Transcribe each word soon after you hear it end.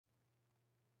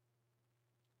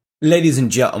Ladies and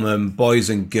gentlemen, boys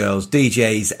and girls,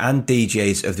 DJs and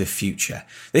DJs of the future.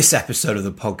 This episode of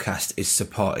the podcast is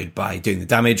supported by Doing the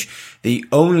Damage, the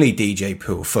only DJ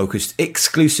pool focused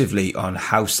exclusively on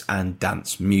house and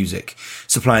dance music,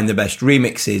 supplying the best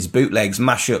remixes, bootlegs,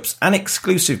 mashups and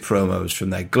exclusive promos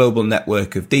from their global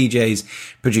network of DJs,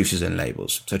 producers and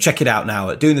labels. So check it out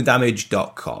now at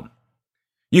doingthedamage.com.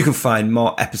 You can find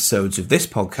more episodes of this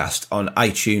podcast on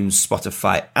iTunes,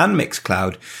 Spotify and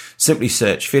Mixcloud. Simply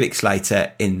search Felix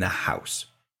Leiter in the house.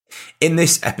 In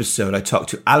this episode, I talked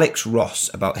to Alex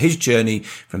Ross about his journey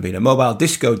from being a mobile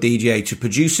disco DJ to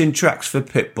producing tracks for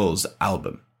Pitbull's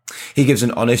album. He gives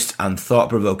an honest and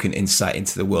thought-provoking insight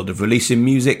into the world of releasing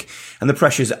music and the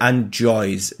pressures and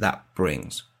joys that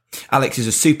brings. Alex is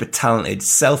a super talented,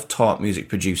 self-taught music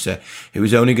producer who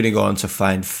is only going to go on to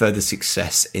find further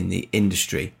success in the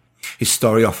industry. His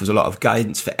story offers a lot of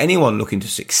guidance for anyone looking to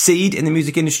succeed in the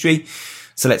music industry,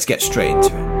 so let's get straight into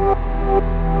it.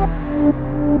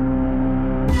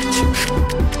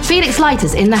 Felix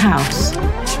Leiter's in the house,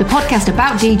 the podcast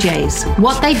about DJs,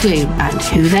 what they do and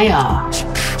who they are.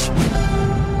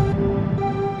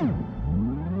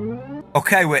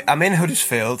 Okay, I'm in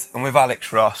Huddersfield and with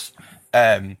Alex Ross.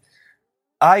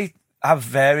 I have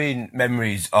varying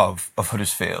memories of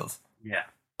Huddersfield. Yeah.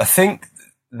 I think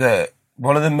that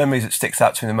one of the memories that sticks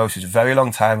out to me the most is a very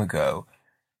long time ago.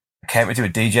 I came to do a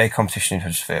DJ competition in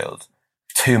Huddersfield.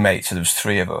 Two mates, so there was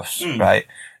three of us, right?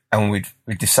 And we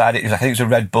decided, I think it was a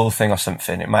Red Bull thing or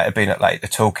something. It might have been at like the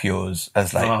Tokyos,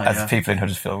 as people in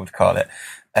Huddersfield would call it.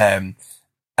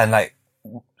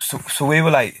 So we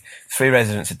were like three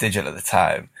residents of Digital at the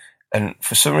time. And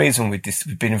for some reason, we'd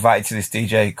been invited to this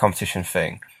DJ competition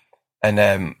thing. And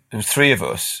there was three of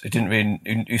us who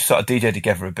sort of DJed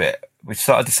together a bit. We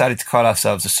sort of decided to call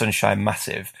ourselves the Sunshine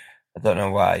Massive. I don't know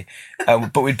why.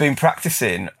 But we'd been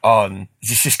practicing on,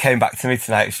 this just came back to me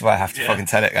tonight, which is why I have to fucking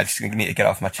tell it. I just need to get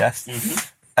off my chest. Mm-hmm.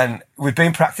 And we'd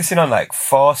been practicing on like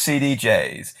 4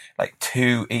 CDJs, like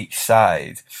 2 each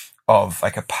side of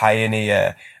like a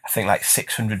Pioneer, I think like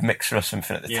 600 mixer or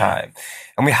something at the time.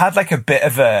 And we had like a bit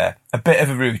of a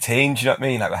routine, do you know what I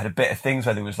mean? Like we had a bit of things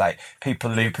where there was like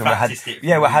people looping. We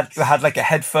had like a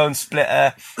headphone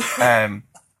splitter, and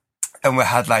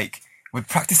we'd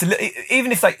practice a little,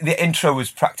 even if like the intro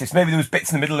was practiced, maybe there was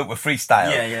bits in the middle that were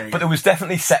freestyle. But there was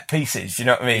definitely set pieces, do you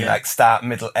know what I mean? Like start,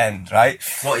 middle, end, right?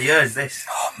 What year is this?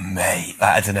 Oh mate,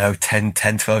 like, I don't know, 10,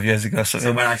 12 years ago or something.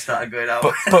 So when I started going out.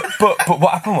 But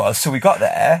what happened was, so we got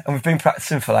there and we've been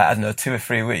practicing for like, I don't know, 2 or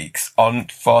 3 weeks on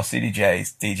 4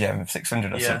 CDJs, DJing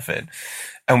 600 or something.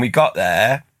 And we got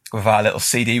there with our little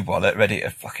CD wallet ready to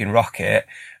fucking rock it.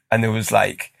 And there was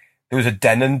a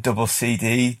Denon double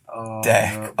CD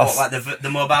deck. No. What, like the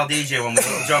mobile DJ one with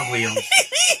little jog wheels?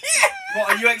 What,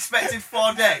 are you expecting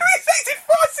 4 decks? I'm expecting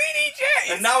 4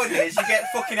 CDJs! And nowadays you get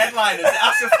fucking headliners that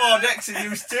ask for 4 decks and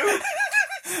use 2.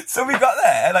 So we got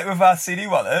there, like, with our CD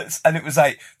wallets, and it was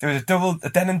like, there was a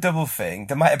Denon double thing,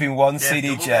 there might have been one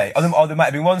CDJ, or there might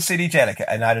have been one CDJ, like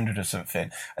a 900 or something,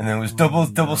 and there was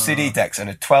double CD decks and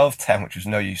a 1210, which was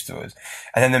no use to us.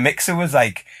 And then the mixer was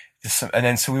like, and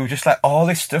then so we were just like all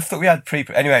this stuff that we had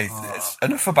anyway, it's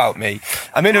enough about me.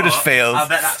 I'm in Huddersfield. I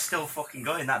bet that's still fucking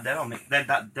going, that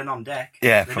Denon deck.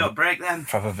 Yeah. They don't break them.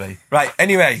 Probably. Right,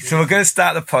 anyway, so we're going to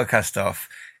start the podcast off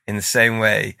in the same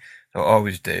way that I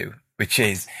always do, which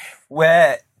is,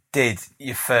 what are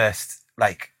your first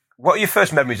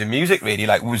memories of music really?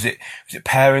 Like, was it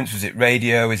parents? Was it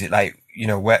radio? Is it like, you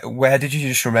know, where did you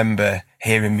just remember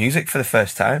hearing music for the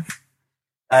first time?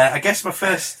 I guess my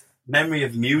first memory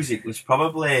of music was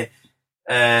probably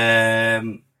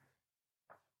in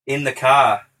the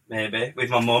car, maybe, with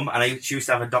my mum, and she used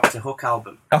to have a Dr. Hook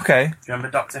album. Okay. Do you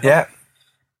remember Dr. Hook? Yeah.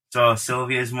 So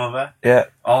Sylvia's mother. Yeah.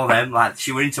 All them, like,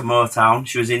 she was into Motown,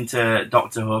 she was into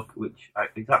Dr. Hook, which,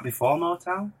 is that before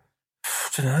Motown? I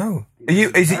don't know.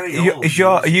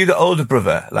 Are you the older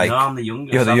brother? Like, no, I'm the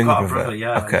younger. You're the younger brother,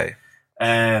 yeah. Okay.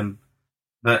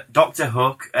 But Dr.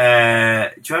 Hook, do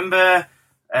you remember,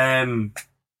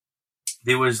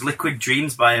 there was Liquid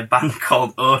Dreams by a band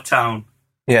called O-Town.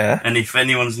 Yeah. And if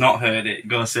anyone's not heard it,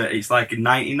 go search. It's like in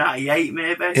 1998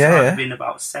 maybe. So I've been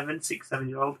about 6, 7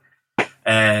 year old.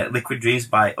 Liquid Dreams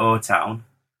by O-Town.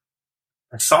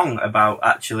 A song about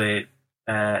actually,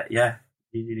 you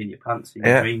did in your pants in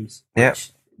your dreams. Yeah.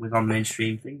 Which was on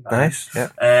mainstream thing. Nice. Yeah.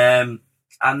 And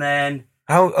then.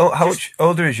 How much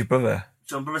older is your brother?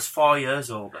 So my brother's 4 years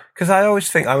older. Because I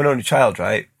always think, I'm an only child,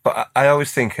 right? But I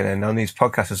always think, and on these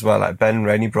podcasts as well, like Ben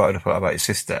Rainey brought it up a lot about his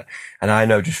sister, and I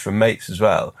know just from mates as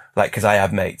well, like, because I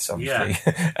have mates, obviously,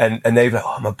 and they're like,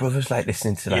 oh, my brother's like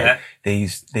listening to like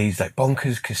these like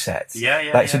bonkers cassettes.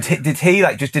 Did he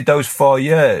like just did those 4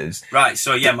 years? Right.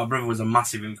 So my brother was a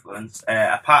massive influence.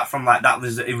 Apart from like that,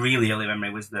 was a really early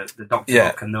memory was the Doctor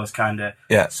Book and those kind of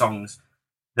songs.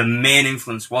 The main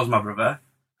influence was my brother,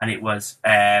 and it was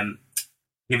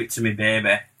Give It To Me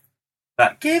Baby.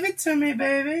 That Give It To Me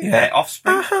Baby.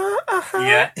 Offspring.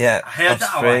 Yeah. I heard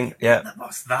Offspring, that. Like,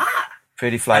 what's that?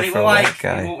 Pretty fly for a white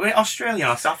guy. Were it Australian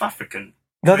or South African?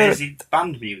 No, crazy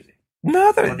band music.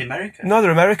 No, they're American. No, they're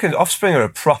American. Offspring are a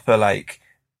proper like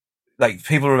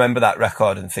people remember that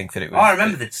record and think that it was. Oh, I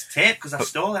remember the tape because I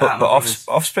stole it. But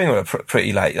Offspring were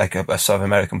pretty like a sort of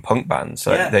American punk band,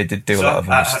 so they did do a lot of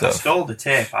other stuff. I stole the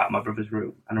tape out of my brother's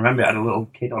room, and I remember it had a little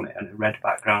kid on it and a red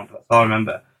background. That's all I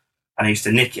remember. And I used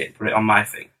to nick it, put it on my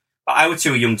thing. But I was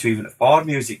too young to even afford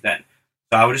music then,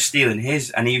 so I was just stealing his.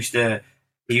 And he used to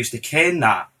cane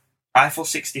that Eiffel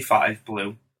 65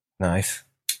 blue. Nice.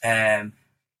 Then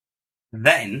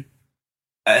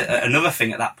another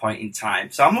thing at that point in time.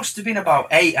 So I must have been about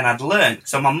 8, and I'd learned.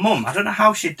 So my mum, I don't know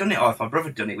how she'd done it or if my brother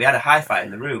had done it. We had a hi-fi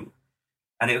in the room,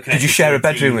 and it. Did you share a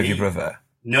bedroom with your brother?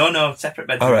 No, separate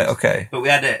bedrooms. All right, okay. But we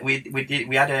had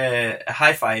a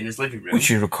hi-fi in his living room, which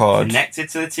you record connected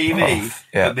to the TV.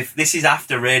 But this is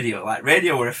after radio. Like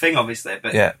radio were a thing, obviously,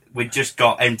 but we just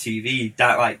got MTV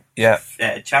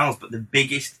channels. But the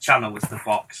biggest channel was the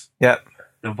Box. Yep.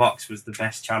 The Box was the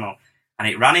best channel, and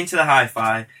it ran into the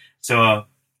hi-fi. So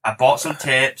I bought some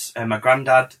tapes, and my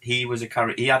granddad, he had a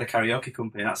karaoke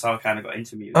company, and that's how I kind of got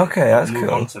into music. Okay, that's cool. Move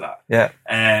on to that.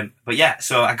 Yeah. But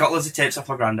so I got loads of tapes off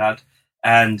my granddad,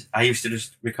 and I used to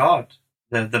just record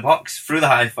the Box through the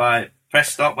hi-fi,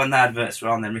 press stop when the adverts were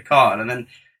on, then record, and then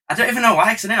I don't even know why,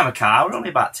 because I didn't have a car, we were only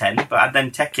about 10, but I'd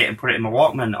then take it and put it in my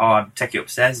Walkman, or I'd take it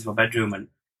upstairs to my bedroom, and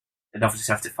I'd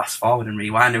obviously have to fast forward and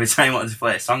rewind every time I wanted to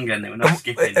play a song again. They were not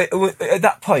skipping. At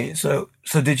that point, so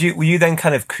were you then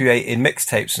kind of creating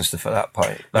mixtapes and stuff at that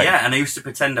point? Like, and I used to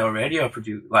pretend I was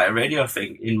a radio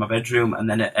thing in my bedroom, and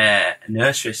then at a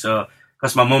nursery. So,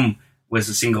 because my mum was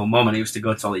a single mum, and I used to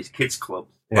go to all these kids clubs,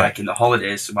 like in the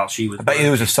holidays while she was. I bet there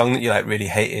was a song that you like really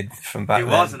hated from back then.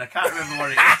 It was, and I can't remember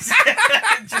what it is.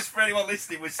 Just for anyone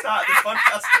listening, we started the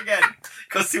podcast again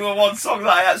because there was one song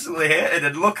that I absolutely hated,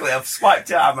 and luckily I've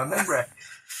swiped it out of my memory.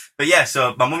 But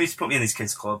so my mum used to put me in these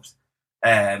kids clubs.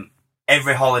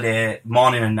 Every holiday,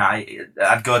 morning and night,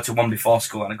 I'd go to one before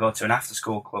school and I'd go to an after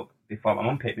school club before my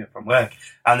mum picked me up from work.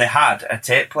 And they had a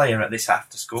tape player at this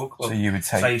after school club. So you would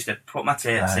take. So I used to put my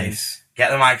tapes in,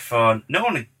 get the microphone. No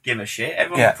one would give a shit.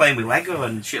 Everyone was playing with Lego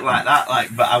and shit like that.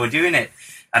 But I was doing it.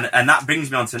 And that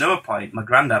brings me on to another point. My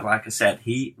granddad, like I said,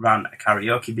 he ran a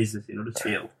karaoke business in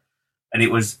Huddersfield. And it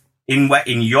was in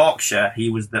Yorkshire, he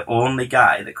was the only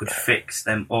guy that could fix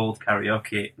them old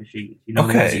karaoke machines. You know,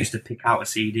 the ones that used to pick out a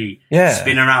CD,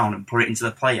 spin around and put it into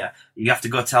the player. You have to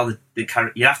go tell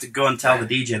you have to go and tell the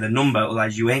DJ the number,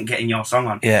 otherwise you ain't getting your song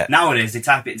on. Yeah. Nowadays, they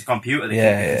type it into the computer, they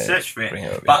can search for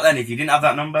it. Back then, if you didn't have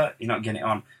that number, you're not getting it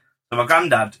on. So my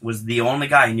granddad was the only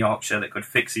guy in Yorkshire that could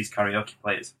fix these karaoke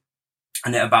players.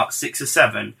 And at about 6 or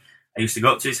 7, I used to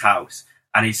go up to his house,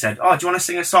 and he said, "Oh, do you want to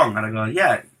sing a song?" And I go,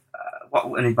 "Yeah."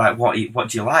 And he'd be like, what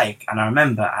do you like? And I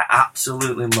remember I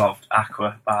absolutely loved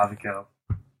Aqua, Barbie Girl.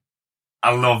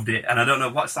 I loved it. And I don't know,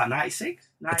 what's that, 96?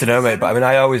 I don't know, mate, but I mean,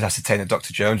 I always ascertained that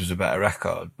Dr. Jones was a better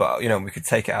record, but, you know, we could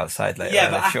take it outside later.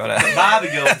 Yeah, but Barbie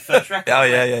Girl was the first record. Oh,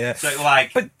 yeah. So,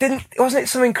 like... But wasn't it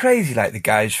something crazy, like the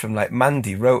guys from, like,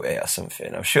 Mandy wrote it or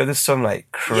something? I'm sure there's some,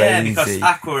 like, crazy... Yeah, because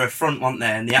Aqua were a front, weren't they?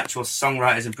 And the actual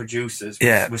songwriters and producers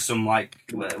was some, like,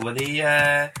 were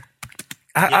the...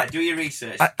 do your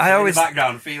research. I always in the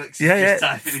background. Felix just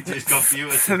typing into his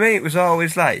computer. For me, it was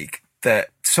always like that.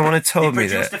 Someone had told me that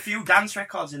he produced a few dance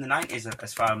records in the 90s,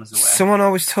 as far as I'm aware. Someone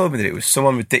always told me that it was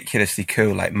someone ridiculously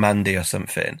cool, like Mandy or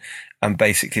something, and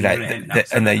basically like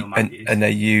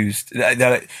they used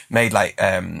they made like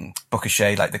Book of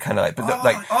Shade, like the kind of like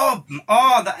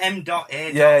the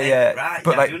M.A. Yeah, right.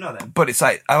 But I do know them. But it's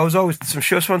like I'm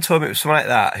sure someone told me it was someone like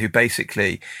that who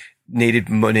basically needed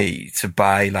money to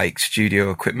buy like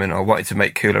studio equipment or wanted to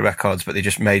make cooler records, but they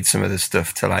just made some of the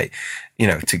stuff to like, you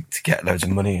know, to get loads of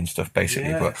money and stuff basically.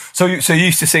 Yeah. But so you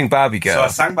used to sing Barbie Girl. So I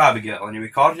sang Barbie Girl and he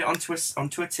recorded it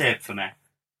onto a tape for me.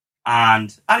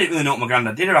 And I didn't really know what my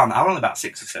granddad did around that. I was only about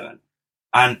 6 or 7.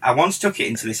 And I once took it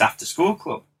into this after school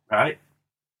club, right?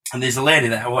 And there's a lady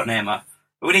there, I won't name her,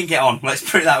 but we didn't get on, let's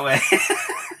put it that way.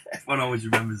 Everyone always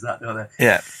remembers that, don't they?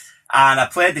 Yeah. And I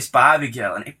played this Barbie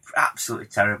Girl, and it was absolutely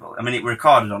terrible. I mean, it was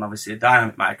recorded on, obviously, a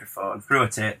dynamic microphone through a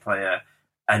tape player,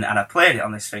 and I played it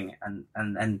on this thing,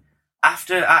 and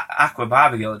after Aqua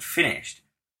Barbie Girl had finished,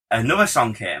 another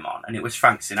song came on, and it was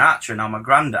Frank Sinatra. Now, my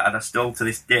granddad, I still to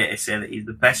this day say that he's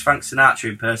the best Frank Sinatra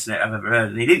impersonator I've ever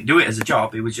heard, and he didn't do it as a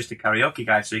job, he was just a karaoke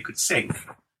guy, so he could sing.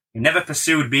 He never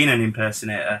pursued being an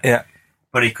impersonator. Yeah.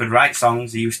 But he could write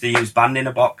songs. He used to use Band in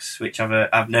a Box, which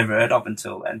I've never heard of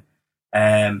until then,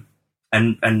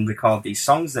 and record these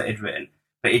songs that he'd written.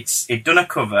 But he'd done a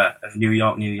cover of New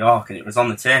York, New York, and it was on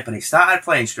the tape, and it started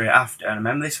playing straight after. And I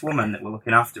remember this woman that were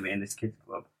looking after me in this kids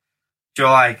club. She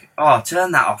was like, "Oh,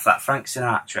 turn that off, that Frank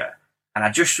Sinatra." And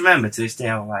I just remember to this day,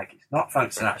 I was like, "It's not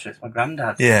Frank Sinatra, it's my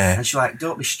granddad." Yeah. And she's like,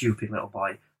 "Don't be stupid, little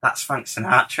boy. That's Frank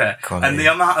Sinatra." Quality. And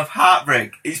the amount of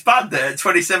heartbreak, it's bad that at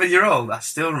 27-year-old, I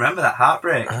still remember that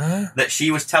heartbreak, that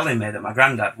she was telling me that my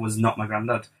granddad was not my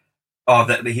granddad, or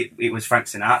that it was Frank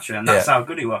Sinatra, and that's how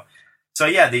good he was. So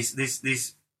yeah,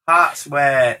 these parts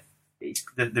where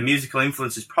the musical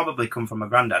influences probably come from my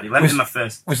granddad. He left me my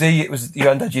first... Was your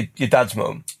granddad your dad's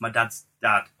mum? My dad's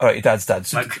dad. All right, your dad's dad.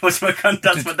 So my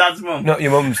granddad's my dad's mum. Not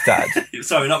your mum's dad.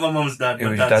 Sorry, not my mum's dad, It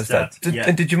my was your dad's dad's dad. Yeah.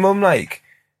 And did your mum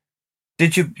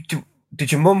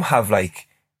Did your mum have like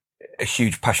a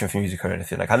huge passion for music or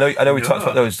anything? Like I know we talked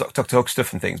about those Dr. Hook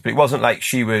stuff and things, but it wasn't like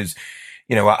she was,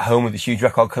 at home with a huge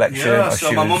record collection. Yeah,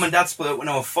 so my mum and dad split up when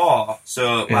I was 4.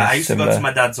 So I used to go to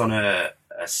my dad's on a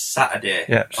Saturday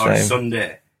or a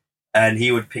Sunday, and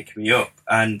he would pick me up.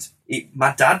 And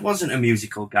my dad wasn't a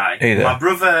musical guy. Either. My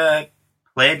brother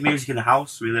played music in the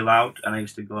house really loud, and I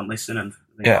used to go and listen and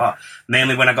think,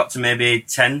 mainly when I got to maybe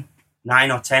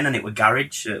 9 or 10, and it was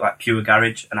garage, like pure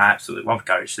garage, and I absolutely love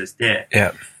garage to this day.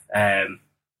 Yeah.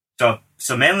 So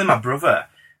mainly my brother,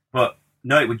 but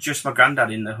no, it was just my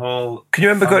granddad in the whole... Can you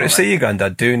remember going to see your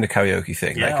granddad doing the karaoke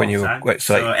thing? Yeah, like when you were...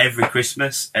 So every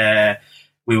Christmas,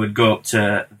 we would go up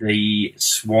to the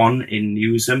Swan in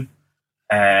Newsham,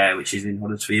 which is in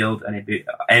Huddersfield, and it'd be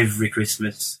every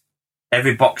Christmas,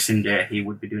 every Boxing Day, he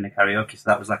would be doing a karaoke. So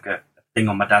that was like a thing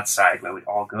on my dad's side where we'd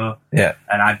all go. Yeah.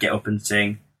 And I'd get up and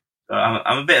sing. So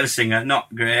I'm a bit of a singer,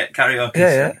 not great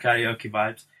karaoke, karaoke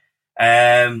vibes.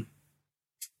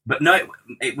 But no,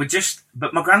 it would just.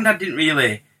 But my granddad didn't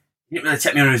really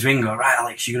take me under his wing and go, "Right,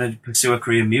 Alex, you're going to pursue a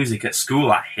career in music." At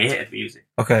school, I hated music.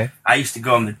 Okay. I used to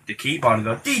go on the keyboard and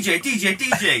go,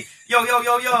 DJ, yo,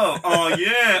 oh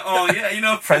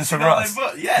yeah, Friends from Ross.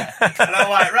 Yeah. And I'm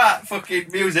like, right,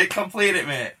 fucking music, complete it,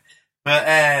 mate. But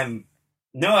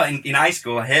no, in high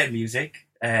school, I hated music.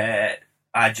 I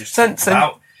just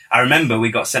I remember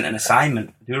we got sent an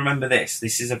assignment. Do you remember this?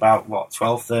 This is about,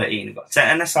 12, 13. We got sent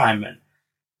an assignment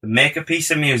to make a piece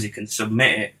of music and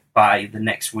submit it by the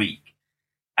next week.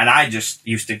 And I just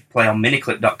used to play on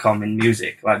miniclip.com in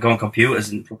music, like go on computers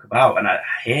and fuck about, and I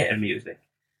hated music.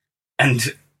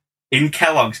 And in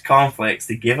Kellogg's Cornflakes,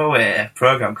 they give away a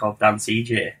program called Dance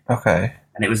EJ. Okay.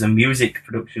 And it was a music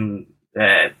production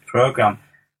program.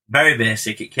 Very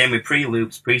basic. It came with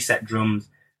pre-loops, preset drums,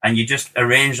 and you just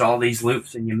arranged all these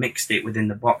loops and you mixed it within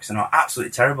the box, and I was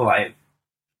absolutely terrible at it.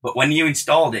 But when you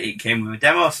installed it, it came with a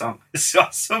demo song. So I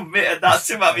submitted that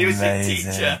to my music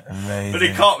teacher. Amazing. But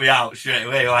he caught me out straight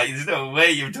away. Like, "There's no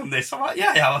way you've done this." I'm like,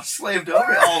 yeah, I've slaved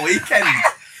over it all weekend.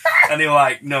 And he was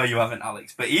like, "No, you haven't,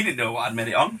 Alex." But he didn't know what I'd made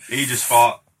it on. He just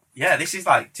thought, yeah, this is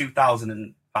like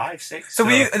 2005, 6. So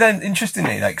were you, then,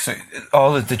 interestingly, so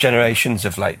all of the generations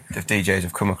of of DJs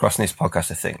have come across in this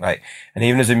podcast, I think, and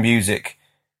even as a music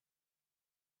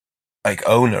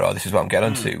owner, or this is what I'm getting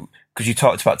onto, because you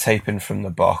talked about taping from the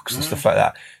box and stuff like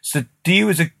that. So do you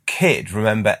as a kid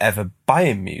remember ever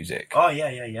buying music? Oh,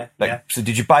 yeah. So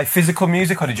did you buy physical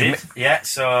music, or did you... Yeah,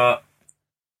 so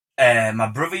my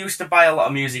brother used to buy a lot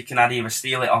of music, and I'd either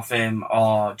steal it off him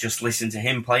or just listen to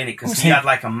him playing it, because he had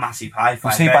a massive hi-fi.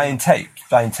 Was he buying tapes?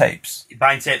 Buying tapes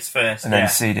first, and then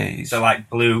CDs. So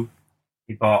Blue,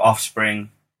 he bought Offspring.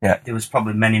 Yeah. There was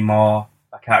probably many more.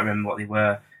 I can't remember what they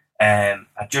were.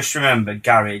 I just remember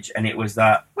Garage, and it was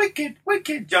that wicked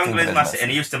John Glenn Massey, and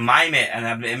he used to mime it,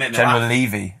 and it made me General laugh.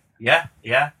 Levy. Yeah.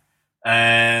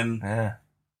 But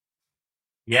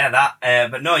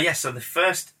no, so the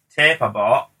first tape I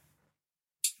bought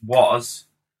was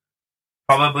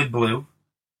probably Blue.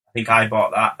 I think I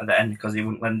bought that at the end because he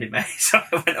wouldn't lend it me, so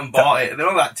I went and bought it. They're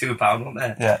only like £2, weren't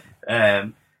they? Yeah.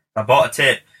 I bought a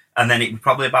tape, and then it was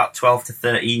probably about 12 to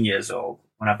 13 years old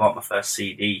when I bought my first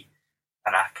CD.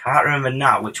 And I can't remember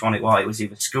now which one it was. It was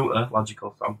either Scooter,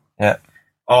 Logical Song. Yeah.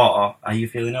 Or, are you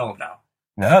feeling old now?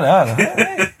 No.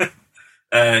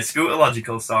 Scooter,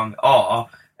 Logical Song, or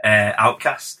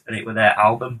Outkast, and it was their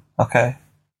album. Okay.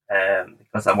 They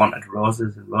because I wanted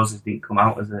Roses, and Roses didn't come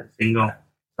out as a single,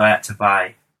 so I had to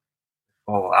buy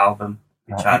the full album,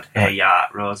 which had Hey Ya,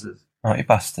 Roses. Oh, you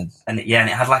bastards. And it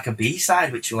had like a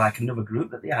B-side, which was like another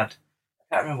group that they had.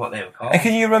 I can't remember what they were called. And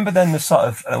can you remember then the sort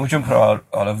of, we're jumping all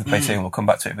over the place here and we'll come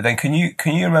back to it, but then can you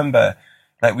remember,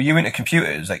 like, were you into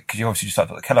computers? Like, because you obviously just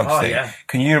talked about the Kellogg's thing. Yeah.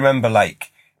 Can you remember,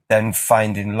 like, then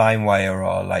finding LimeWire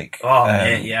or like...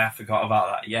 I forgot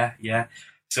about that. Yeah.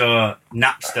 So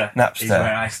Napster is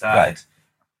where I started. Right.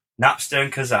 Napster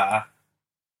and Kazaa.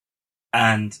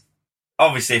 And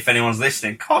obviously, if anyone's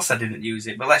listening, of course I didn't use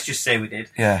it, but let's just say we did.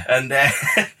 Yeah. And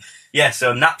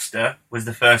so Napster was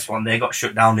the first one. They got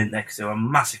shut down, didn't they? Because they were a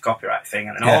massive copyright thing.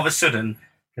 And then all of a sudden,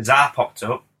 Kazaa popped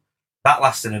up. That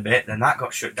lasted a bit, then that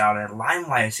got shut down, and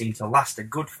LimeWire seemed to last a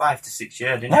good 5 to 6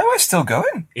 years, didn't it? LimeWire's still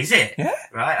going. Is it? Yeah.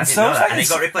 Right, I didn't know that. And it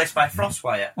got replaced by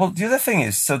FrostWire. Well, the other thing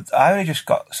is, so I only just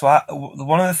got,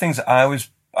 one of the things that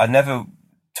I never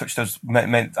touched those,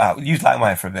 I used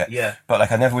LimeWire for a bit. Yeah. But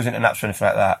like, I never was into Napster or anything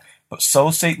like that. But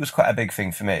SoulSeek was quite a big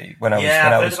thing for me when I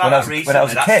was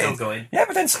a kid. Still going. Yeah,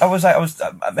 but then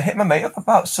I hit my mate up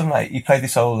about some, like, he played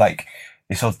this old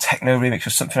techno remix or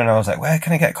something, and I was like, where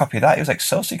can I get a copy of that? He was like,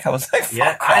 SoulSeek. I was like,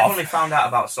 fuck off. I've only found out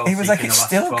about SoulSeek. He was like, it's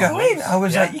still going. Months. I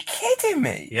was like, you're kidding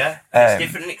me. Yeah. It's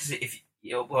different because it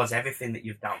uploads everything that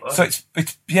you've downloaded. So it's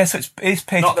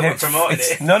peer-to-peer. Not that we're promoting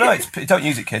it. No, don't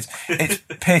use it, kids. It's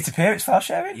peer-to-peer, it's file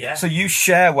sharing. Yeah. So you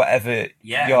share whatever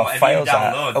your files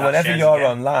are, and whenever you're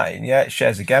online, it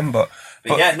shares again, But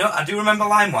yeah, no, I do remember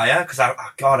LimeWire, because I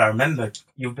remember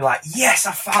you'd be like, yes,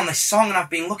 I found this song and I've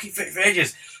been looking for it for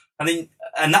ages.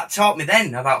 And that taught me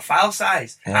then about file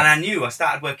size. Yeah. And I knew I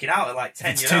started working out at like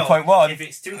 10 years old. 2.1. If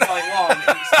it's 2.1,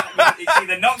 it's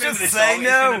either not going to be this song, it's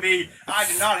going to be, I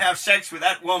did not have sex with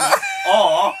that woman,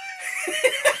 or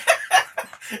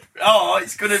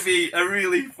it's going to be a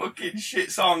really fucking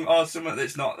shit song or something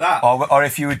that's not that. Or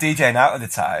if you were DJing out at the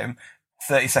time,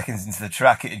 30 seconds into the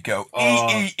track, it'd go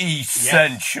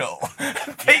essential.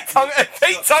 Pete Tonga,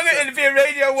 it'd be a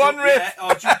Radio 1 riff.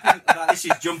 This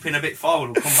is jumping a bit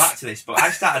forward. We'll come back to this, but I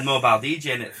started mobile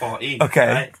DJing at 14. Okay.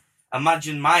 Right?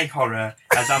 Imagine my horror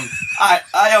as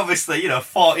I obviously,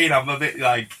 14, I'm a bit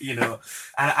like, and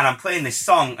I'm playing this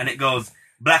song and it goes,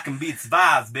 Black and Beats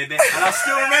Vaz, baby. And I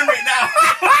still remember it now.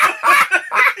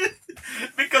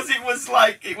 Because it was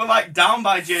like Down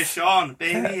by Jay Sean.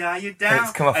 Baby, are you down?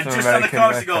 It's come off and from just American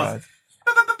on the chorus record.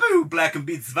 it goes, Black and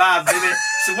Beats Vaz, baby.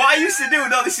 So what I used to do,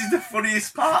 this is the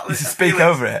funniest part. You speak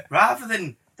over it. Rather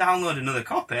than download another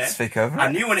copy, speak over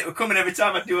I knew when it would come in every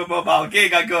time I'd do a mobile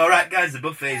gig, I'd go, all right, guys, the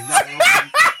buffet's not open.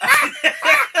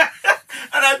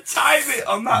 And I'd time it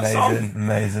on that song.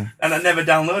 Amazing. And I never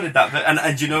downloaded that. But,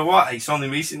 and do you know what? It's only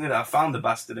recently that I found the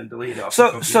bastard and deleted it off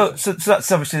So the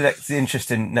that's obviously the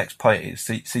interesting next point is,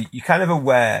 so you're kind of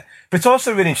aware, but it's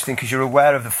also really interesting because you're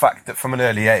aware of the fact that from an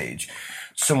early age,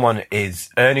 someone is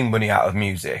earning money out of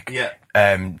music. Yeah.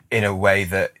 In a way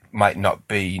that might not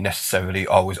be necessarily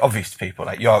always obvious to people.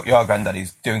 Like your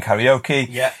granddaddy's doing karaoke.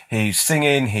 Yeah. He's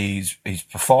singing, he's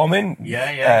performing.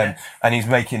 Yeah. And he's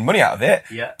making money out of it.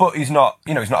 Yeah. But he's not,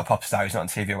 he's not a pop star, he's not on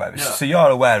TV or whatever. No. So you're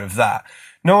aware of that.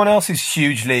 No one else is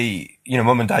hugely,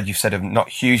 mum and dad, you've said, are not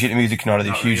huge into music, nor are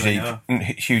they hugely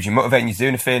motivating you to do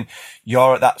anything.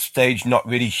 You're at that stage not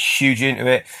really huge into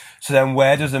it. So then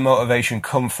where does the motivation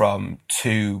come from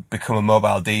to become a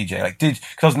mobile DJ?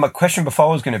 Because my question before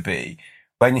was going to be,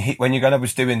 when your granddad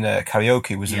was doing the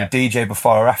karaoke, was there a DJ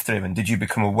before or after him? And did you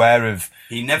become aware of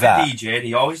He never that? DJ'd,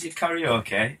 he always did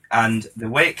karaoke. And the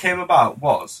way it came about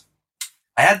was,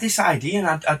 I had this idea,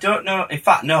 and I don't know, in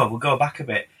fact, no, we'll go back a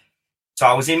bit.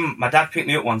 So my dad picked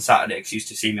me up one Saturday because he used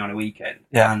to see me on a weekend.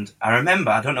 Yeah. And I remember,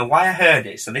 I don't know why I heard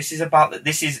it. So this is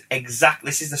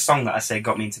the song that I say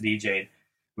got me into DJing.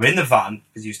 We're in the van,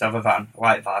 because he used to have a van, a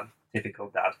white van, typical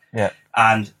dad. Yeah.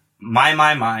 And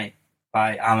My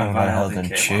by Armand Van Helden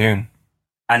came tune. on.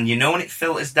 And you know when it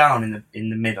filters down in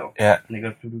the middle? Yeah. And they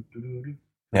go...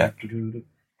 Yeah. As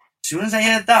soon as I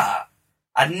heard that,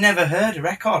 I'd never heard a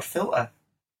record filter.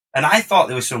 And I thought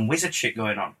there was some wizard shit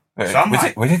going on. So I'm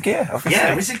Wizard gear, obviously.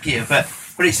 Yeah, wizard gear, but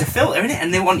it's a filter, isn't it?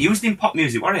 And they weren't used in pop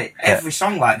music, were it? Yeah. Every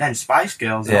song like then, Spice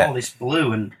Girls and all this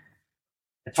Blue and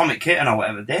Atomic Kitten or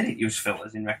whatever, they didn't use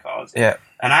filters in records. Yeah.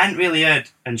 And I hadn't really heard,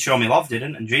 and Show Me Love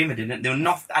didn't, and Dreamer didn't. They were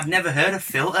not. I'd never heard a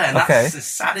filter, and that's as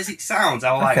sad as it sounds.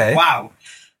 I was like, wow,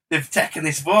 they've taken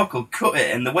this vocal, cut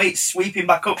it, and the way it's sweeping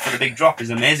back up for the big drop is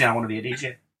amazing. I want to be a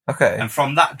DJ. Okay. And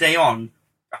from that day on,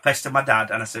 I pestered my dad,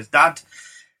 and I says, Dad,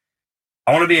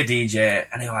 I want to be a DJ.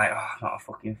 And he was like, I'm not a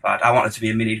fucking fad. I wanted to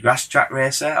be a mini grass track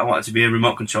racer. I wanted to be a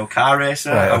remote control car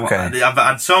racer. Right, okay. I've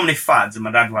had so many fads, and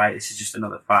my dad was like, this is just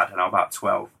another fad. And I was about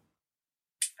 12.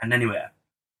 And anyway,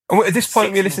 And at this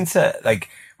point, we listen to, like,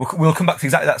 we'll come back to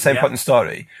exactly that same point in the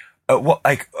story.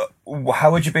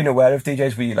 How had you been aware of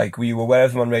DJs? Were you aware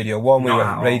of them on Radio 1? Were you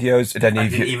on radios? I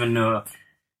didn't even know.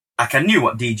 Like, I knew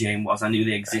what DJing was. I knew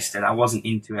they existed. I wasn't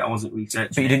into it. I wasn't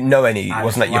researching. But you didn't know any? It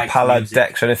wasn't like your Palad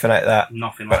decks or anything like that?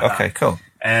 Nothing like that. Okay, cool.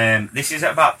 This is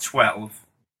at about 12.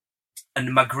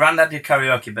 And my granddad did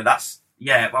karaoke, but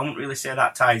I wouldn't really say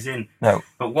that ties in. No.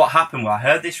 But what happened was I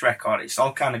heard this record. It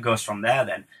all kind of goes from there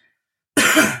then.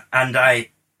 And I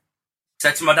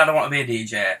said to my dad, I want to be a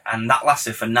DJ. And that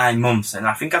lasted for 9 months. And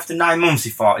I think after 9 months, he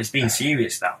thought, it's being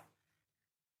serious now.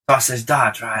 So I says,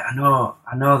 Dad, right, I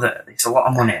know that it's a lot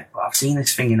of money, but I've seen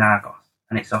this thing in Argos.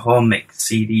 And it's a home mix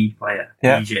CD player,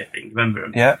 DJ thing. Remember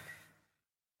him? Yeah.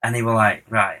 And they were like,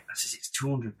 right. I says, it's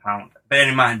 £200. Bear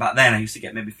in mind, back then I used to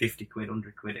get maybe 50 quid,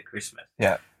 100 quid at Christmas.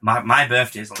 Yeah. My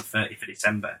birthday is on the 30th of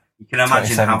December. You can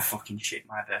imagine 27th. how fucking shit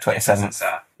my birthday 27th.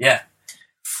 are. Yeah.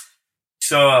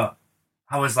 So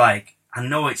I was like, I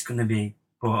know it's going to be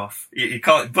both. You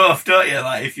call it both, don't you?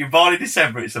 Like, if you're born in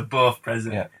December, it's a both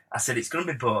present. Yeah. I said, it's going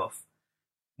to be both.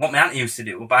 What my auntie used to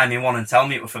do was buy me one and tell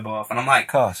me it was for both. And I'm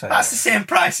like, that's the same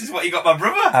price as what you got my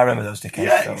brother. I remember those dickheads.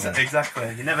 Yeah,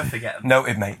 exactly. You never forget them.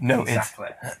 Noted, mate. Noted. Exactly.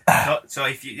 So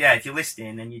if you're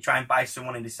listening and you try and buy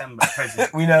someone in December a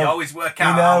present, we know. You always work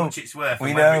out how much it's worth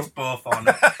and whether it's both on.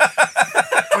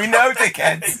 We know,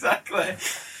 dickheads. Exactly.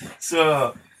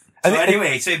 So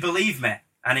anyway, so he believed me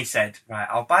and he said, right,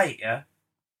 I'll buy it, yeah?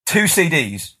 2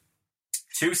 CDs.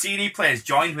 2 CD players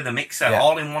joined with a mixer,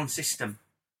 all in one system.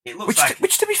 It looks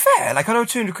which, to be fair, like, I know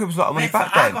 200 quid was a lot of money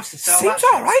back then. Seems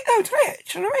alright though, doesn't it?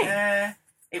 Do you know what I mean?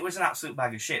 It was an absolute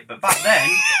bag of shit. But back then,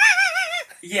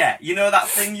 yeah, you know that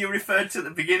thing you referred to at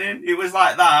the beginning? It was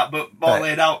like that, but more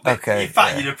laid out. Okay, in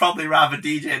fact, you'd have probably rather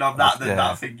DJed on that than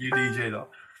that thing you DJed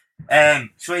on.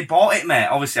 So he bought it, mate.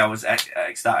 Obviously, I was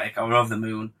ecstatic. I was over the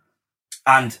moon.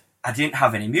 And I didn't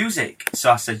have any music.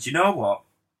 So I said, you know what?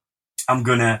 I'm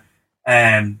gonna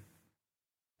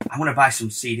buy some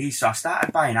CDs. So I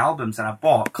started buying albums and I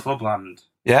bought Clubland.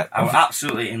 Yeah. I was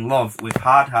absolutely in love with Not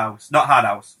Hard House,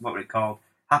 what were it called?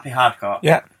 Happy Hardcore.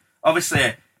 Yeah.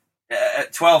 Obviously,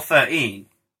 at 12, 13,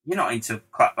 you're not into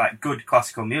good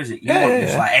classical music. You want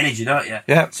just like energy, don't you?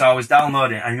 Yeah. So I was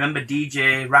downloading. I remember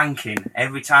DJ Rankin.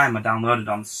 Every time I downloaded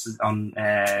on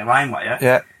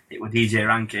LimeWire, it was DJ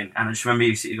Rankin. And I just remember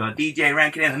you used to go, DJ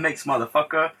Rankin in the mix,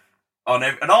 motherfucker.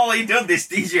 And all he did, this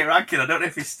DJ Rankin, I don't know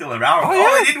if he's still around. All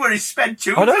he did was he sped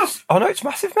tunes up. Oh no, it's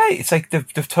massive, mate. It's like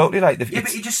they've totally like... but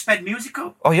he just sped music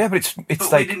up. Oh yeah, but it's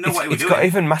but like... we didn't know what he was it's doing. got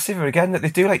even massiver again, that they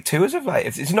do like tours of like...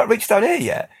 It's not reached down here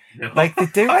yet. No. Like they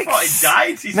do like... I thought he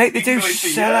died. He's mate, they been do going for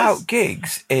sell years. out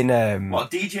gigs in...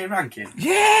 What, DJ Rankin?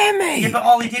 Yeah, mate. Yeah, but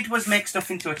all he did was make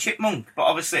stuff into a chipmunk. But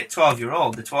obviously at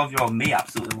 12-year-old, the 12-year-old me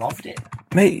absolutely loved it.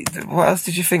 Mate, what else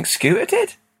did you think Scooter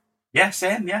did? Yeah,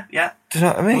 same, yeah. Do you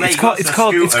know what I mean? Well, it's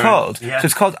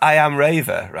called I Am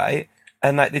Raver, right?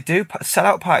 And like they do sell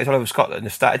out parties all over Scotland.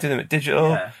 They've started doing them at Digital.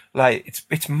 Yeah. Like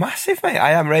it's massive, mate.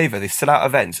 I Am Raver. They sell out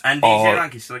events. And DJ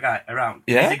Rankin's still a guy around.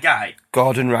 Yeah. He's a guy.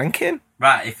 Gordon Rankin.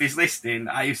 Right, if he's listening,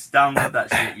 I used to download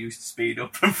that shit, used to speed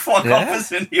up and flog off as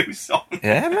a new song.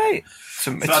 Yeah, mate.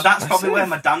 So that's probably where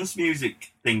my dance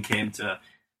music thing came to.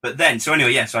 But then, so I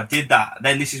did that.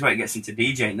 Then this is where it gets into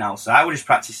DJing now. So I was just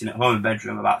practicing at home in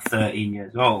bedroom about 13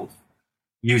 years old,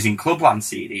 using Clubland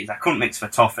CDs. I couldn't mix for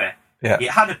toffee. Yeah. It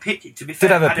had a pitch, to be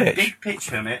fair, it had a big pitch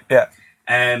from it. Yeah.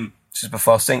 This is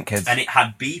before Sync Kids. And it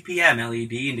had BPM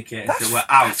LED indicators that were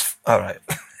out all right.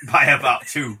 by about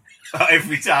 2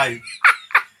 every time.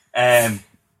 I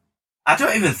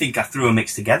don't even think I threw a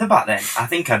mix together back then. I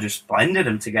think I just blended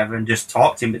them together and just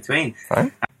talked in between.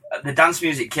 Fine. The dance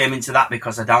music came into that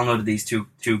because I downloaded these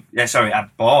I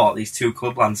bought these 2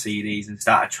 Clubland CDs and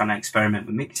started trying to experiment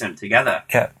with mixing them together.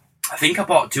 Yeah. I think I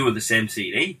bought 2 of the same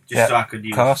CD just so I could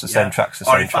use. Of course, the same tracks.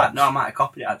 Or in fact, no, I might have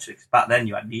copied it actually. Cause back then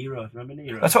you had Nero. Remember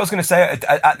Nero? That's what I was going to say.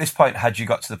 At this point, had you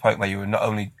got to the point where you were not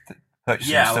only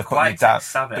purchasing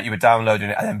stuff, but you were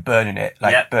downloading it and then burning it,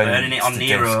 burning it on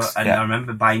Nero. Discs. And I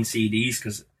remember buying CDs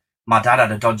because my dad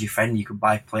had a dodgy friend you could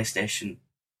buy PlayStation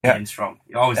games from.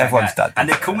 Everyone's dad. And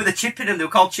they come with a chip in them. They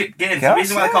were called chip games. The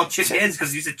reason why they're called chip games is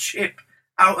because there's a chip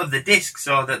out of the disc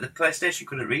so that the PlayStation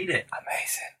couldn't read it.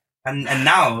 Amazing. And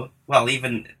now, well,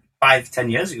 even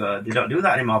 5-10 years ago, they don't do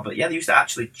that anymore. But yeah, they used to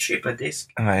actually chip a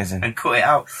disc. Amazing. And cut it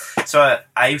out. So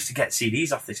I used to get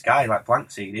CDs off this guy, like blank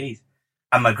CDs.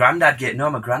 And my granddad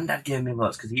gave me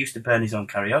loads because he used to burn his own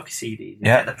karaoke CDs. He'd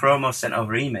get the promos sent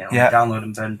over email and download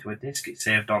and burn to a disc. It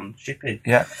saved on shipping.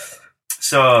 Yeah.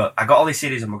 So I got all these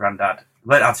CDs on my granddad,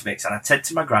 learned how to mix, and I said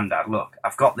to my granddad, look,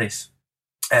 I've got this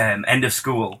end of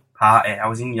school party. I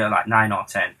was in year like 9 or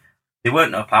 10. There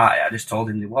weren't no party. I just told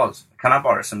him there was. Can I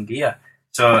borrow some gear?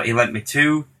 So he lent me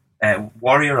 2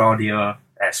 Warrior Audio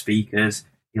speakers.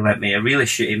 He lent me a really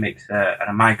shitty mixer and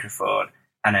a microphone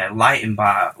and a lighting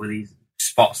bar with these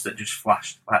spots that just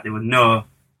flashed. Like there was no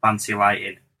fancy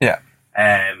lighting. Yeah.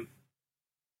 And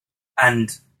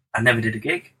I never did a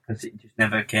gig because it just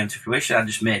never came to fruition. I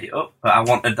just made it up. But I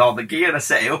wanted all the gear and I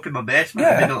set it up in my basement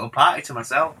and did a little party to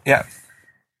myself. Yeah.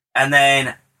 And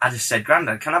then I just said,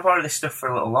 Grandad, can I borrow this stuff for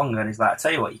a little longer? And he's like, I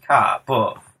tell you what, you can't,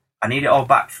 but I need it all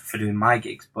back for doing my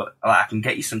gigs, but like I can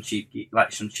get you some cheap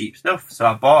stuff. So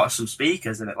I bought some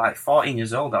speakers, and at like 14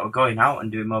 years old, I was going out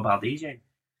and doing mobile DJing,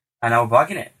 and I was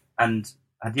blagging it, and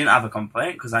I didn't have a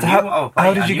complaint because I knew what I was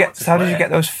playing. How did you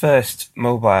get those first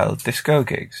mobile disco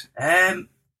gigs?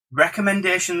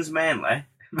 Recommendations mainly.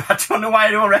 I don't know why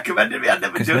anyone recommended me. I'd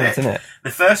never done it. The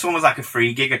first one was like a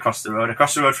free gig across the road.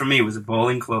 Across the road from me was a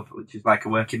bowling club, which is like a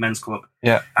working men's club.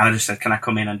 Yeah. And I just said, can I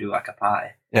come in and do like a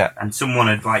party? Yeah. And someone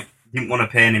had didn't want to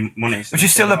pay any money. So which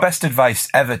is still the best advice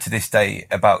ever to this day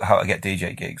about how to get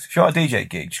DJ gigs. If you want a DJ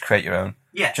gig, just create your own.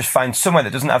 Yeah. Just find somewhere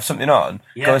that doesn't have something on.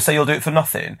 Yeah. Go and say you'll do it for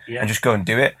nothing, and just go and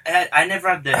do it. I never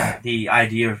had the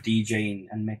idea of DJing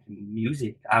and making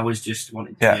music. I was just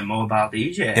wanting to be a mobile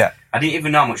DJ. Yeah. I didn't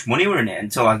even know how much money were in it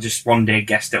until I just one day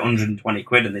guessed at 120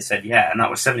 quid, and they said, and that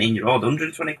was 17-year-old.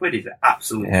 120 quid is an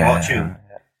absolute fortune.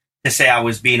 Yeah. To say I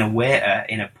was being a waiter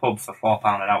in a pub for £4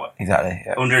 an hour. Exactly.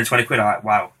 Yeah. 120 quid, I'm like,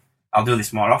 wow. I'll do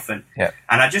this more often. Yeah.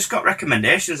 And I just got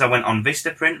recommendations. I went on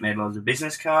Vistaprint, made loads of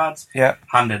business cards,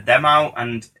 handed them out,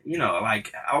 and, I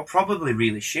was probably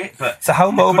really shit. But so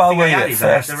how mobile were you at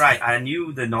first? I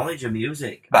knew the knowledge of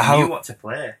music. I knew what to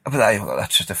play. But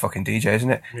that's just a fucking DJ, isn't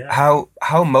it? Yeah.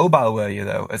 How mobile were you,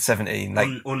 though, at 17?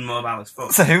 Unmobile as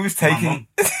fuck. So who was taking...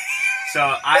 So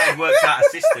I had worked out a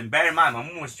system. Bear in mind, my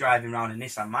mum was driving around a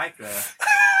Nissan Micra.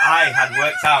 I had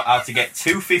worked out how to get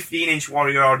 2 15-inch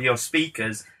Warrior Audio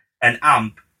speakers, an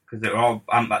amp, because they were all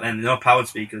amp back then, no powered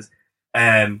speakers,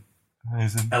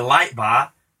 Amazing. A light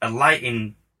bar, a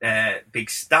lighting big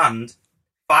stand,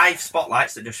 5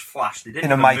 spotlights that just flashed. They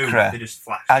didn't in a Micra. They just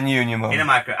flashed. And you and your mum. In a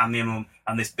Micra, and me and mum.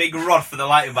 And this big rod for the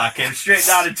lighting bar came straight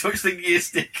down and touched the gear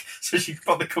stick, so she could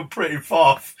probably come pretty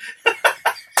forth.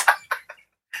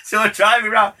 So I drive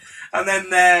around, and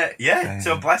then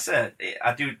so bless her,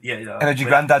 I do, And had your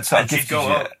granddad sort of gifted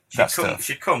you that stuff?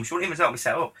 She'd come. She wouldn't even help me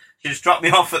set up. She'd just drop me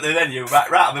off at the venue.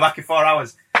 Right, I'll be back in 4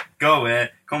 hours. Go away,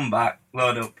 come back,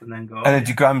 load up, and then go. And then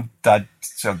your granddad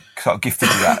sort of gifted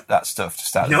you that stuff to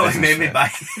start. No, he made me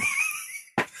buy.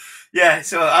 Yeah,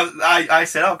 so I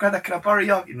said, "Oh, Granddad, can I borrow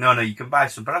your?" No, you can buy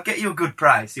some, but I'll get you a good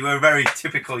price. You were a very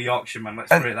typical Yorkshireman.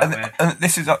 Let's put it that way. And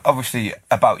this is obviously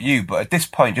about you, but at this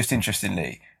point, just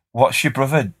interestingly, what's your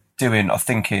brother doing or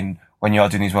thinking when you're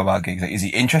doing these mobile gigs? Like, is he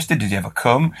interested? Did he ever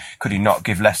come? Could he not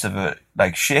give less of a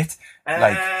shit?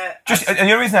 And the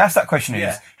only reason I asked that question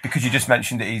is because you just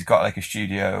mentioned that he's got like a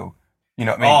studio. You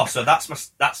know what I mean? Oh, so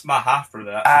that's my half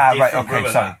brother. Right,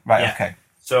 okay, sorry, right, okay.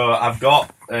 So I've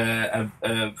got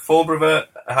a full brother,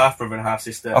 a half brother, and a half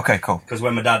sister. Okay, cool. Because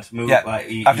when my dad moved,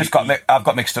 I've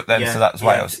got mixed up then, so that's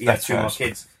why I was. Yeah, 2 more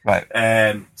kids. Right.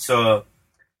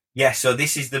 So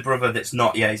this is the brother that's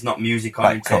not. Yeah, he's not music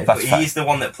oriented, cool, but he's the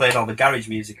one that played all the garage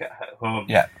music at home.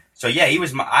 Yeah. So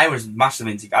I was massive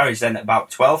into garage then at about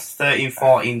 12, 13,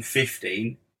 14,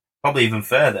 15, probably even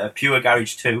further. Pure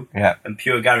Garage 2 and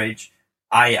Pure Garage.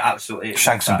 I absolutely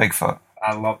Shanks and Bigfoot.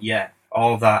 I love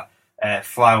all that.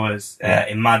 Flowers,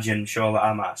 Imagine, Charlotte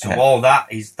Amar. So all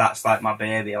that's like my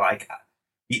baby. Like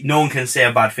no one can say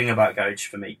a bad thing about garage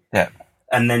for me. Yeah.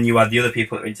 And then you had the other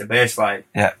people that were into bassline.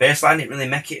 Yeah. Bassline didn't really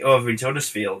make it over into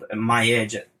Huddersfield at my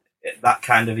age at that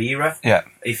kind of era. Yeah.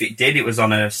 If it did, it was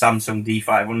on a Samsung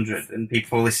D500 and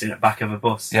people were listening at the back of a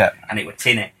bus. Yeah. And it was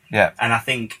tinny. Yeah. And I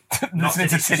think listening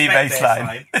to tinny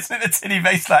bassline. Listening to tinny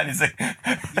bassline is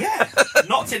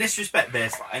not to disrespect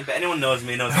bassline, but anyone knows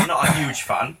me knows I'm not a huge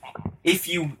fan. If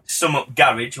you sum up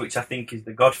garage, which I think is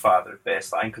the godfather of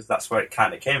bassline, because that's where it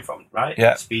kind of came from, right?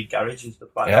 Yeah. Speed garage and stuff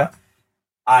like that.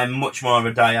 I'm much more of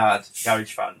a diehard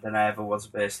garage fan than I ever was a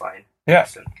bassline. Yeah.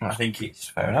 Person. I think it's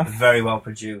fair enough. Very well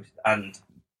produced and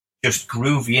just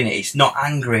groovy in it. It's not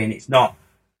angry and it's not.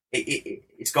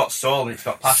 It's got soul and it's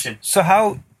got passion. So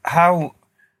how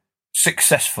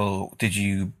successful did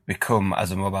you become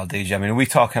as a mobile DJ? I mean, are we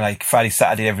talking like Friday,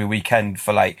 Saturday, every weekend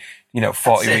for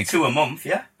 40 weeks? 2 a month,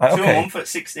 yeah. Right, 2 a month at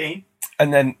 16.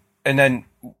 And then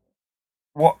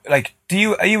what,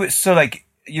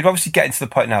 you'd obviously get into the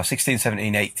point now, 16,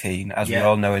 17, 18, as we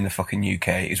all know in the fucking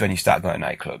UK, is when you start going to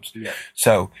nightclubs. Yeah.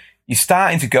 So you're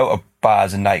starting to go to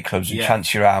bars and nightclubs and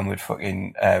chance your arm with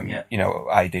fucking,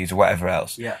 IDs or whatever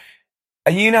else. Yeah.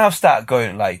 And you now start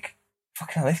going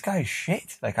fucking hell, this guy is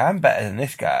shit. Like, I'm better than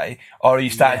this guy. Or are you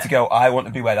starting to go, I want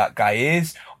to be where that guy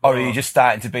is? Or are you just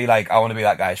starting to be like, I want to be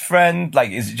that guy's friend?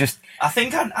 Like, is it just... I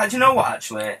think, do you know what,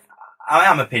 actually? I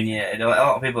am opinionated. A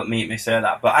lot of people that meet me say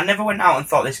that. But I never went out and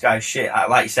thought this guy's shit.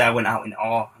 Like you say, I went out in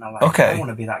awe. And I'm like, I want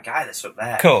to be that guy that's up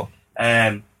there. Cool.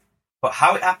 But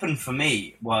how it happened for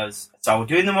me was, so I was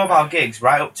doing the mobile gigs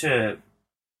right up to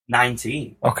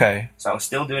 19. Okay. So I was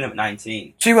still doing it at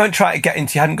 19. So you weren't trying to get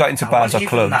into, you hadn't got into bars or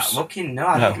clubs? I didn't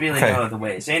really know the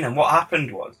ways in. And what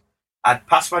happened was, I'd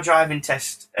passed my driving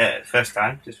test first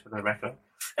time, just for the record,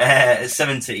 at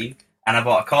 17, and I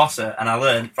bought a Corsa, and I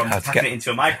learned from packing it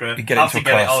into a micro how to get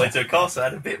it all into a Corsa. I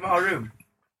had a bit more room.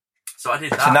 So I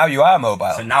did that. So now you are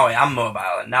mobile? So now I am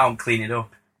mobile, and now I'm cleaning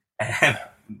up.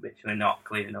 Literally not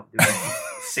cleaning up. Doing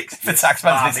 60 the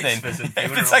taxman's listening.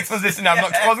 If the taxman's listening, I'm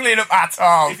not cleaning up at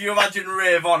all. If you imagine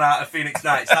Rave On out of Phoenix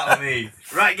Nights, that would be.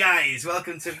 Right, guys,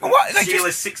 welcome to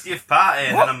Sheila's 60th party.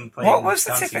 And I'm playing what was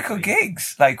the typical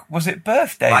gigs? Like, was it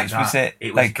birthdays? Like was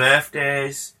it was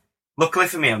birthdays. Luckily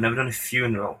for me, I've never done a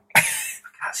funeral. I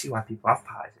can't see why people have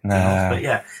parties. No. But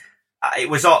yeah, it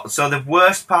was all. So the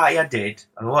worst party I did,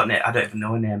 I don't even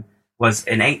know her name, was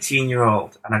an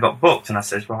 18-year-old, and I got booked, and I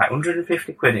says, right,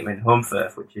 150 quid in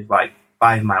Holmfirth, which is like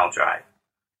 5-mile drive.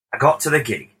 I got to the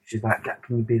gig. She's like,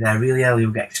 can you be there really early?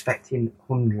 You'll get expecting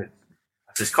hundreds.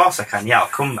 I says, of course I can. Yeah, I'll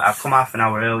come half an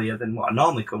hour earlier than what I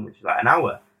normally come, which is like an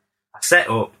hour. I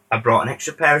set up. I brought an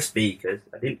extra pair of speakers.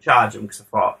 I didn't charge them because I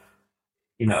thought,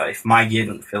 if my gear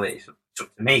doesn't fill it, it's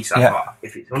up to me. So I thought,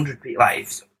 if it's 100 people, like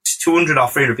if it's 200 or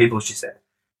 300 people, she said,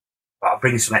 well, I'll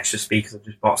bring some extra speakers. I've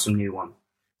just bought some new ones.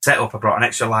 Set up, I brought an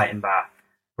extra lighting bar,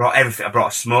 brought everything. I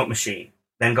brought a smoke machine,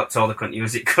 then got told I couldn't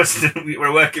use it because we were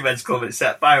a working men's club and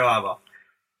set fire alarm off.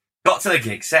 Got to the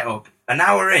gig, set up. An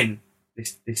hour in,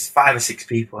 this 5 or 6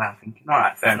 people, I'm thinking, all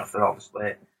right, fair enough, they're all just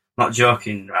late. Not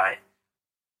joking, right?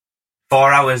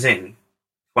 4 hours in,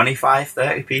 25,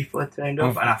 30 people had turned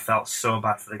up, and I felt so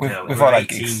bad for the girl. We've all had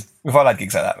gigs. We've all had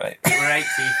gigs like that, mate. We were 18,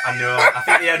 I know. I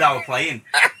think they heard I was playing.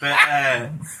 But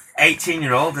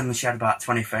 18-year-old, and she had about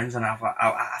 20 friends, and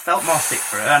I felt more sick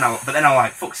for her. But then I was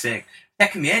like, fuck's sake,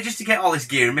 taking me ages to get all this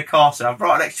gear in my Corsa. I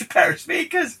brought an extra pair of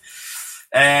speakers.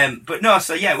 But no,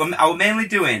 so yeah, I was mainly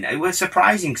doing, it was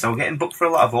surprising because I was getting booked for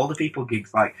a lot of older people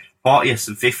gigs, like 40th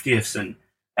and 50th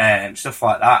and stuff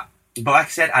like that. But like I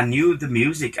said, I knew the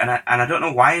music, and I don't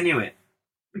know why I knew it.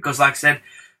 Because like I said,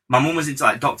 my mum was into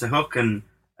like Dr. Hook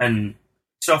and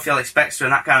Sophie Ellis-Bextor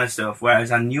and that kind of stuff,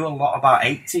 whereas I knew a lot about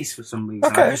 80s for some reason.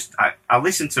 Okay. I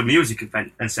listened to music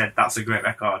and said, that's a great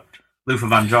record. Luther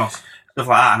Vandross, stuff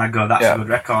like that, and I go, that's a good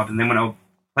record. And then when I was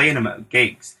playing them at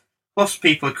gigs, plus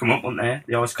people would come up, wouldn't they?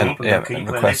 They always come up and go, can you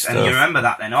play this? And you remember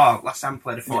that then, last time I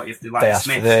played a 40th, they like the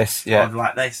Smiths, or they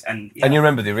like this. And you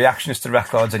remember the reactions to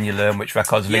records, and you learn which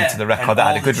records link to the record that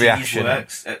had a good reaction.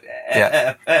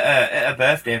 At a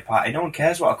birthday party, no one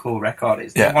cares what a cool record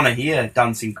is. They want to hear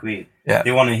Dancing Queen. Yeah.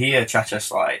 They want to hear Cha-Cha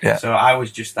Slide. Yeah. So I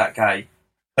was just that guy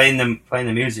playing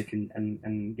the music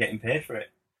and getting paid for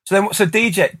it. So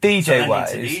DJ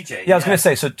wise, I was going to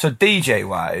say, so DJ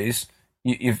wise,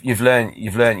 you've learned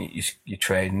you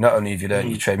train. Not only have you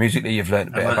learned you train musically, you've learned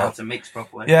a bit about how to mix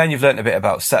properly. Yeah, and you've learned a bit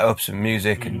about setups and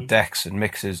music and decks and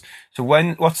mixes. So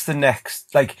what's the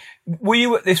next? Like, were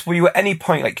you at any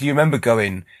point, like, do you remember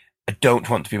going, I don't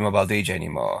want to be a mobile DJ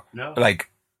anymore? No. Like,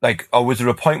 or was there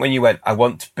a point when you went, I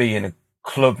want to be in a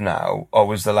club now? Or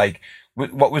was there like,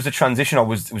 what was the transition? Or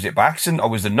was it by accident?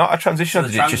 Or was there not a transition? So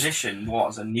the transition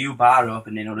was a new bar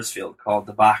opened in Huddersfield called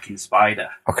the Barking Spider.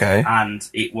 Okay. And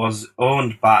it was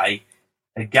owned by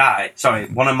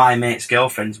one of my mate's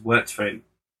girlfriends worked for him.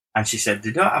 And she said,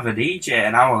 they don't have a DJ.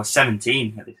 And I was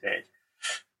 17 at this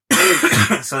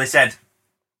age. So they said,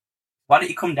 why don't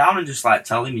you come down and just like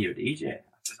tell him you're a DJ? I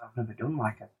said, I've never done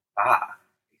like a bar.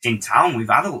 It's in town with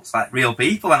adults, like real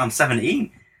people, and I'm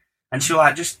 17. And she was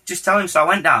like, just tell him. So I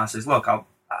went down and says, look, I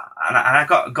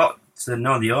got to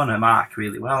know the owner, Mark,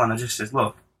 really well. And I just says,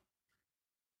 look,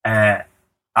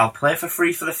 I'll play for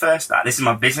free for the first night. This is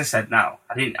my business head now.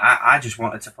 I just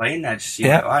wanted to play in there, just see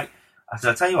what it like. I said,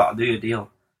 I'll tell you what, I'll do you a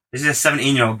deal. This is a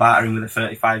 17-year-old bartering with a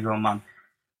 35-year-old man.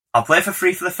 I'll play for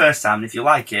free for the first time. And if you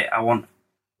like it, I want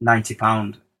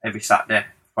 £90 every Saturday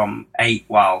from 8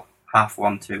 while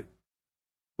 1:30 to,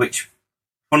 which,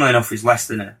 funnily enough, is less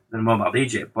than a mobile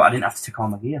DJ, but I didn't have to take all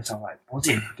my gear, so I'm like,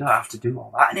 buzzing, I don't have to do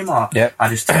all that anymore. Yep. I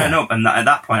just turn up, and at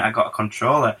that point, I got a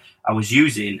controller. I was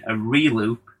using a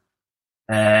Reloop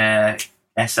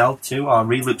SL2 or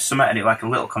Reloop Summit, and it like a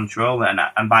little controller,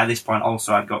 and by this point,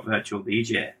 also, I'd got Virtual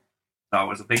DJ. So I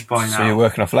was a big boy now. So you're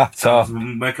working off laptop. I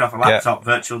was working off a laptop,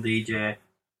 Virtual DJ,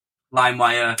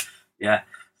 LimeWire,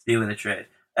 stealing the trade.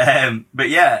 But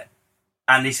yeah,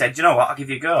 and he said, you know what, I'll give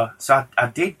you a go. So I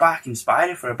did Barking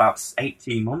Spider for about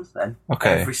 18 months then.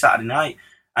 Okay. Every Saturday night.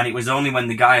 And it was only when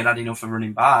the guy had enough of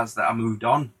running bars that I moved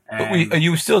on. But are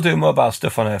you still doing mobile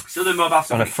stuff on a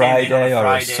Friday or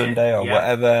a Sunday or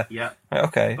whatever? Yeah. Right,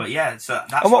 okay. But yeah, so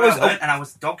that's what I learned, and I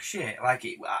was dog shit. Like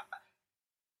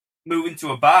moving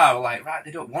to a bar, like right,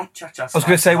 they don't want cha-cha. I was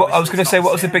going to say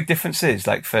what was the big difference is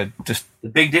like for just the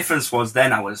big difference was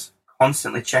then I was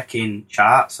constantly checking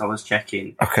charts. I was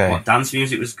checking what dance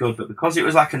music was good, but because it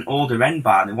was like an older end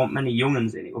bar, there weren't many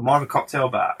young'uns in it. It was more of a cocktail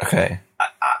bar. Okay.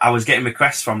 I was getting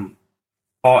requests from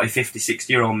 40, 50,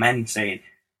 60-year-old men saying,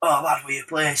 "Oh, lad, will you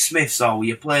play Smiths or will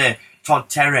you play Todd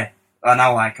Terry?" And I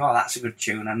was like, "Oh, that's a good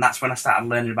tune." And that's when I started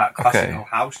learning about classical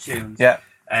house tunes. Yeah.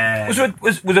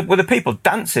 Were the people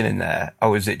dancing in there,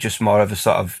 or was it just more of a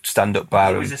sort of stand-up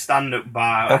bar? It was a stand-up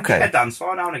bar. Okay. I did a dance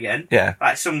floor now and again. Yeah.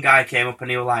 Like some guy came up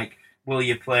and he was like, "Will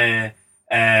you play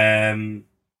Where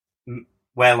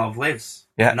Love Lives?"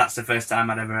 Yeah. And that's the first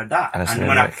time I'd ever heard that. And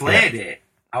when I played it,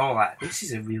 I was like, this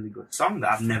is a really good song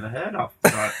that I've never heard of.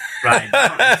 So,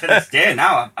 right, to this day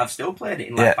now, I've still played it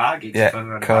in like bar gigs. Yeah, if I've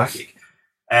ever had a bar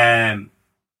gig.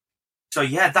 So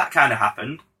yeah, that kind of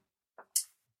happened.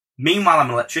 Meanwhile, I'm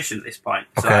an electrician at this point.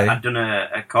 So I'd done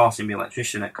a course in being an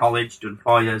electrician at college, done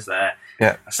 4 years there.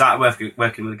 Yeah. I started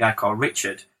working with a guy called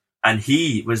Richard, and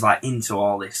he was like into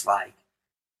all this like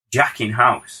jacking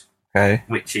house,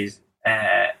 which is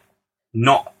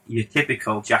not your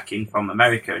typical jacking from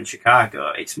America and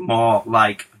Chicago. It's more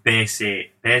like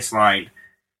basic bassline,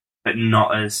 but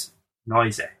not as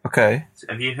noisy. Okay. So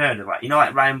have you heard of like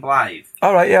like Ryan Blythe?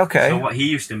 All right. Yeah. Okay. So what he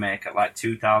used to make at like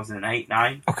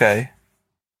 2008-9. Okay.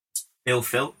 Bill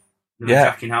Phil, the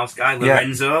Jacking House guy,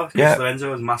 Lorenzo.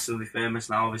 Lorenzo is massively famous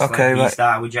now. Obviously, he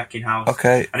started with Jacking House.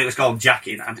 Okay. And it was called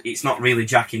Jacking, and it's not really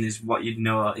jacking as what you'd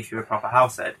know if you're a proper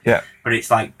house head. Yeah. But it's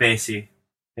like bassy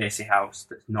house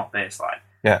that's not bassline.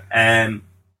 Yeah.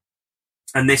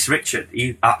 And this Richard,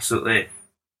 he absolutely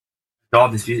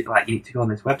adored this music. Like, you need to go on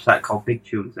this website called Big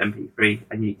Tunes MP3,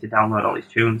 and you need to download all these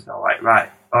tunes. So I'm like,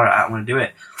 right, all right, I'm going to do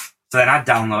it. So then I'd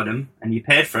download them, and you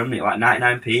paid for them at like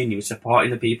 99p, and you were supporting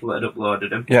the people that had uploaded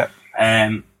them. Yeah.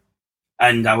 And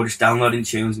I was just downloading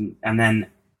tunes, and then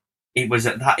it was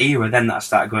at that era then that I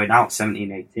started going out, 17,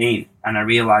 18, and I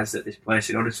realised that this place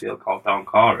in Huddersfield called Dawn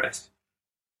Chorus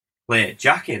played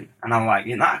jacking, and I'm like,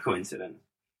 isn't that a coincidence?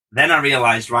 Then I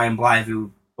realised Ryan Blythe,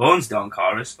 who owns Dawn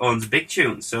Chorus, owns Big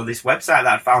Tunes, so this website that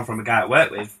I found from a guy I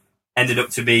worked with ended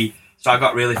up to be... So I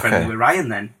got really friendly with Ryan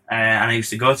then, and I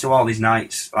used to go to all these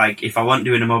nights, like if I wasn't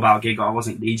doing a mobile gig or I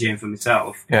wasn't DJing for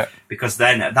myself, because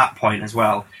then at that point as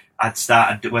well, I'd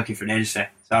started working for an agency.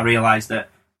 So I realised that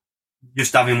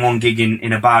just having one gig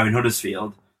in a bar in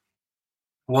Huddersfield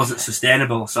wasn't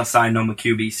sustainable, so I signed on with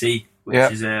QBC,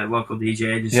 which is a local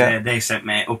DJ agency. They sent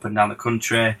me up and down the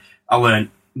country. I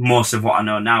learned most of what I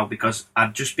know now because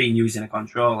I'd just been using a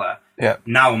controller.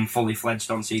 Now I'm fully fledged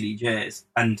on CDJs,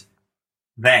 and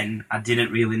then I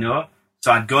didn't really know.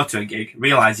 So I'd go to a gig,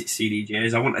 realise it's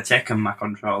CDJs, I wouldn't have taken my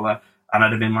controller, and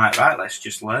I'd have been like, right, let's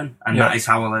just learn. And that is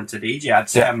how I learned to DJ. I'd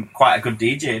say I'm quite a good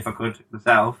DJ if I could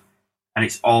myself, and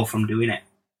it's all from doing it.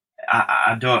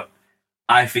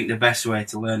 I think the best way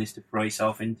to learn is to throw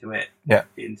yourself into it,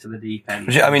 into the deep end.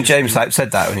 I mean, James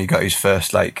said that when he got his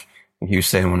first, he was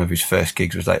saying one of his first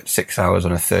gigs was like 6 hours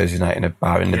on a Thursday night in a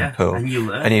bar in Liverpool. And you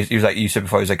learn. And he was like, you said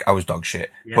before, he was like, I was dog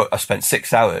shit. But I spent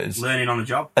 6 hours learning on the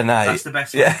job. And that's the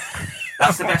best way.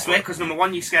 That's the best way, because number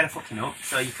one, you're scared of fucking up,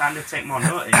 so you kind of take more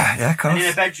notice. Of course. And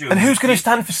in a bedroom. And who's going to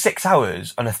stand for 6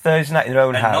 hours on a Thursday night in their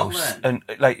own house? And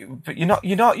but you know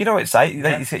what it's like. You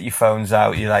get your phones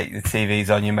out, the TV's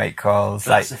on, you make calls.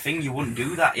 That's the thing, you wouldn't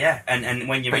do that, and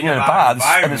when you're in a bar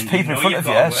and there's people in front of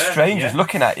you, strangers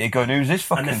looking at you, going, "Who's this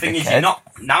fucking?" And the thing is, you're not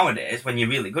nowadays when you're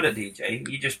really good at DJing,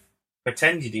 you just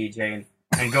pretend you're DJing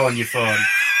and go on your phone.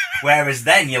 Whereas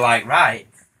then you're like, right.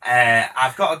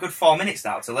 I've got a good 4 minutes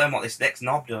now to learn what this next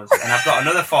knob does, and I've got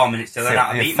another 4 minutes to learn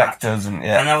how to beat match.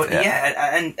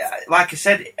 And like I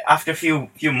said, after a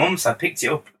few months, I picked it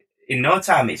up in no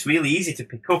time. It's really easy to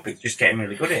pick up. It's just getting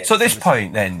really good at it. So at this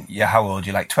point, then, how old?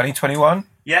 You're like 20, 21?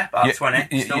 Yeah, about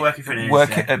 20. Still working for an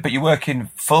agency. But you're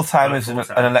working full time as an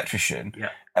electrician. Yeah.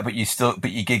 But you're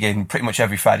gigging pretty much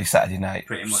every Friday, Saturday night.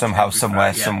 Pretty much somehow,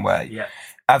 somewhere. Yeah.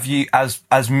 Have you, as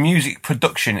music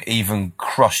production, even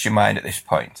crossed your mind at this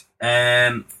point?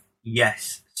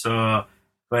 Yes. So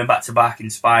going back to Barking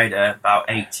Spider, about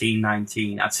 18,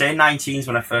 19. I'd say 19 is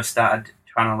when I first started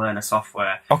trying to learn a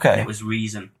software. Okay. It was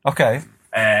Reason. Okay.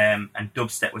 And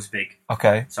dubstep was big.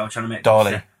 Okay. So I was trying to make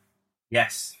Dolly. dubstep.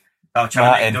 Yes. So I was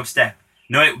trying to make dubstep.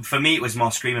 No, for me it was more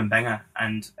Screaming Banger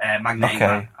and Magnetic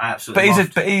Man. I absolutely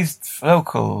loved. But he's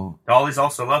local. Dolly's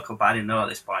also local, but I didn't know at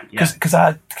this point. Because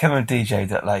I came and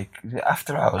DJ'd at like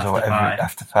after hours or whatever,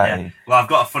 after party. Yeah. Well, I've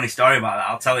got a funny story about that.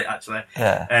 I'll tell it actually.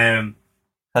 Yeah.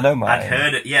 I know Martin. I'd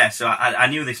heard it. Yeah, so I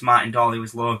knew this Martin Dolly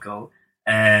was local.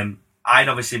 I'd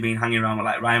obviously been hanging around with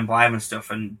like Ryan Blythe and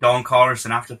stuff, and Dawn Chorus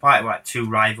and After Party were like two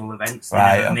rival events. They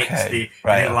never mixed. They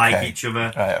didn't like each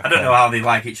other. I don't know how they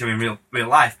like each other in real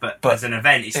life, but as an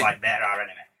event, it's like they're our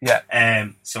enemy.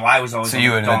 Yeah. So I was always on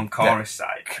the Dawn Chorus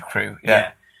side. Crew.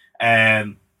 Yeah.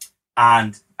 And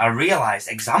I realised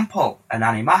Example and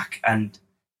Annie Mac and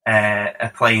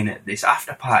are playing at this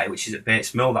After Party, which is at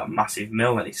Bates Mill, that massive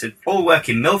mill, and it's a full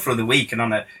working mill for the week, and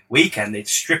on a weekend they'd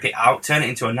strip it out, turn it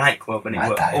into a nightclub, and it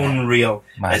was unreal.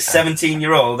 At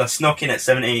 17-year-old, I snuck in at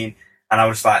 17, and I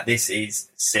was like, this is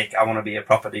sick, I want to be a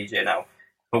proper DJ now.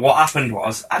 But what happened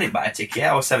was, I didn't buy a ticket,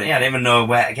 I was 17, I didn't even know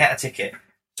where to get a ticket.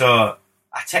 So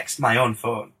I texted my own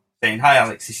phone, saying, hi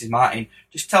Alex, this is Martin,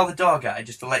 just tell the door guy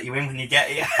just to let you in when you get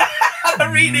here. I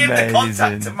renamed the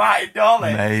contact to Martin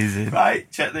Dolly. Amazing.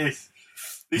 Right, check this.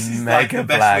 This is like the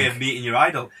best way of meeting your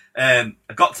idol. I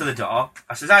got to the door.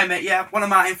 I says, hi mate, yeah, one of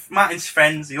Martin's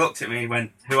friends. He looked at me and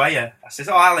went, who are you? I says,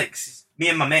 oh Alex, me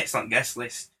and my mate's on guest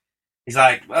list. He's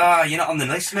like, oh, you're not on the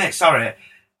list, mate, sorry.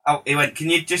 He went, can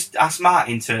you just ask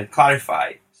Martin to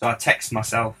clarify? So I text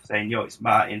myself saying, yo, it's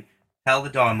Martin. Tell the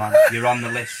doorman you're on the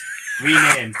list.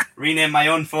 Rename my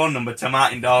own phone number to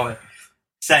Martin Dolly.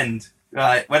 Send.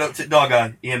 Right, went up to the door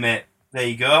guy. Here, mate. There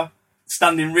you go.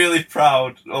 Standing really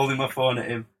proud, holding my phone at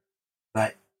him.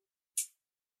 Like,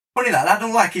 funny that, I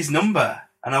don't like his number.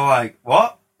 And I'm like,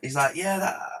 what? He's like,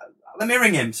 yeah, let me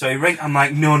ring him. So he rings. I'm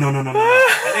like, no.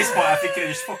 At this point, I think he's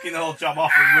just fucking the whole job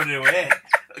off and running away.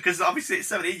 Because obviously at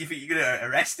 17, you think you're going to get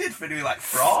arrested for doing like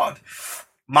fraud.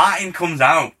 Martin comes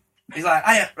out. He's like,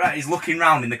 hiya. Right, he's looking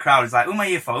round in the crowd. He's like, who am I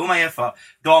here for?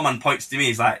 Doorman points to me.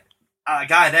 He's like, a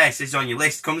guy there says on your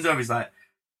list, comes over, he's like,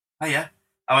 hiya.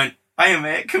 I went, hiya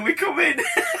mate, can we come in?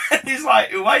 He's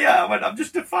like, who are you? I went, I'm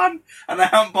just a fan, and I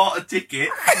haven't bought a ticket.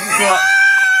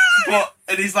 but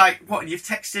and he's like, what, and you've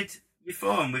texted your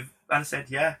phone with, and I said,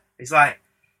 yeah. He's like,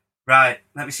 right,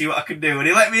 let me see what I can do. And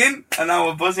he let me in, and I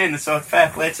was buzzing, so fair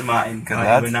play to Martin. Good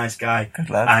lad. He was a nice guy. Good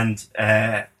lad.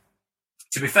 And,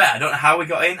 to be fair, I don't know how we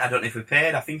got in. I don't know if we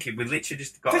paid. I think we literally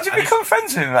just got... Did you become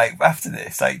friends with him, like, after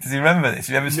this? Like, does he remember this?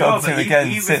 Have you ever spoken to him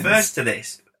again since? He refers to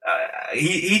this.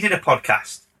 He did a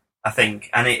podcast, I think,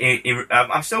 and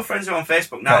I'm still friends with him on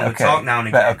Facebook now. We talk now and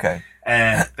again.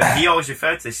 But he always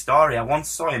referred to this story. I once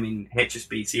saw him in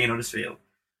HSBC in Huddersfield,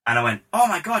 and I went, oh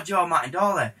my God, you're Martin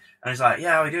Dolly. And he's like,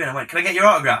 yeah, how are you doing? I went, can I get your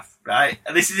autograph? Right?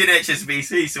 And this is in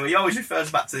HSBC, so he always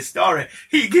refers back to this story.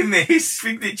 He gave me his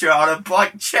signature on a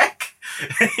blank cheque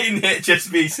in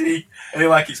HSBC. And he's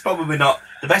like, it's probably not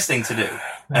the best thing to do.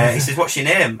 He says, what's your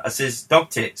name? I says, Dog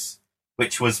Tits,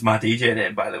 which was my DJ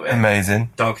name, by the way.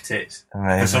 Amazing. Dog Tits.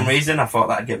 Amazing. For some reason, I thought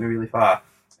that'd get me really far.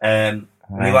 And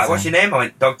he's like, what's your name? I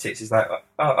went, Dog Tits. He's like,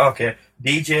 oh, okay.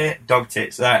 DJ Dog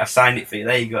Tits. Right, I've signed it for you.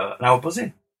 There you go. And I was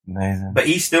buzzing. Amazing. But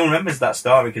he still remembers that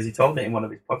story because he told it in one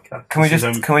of his podcasts.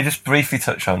 Can we just briefly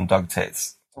touch on Dog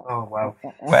Tits? Oh, wow.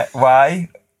 Why?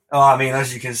 Oh, I mean,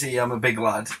 as you can see, I'm a big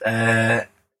lad.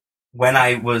 When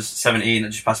I was 17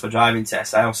 and just passed my driving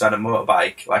test, I also had a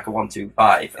motorbike, like a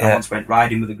 125. And I once went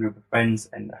riding with a group of friends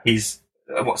and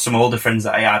some older friends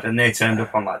that I had, and they turned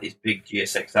up on like these big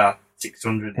GSXR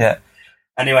 600. Yeah.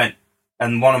 And he went,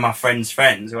 and one of my friend's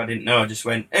friends, who I didn't know, just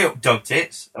went, hey, up, Dog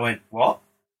Tits. I went, what?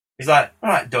 He's like, all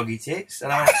right, Doggy Tits.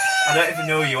 And I went, I don't even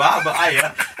know who you are, but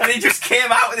and he just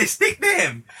came out with his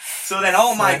nickname. So then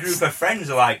all my group of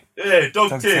friends are like, hey,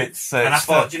 Dog Tits. And I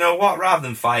thought, do you know what? Rather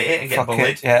than fight it and get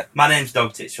bullied, my name's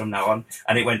Dog Tits from now on.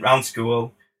 And it went round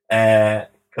school.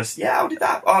 Because, how did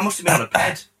that? Oh, I must have been on a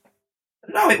ped.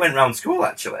 No, it went round school,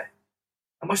 actually.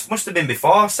 I must have been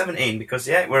before 17 because,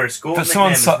 we're a school. But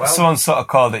someone sort of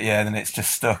called it, and then it's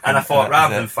just stuck. And I thought,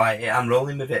 rather than fight it, I'm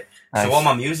rolling with it. Nice. So all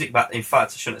my music back, in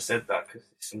fact, I shouldn't have said that because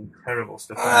there's some terrible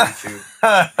stuff on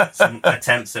YouTube. Some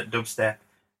attempts at dubstep.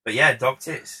 But Dog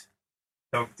Tits.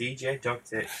 Dog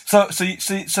Tits.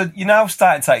 So you're now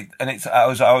starting to like, and it's I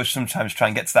was sometimes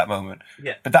trying to get to that moment.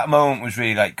 Yeah. But that moment was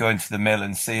really like going to the mill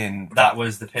and seeing that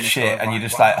was the pinnacle shit, and you're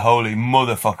just like, holy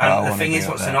motherfucker. And the thing is,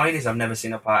 what's annoying is I've never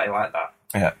seen a party like that.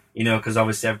 Yeah. You know, because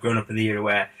obviously I've grown up in the era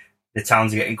where the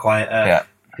towns are getting quieter. Yeah.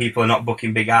 People are not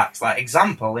booking big acts. Like,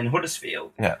 example, in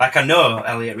Huddersfield. Yeah. Like, I know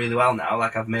Elliot really well now.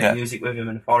 Like, I've made music with him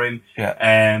and for him. Yeah.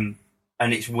 And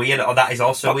it's weird. Or that is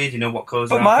also weird. You know what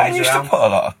goes around. But Martin used to put a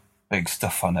lot of big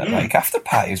stuff on it, like After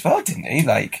Party as well, didn't he?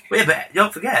 Like, yeah, but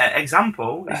don't forget,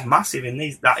 Example is massive in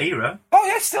that era. Oh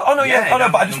yeah, still. Oh no, yeah. Oh no,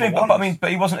 but I just mean,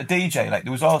 but he wasn't a DJ. Like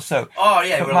there was also. Oh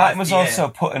yeah, but Martin was also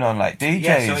putting on like DJs.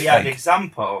 Yeah, so he had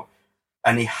Example,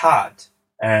 and he had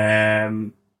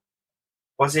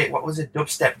what was it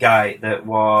dubstep guy that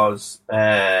was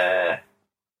I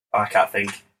can't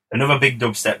think. Another big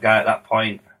dubstep guy at that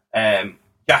point,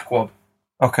 Jack Wobb.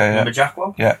 Okay, remember Jack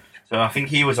Wobb? Yeah. So I think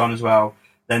he was on as well.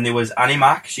 Then there was Annie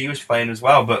Mac. She was playing as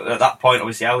well, but at that point,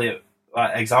 obviously, Elliot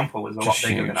Example was a lot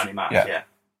bigger than Annie Mac. Yeah.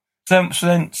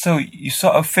 So you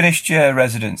sort of finished your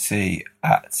residency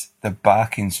at the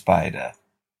Barking Spider.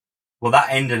 Well, that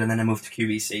ended, and then I moved to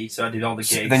QVC. So I did all the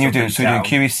gigs. Then you're doing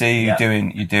QVC.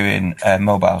 You're doing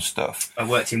mobile stuff. I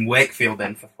worked in Wakefield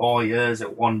then for 4 years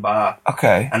at one bar.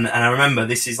 Okay. And I remember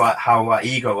this is like how my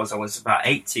ego was. I was about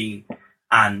 18,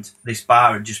 and this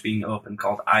bar had just been opened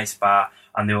called Ice Bar,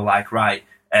 and they were like, right.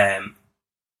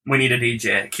 We need a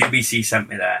DJ. QVC sent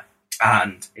me there,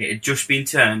 and it had just been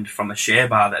turned from a shea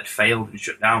bar that had failed and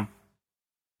shut down.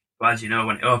 But as you know,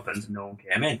 when it opens, no one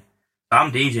came in. So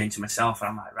I'm DJing to myself, and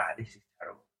I'm like, right, this is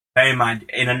terrible. Bear in mind,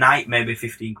 in a night, maybe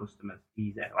 15 customers,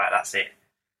 easy, like that's it.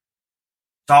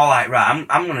 So I'm like, right,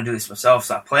 I'm going to do this myself.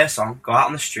 So I play a song, go out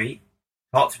on the street,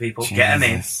 talk to people, get them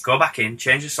in, go back in,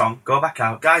 change the song, go back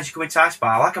out. Guys, you come into Ice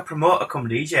Bar, like a promoter come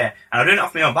DJ. And I doing it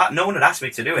off my own back. No one had asked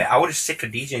me to do it. I was just sick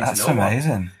of DJing That's to no one. That's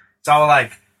amazing. So I was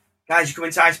like, guys, you come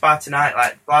into Ice Bar tonight,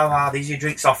 like, blah, blah, these are your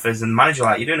drinks offers. And the manager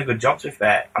like, you're doing a good job, to be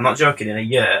fair. I'm not joking, in a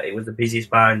year, it was the busiest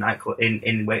bar in nightclub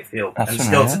in Wakefield. That's and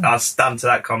unreal. still, I'll stand to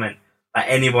that comment. Like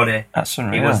anybody. That's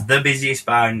unreal. It was the busiest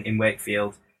bar in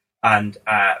Wakefield. And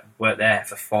I worked there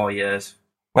for 4 years.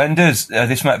 When does,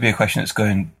 this might be a question that's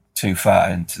going too far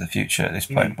into the future at this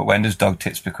point, but when does Dog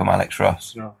Tits become Alex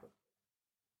Ross? No.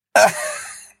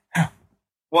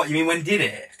 What, you mean when did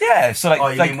it? Yeah, so like... Oh,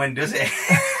 you mean when does it?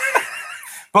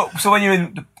 But, so when you're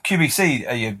in the QVC,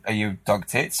 are you Dog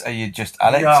Tits? Are you just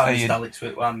Alex? No, I'm just Alex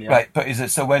with one, yeah. Right, but is it,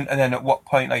 so when, and then at what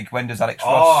point, like, when does Alex Oh,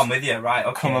 Ross I'm with you, right,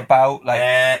 okay. come about, like,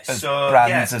 as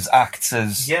brands, as acts,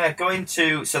 as... Yeah, going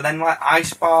to, so then like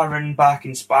Ice Bar and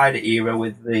Barking Spider era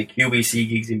with the QVC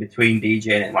gigs in between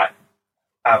DJing and like,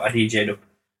 I DJ'd up,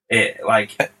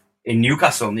 like, in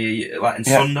Newcastle, like in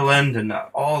Sunderland and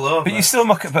all over.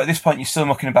 But but at this point you're still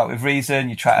mucking about with Reason,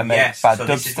 you try to make bad dubstep.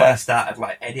 This is when I started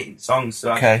like editing songs.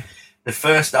 So the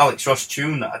first Alex Ross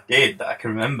tune that I did that I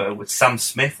can remember was Sam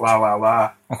Smith, La La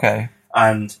La. Okay.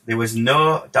 And there was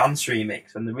no dance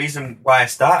remix. And the reason why I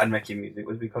started making music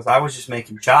was because I was just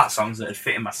making chart songs that had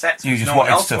fit in my sets. You just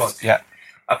wanted stuff,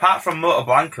 Apart from Motor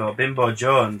Blanco, Bimbo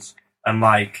Jones, and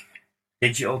like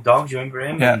Digital Dog, do you remember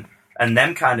him? Yeah. And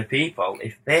them kind of people,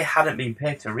 if they hadn't been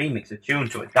paid to remix a tune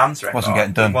to a dance record, wasn't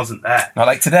getting done. It wasn't there. Not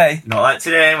like today. Not like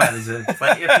today, where there's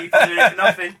plenty of people doing it for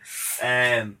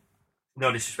nothing.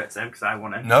 No disrespect to them, because I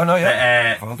want it. No,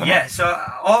 yeah. Yeah, so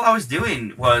all I was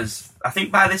doing was, I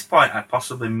think by this point I'd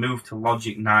possibly moved to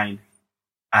Logic 9.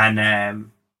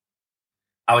 And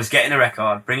I was getting a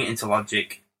record, bringing it into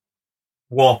Logic,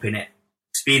 warping it,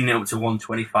 speeding it up to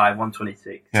 125,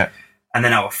 126. Yeah. And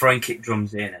then I was throwing kick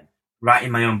drums in and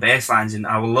writing my own bass lines, and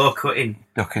I was low cutting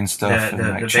ducking stuff,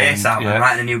 the bass out, and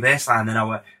writing a new bass line, then I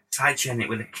was sidechaining it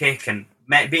with a kick. And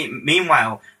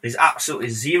meanwhile, there's absolutely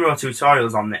zero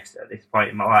tutorials on this at this point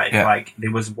in my life. Yeah. Like,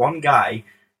 there was one guy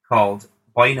called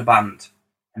Boy in a Band,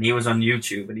 and he was on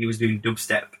YouTube, and he was doing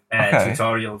dubstep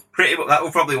tutorials. That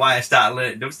was probably why I started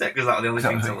learning dubstep, because that was the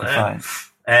only thing to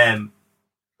learn.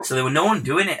 So there was no one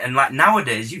doing it, and like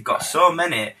nowadays, you've got so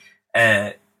many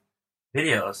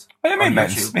videos. Well, me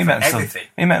and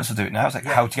still do it now. It's like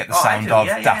how to get the sound of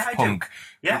Daft Punk,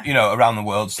 you know, around the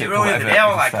world. They were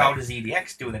like, how does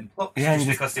EDX do them plucks? Yeah, just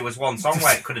because there was one song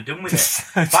where it could have done with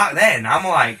it. Back then, I'm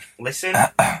like, listen,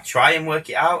 try and work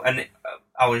it out. And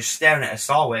I was staring at a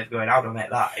saw wave going, how do I make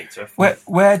that into a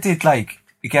Where did, like,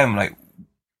 again, like,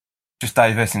 just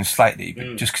diversing slightly,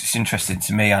 but just 'cause it's interesting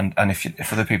to me, and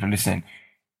if other people are listening,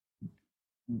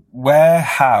 where,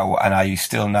 how, and are you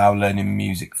still now learning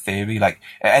music theory? Like,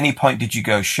 at any point did you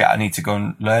go, shit, I need to go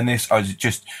and learn this? Or did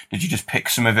you just pick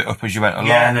some of it up as you went along?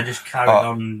 Yeah, and I just carried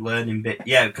on learning bit.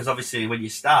 Yeah, because obviously when you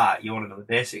start, you want to know the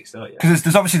basics, don't you? Because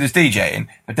there's obviously DJing,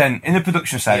 but then in the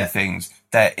production side of things,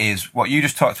 there is what you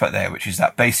just talked about there, which is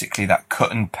that basically that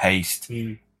cut and paste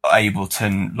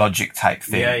Ableton Logic type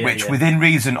thing, which within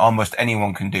reason almost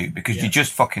anyone can do, because you're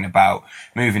just fucking about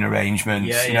moving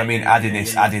arrangements, you know what I mean, adding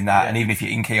this, adding that, and even if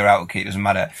you're in key or out of key, it doesn't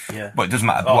matter. But it doesn't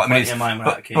matter. But what I mean is,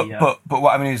 but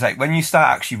what I mean is, like, when you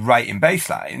start actually writing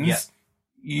bass lines,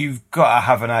 you've got to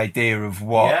have an idea of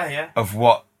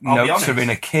what notes are in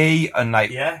a key, and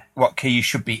like what key you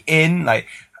should be in. Like,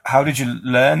 how did you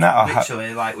learn that? Or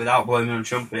literally, like, without blowing my own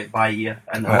trumpet by ear.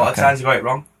 And a lot of times I got it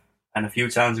wrong, and a few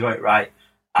times I got it right.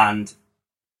 And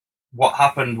what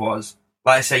happened was,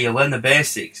 like I say, you learn the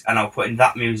basics, and I'll put in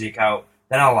that music out.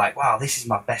 Then I'm like, wow, this is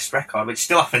my best record, which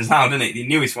still happens now, doesn't it? The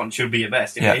newest one should be your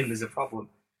best. If it isn't, there's a problem.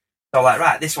 So I'm like,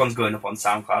 right, this one's going up on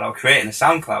SoundCloud. I'll create a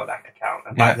SoundCloud account.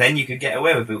 And back then you could get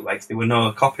away with bootlegs. There were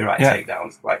no copyright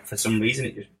takedowns. Like, for some reason,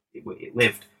 it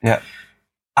lived. Yeah.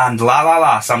 And La La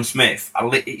La, Sam Smith,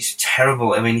 it's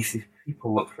terrible. I mean, if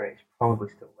people look for it, it's probably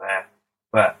still there.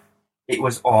 But it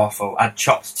was awful. I'd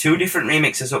chopped 2 different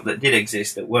remixes up that did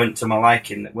exist that weren't to my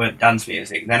liking, that weren't dance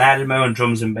music. Then I added my own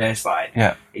drums and bass line.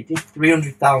 Yeah. It did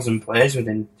 300,000 plays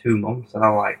within 2 months. And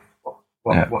I'm like,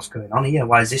 what's going on here?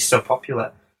 Why is this so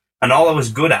popular? And all I was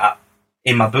good at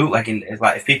in my bootlegging is,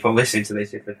 like, if people listen to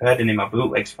this, if they've heard any of my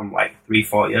bootlegs from like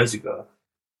 3-4 years ago.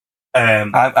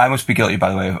 I must be guilty,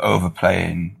 by the way, of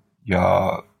overplaying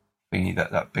your thingy,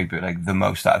 that big bootleg, the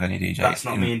most out of any DJ. That's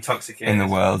not me intoxicated. In the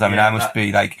world. I mean, I must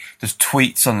be like, there's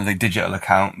tweets on the digital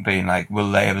account being like, will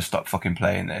they ever stop fucking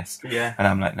playing this? Yeah. And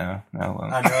I'm like, no, I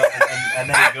won't. I know, and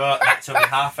there you go. That took me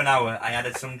half an hour. I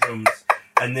added some drums.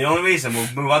 And the only reason, we'll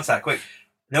move on to that quick,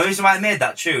 the only reason why I made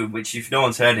that tune, which if no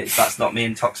one's heard it, That's Not Me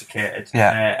Intoxicated.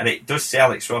 Yeah. And it does say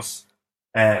Alex Ross,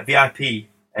 VIP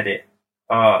edit,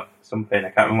 or something. I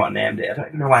can't remember what I named it. I don't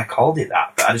even know why I called it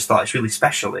that, but I just thought it's really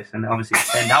special, this, and obviously it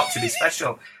turned out to be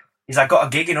special. I got a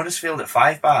gig in Huddersfield at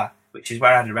 5 Bar, which is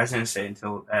where I had a residency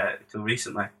until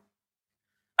recently.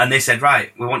 And they said,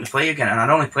 right, we want to play again. And I'd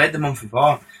only played the month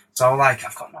before. So I was like,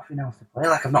 I've got nothing else to play.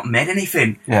 Like, I've not made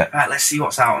anything. Yeah. Right, let's see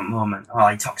what's out at the moment. Oh,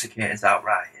 Intoxicated's out,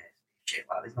 right. Yeah, shit,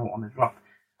 like, there's no one to drop.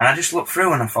 And I just looked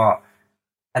through and I thought,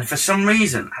 and for some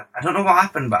reason, I don't know what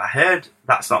happened, but I heard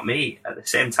That's Not Me at the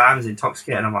same time as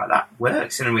Intoxicated. And I'm like, that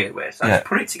works in a weird way. So I just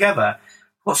put it together,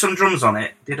 put some drums on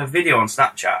it, did a video on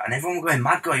Snapchat, and everyone was going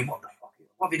mad, going, what the fuck?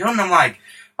 What have you done? And I'm like,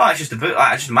 oh, it's just a boot.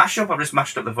 I just mashed up. I've just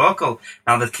mashed up the vocal.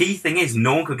 Now, the key thing is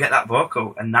no one could get that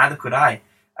vocal, and neither could I.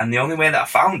 And the only way that I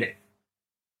found it,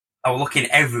 I was looking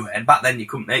everywhere. And back then, you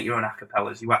couldn't make your own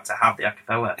acapellas. You had to have the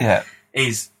acapella. Yeah.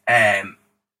 Is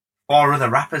 4 other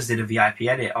rappers did a VIP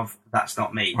edit of That's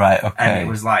Not Me. Right, okay. And it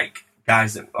was like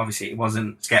guys that, obviously, it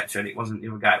wasn't Skepta and it wasn't the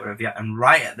other guy with a VIP. And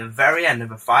right at the very end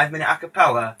of a 5-minute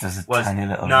acapella was tiny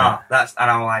little no, that's, and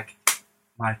I'm like,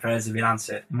 my prayers have been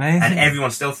answered. Amazing. And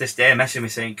everyone still to this day messaging me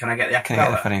saying, can I get the acapella? Can I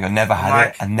get the funny? I never had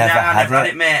like, it. I never had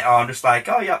it, mate. Or I'm just like,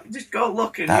 oh, yeah, just go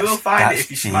look and you will find it if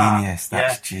you're smart.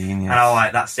 That's genius. And I'm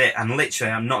like, that's it. And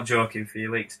literally, I'm not joking,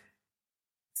 Felix.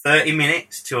 30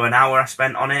 minutes to an hour I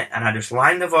spent on it, and I just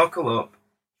lined the vocal up,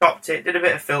 chopped it, did a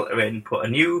bit of filtering, put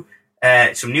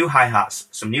some new hi-hats,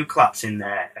 some new claps in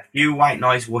there, a few white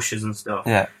noise whooshes and stuff.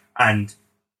 Yeah. And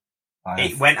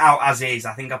it went out as is.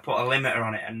 I think I put a limiter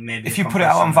on it, and maybe if you put it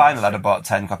out on vinyl, I'd have bought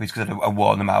 10 copies because I'd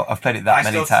worn them out. I've played it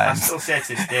many times. I still say to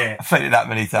this day, I've played it that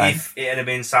many times. If it had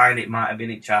been signed, it might have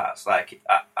been in charts. Like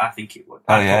I think it would.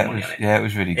 Oh yeah, it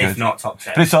was really good. If not top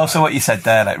 10. But it's also what you said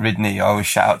there, like Ridney. I always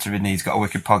shout out to Ridney. He's got a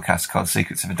wicked podcast called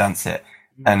Secrets of a Dance Hit,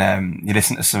 and you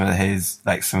listen to some of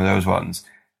those ones.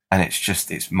 And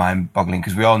it's mind-boggling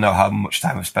because we all know how much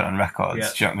time I've spent on records. Yeah.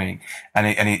 Do you know what I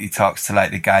mean? And he talks to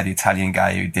like the Italian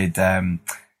guy who did the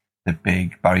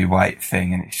big Barry White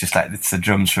thing, and it's just like it's the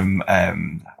drums from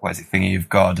what is it, Thingy of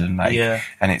God, and like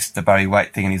and it's the Barry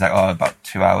White thing, and he's like, oh, about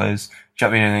 2 hours. Do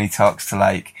you know what I mean? And then he talks to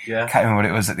like I can't remember what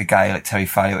it was, like the guy like Terry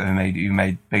Farley who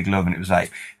made Big Love, and it was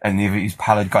like, and his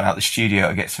pal had gone out the studio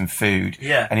to get some food,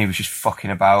 and he was just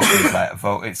fucking about with like a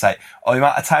vote. It's like the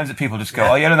amount of times that people just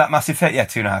go, oh, you know that massive hit,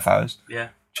 2.5 hours. Yeah.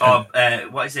 Or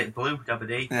what is it, Blue Dabba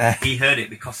D? Yeah. He heard it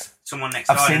because someone next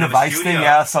door. I've seen the Vice thing.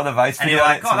 Yeah, I saw the Vice video. And he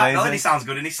was like, oh, that melody sounds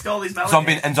good, and he stole his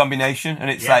melody. Zombie Nation, and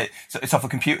it's like, so it's off a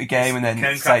computer game, and then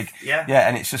it's like,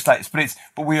 and it's just like,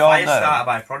 but we all know. Started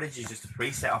by Prodigy, just a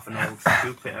preset off an old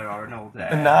Jupiter or an old.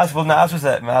 And Nas was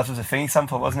a Thingy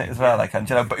sample, wasn't it as well? Like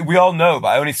Angelo, but we all know. But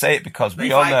I only say it because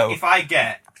we all know. If I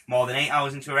get more than 8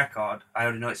 hours into a record, I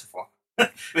already know it's a flop.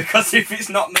 Because if it's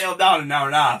not nailed down in an hour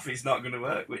and a half, it's not going to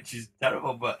work, which is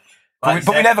terrible. But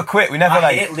we never quit. We never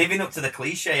I hate living up to the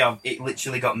cliche of it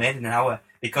literally got made in an hour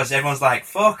because everyone's like,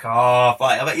 fuck off.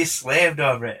 Like, I bet you slaved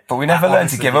over it. But we never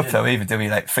learned to give up though either, do we?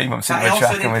 Like 3 months into a track and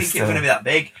we're still... I also didn't think it was going to be that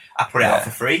big. I put it out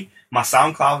for free. My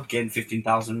SoundCloud gained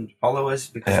 15,000 followers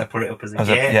because I put it up as a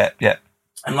game. Yeah.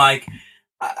 And like,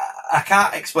 I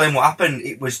can't explain what happened.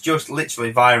 It was just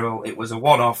literally viral. It was a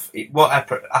one-off. It won't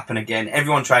happen again.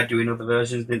 Everyone tried doing other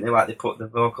versions, didn't they? Like they put the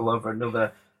vocal over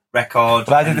another record.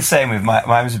 But I did the same with mine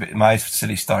was my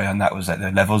silly story on that was like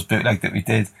the Levels bootleg that we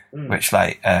did, which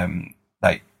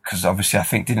because obviously I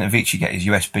think didn't Avicii get his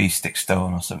USB stick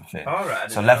stolen or something? All right.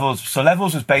 So Levels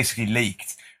was basically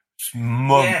leaked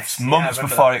months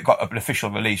before it got an official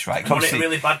release, right? Because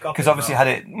really bad copy. Because obviously had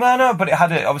it. No, but it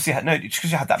had it. Obviously had no. It's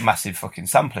because you had that massive fucking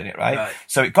sample in it, right?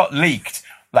 So it got leaked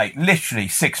like literally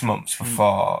 6 months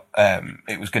before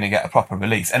it was going to get a proper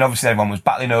release, and obviously everyone was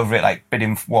battling over it, like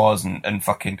bidding wars and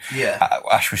fucking. Yeah.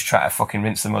 Ash was trying to fucking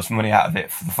rinse the most money out of it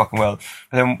for the fucking world.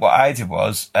 But then what I did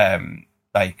was,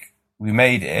 like, we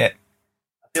made it.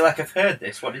 I feel like I've heard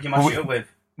this. What did you mash it up with?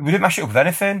 We didn't mash it up with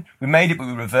anything. We made it, but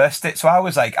we reversed it. So I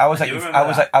was like,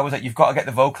 you've got to get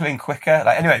the vocal in quicker.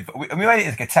 Like, anyway, but we made it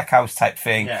like a tech house type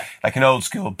thing, like an old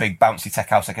school, big bouncy tech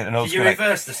house, like an old school. You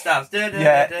reversed the stabs. We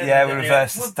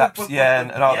reversed the stabs.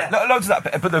 And all that. Loads of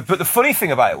that. But the funny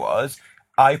thing about it was,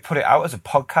 I put it out as a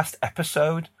podcast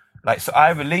episode. Like, so I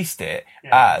released it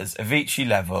as Avicii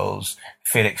Levels,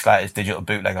 Felix Leiter's digital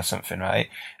bootleg or something, right?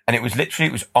 And it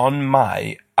was on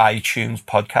my iTunes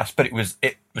podcast, but it was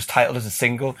titled as a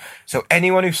single. So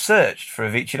anyone who searched for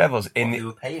Avicii Levels they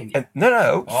were paying you?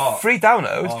 Free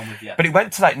downloads. But it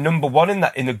went to like number one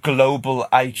in the global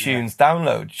iTunes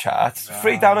download charts.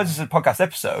 Free downloads as a podcast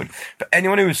episode. But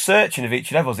anyone who was searching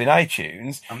Avicii Levels in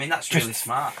iTunes, I mean, that's really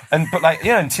smart. And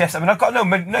TS. I mean, I've got no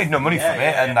money from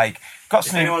it, and like.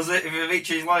 If anyone's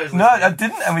Avicii's lawyers. No, I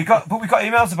didn't, and we got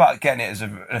emails about getting it as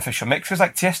an official mix. Because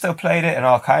like Tiesto played it and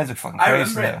all kinds of fucking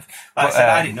crazy stuff. Like I said,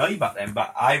 I didn't know you back then,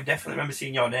 but I definitely remember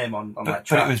seeing your name on that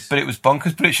track. But it was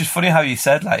bonkers. But it's just funny how you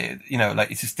said, like, you know,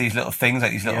 like it's just these little things,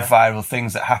 like these little viral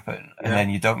things that happen, and then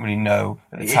you don't really know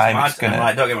at the time it's gonna.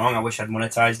 Like, don't get me wrong, I wish I'd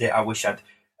monetized it. I wish I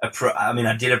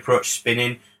did approach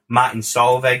Spinning. Martin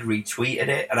Solveig retweeted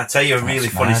it, and I tell you a really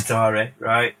funny story,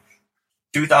 right?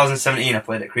 2017, I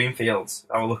played at Creamfields.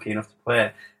 I was lucky enough to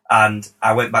play, and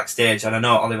I went backstage, and I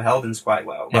know Oliver Heldens quite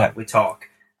well. Like, we talk,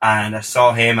 and I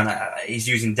saw him, and he's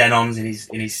using Denons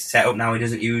in his setup now. He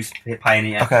doesn't use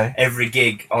Pioneer. Okay. Every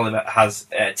gig, Oliver has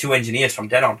 2 engineers from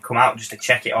Denon come out just to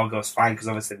check it all goes fine, because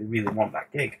obviously they really want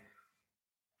that gig.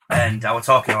 And I was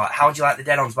talking like, "How do you like the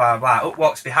Denons?" Blah blah blah. Up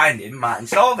walks behind him Martin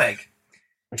Solveig.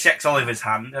 He shakes Oliver's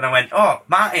hand, and I went, "Oh,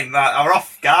 Martin, I were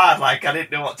off guard, like I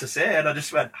didn't know what to say," and I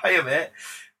just went, "Hiya, mate.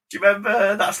 Do you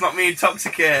remember That's Not Me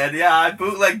Intoxicated? Yeah, I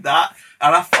bootlegged that."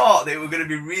 And I thought they were going to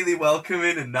be really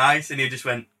welcoming and nice, and he just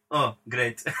went, "Oh,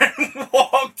 great," and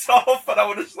walked off, and I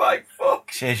was just like,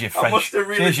 "Fuck." Cheers, your French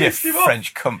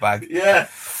cuntbag. Yeah,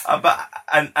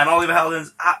 and Oliver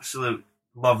Heldens, absolute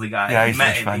lovely guy. Yeah, he's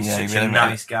met him. He's such a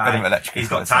nice guy. He's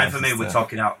got time for me. We're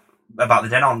talking about the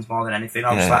Denons more than anything.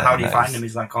 I was like, "How do you find them?"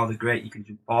 He's like, "Oh, they're great. You can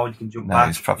jump forward, you can jump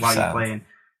back while you're playing."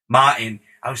 Martin,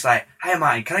 I was like, "Hey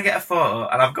Martin, can I get a photo?"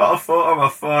 And I've got a photo on my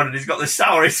phone, and he's got the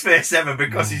sourest face ever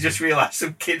because he just realised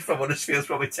some kid from Huddersfield's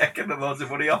probably taking the loads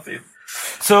of money off him.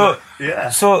 So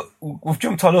we've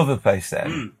jumped all over the place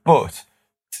then. But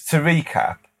to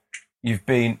recap, you've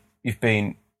been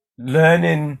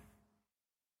learning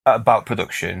about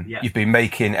production. Yeah. You've been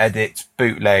making edits,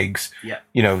 bootlegs. Yeah.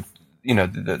 You know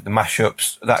the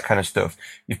mashups, that kind of stuff.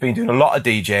 You've been doing a lot of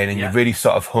DJing, and you've really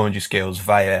sort of honed your skills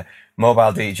via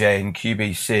mobile DJing,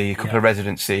 QBC, a couple of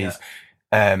residencies.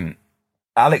 Yeah.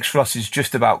 Alex Ross is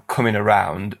just about coming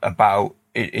around about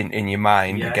in your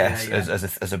mind, I guess,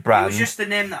 as a brand. It was just the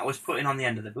name that I was putting on the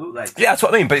end of the bootleg. Yeah, that's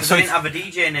what I mean. But I didn't have a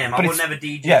DJ name. I would never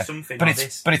DJ something like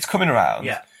this. But it's coming around.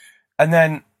 Yeah. And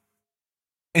then,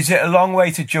 is it a long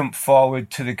way to jump forward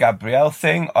to the Gabrielle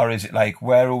thing, or is it like,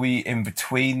 where are we in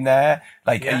between there?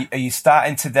 Like, are you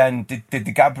starting to then, did the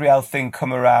Gabrielle thing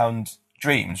come around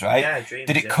Dreams, right? Yeah, Dreams.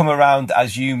 Did it come around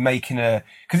as you making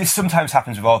because this sometimes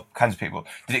happens with all kinds of people.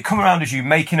 Did it come around as you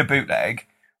making a bootleg,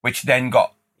 which then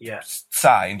got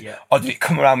signed? Yeah. Or did it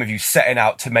come around with you setting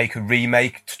out to make a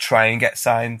remake to try and get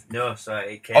signed? No, so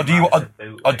it came or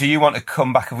do you want to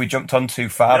come back if we jumped on too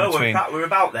far? No, we're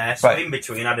about there. So in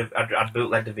between, I'd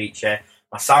bootlegged Avicii.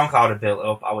 My SoundCloud had built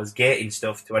up. I was gating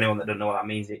stuff. To anyone that doesn't know what that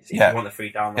means, it's if you want the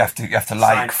free download. You have to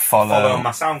like, follow on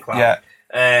my SoundCloud. Yeah.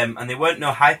 And they weren't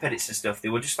no hype edits and stuff. They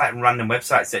were just like random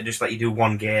websites that just let you do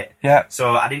one gate. Yeah.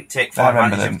 So I didn't take full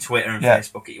advantage of Twitter and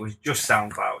Facebook. It was just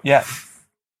SoundCloud. Yeah.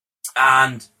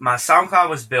 And my SoundCloud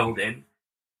was building.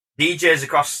 DJs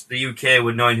across the UK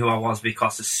were knowing who I was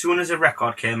because as soon as a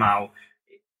record came out,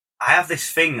 I have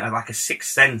this thing, like a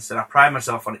sixth sense, and I pride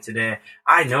myself on it today.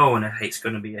 I know when a hit's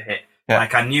going to be a hit. Yeah.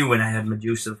 Like I knew when I heard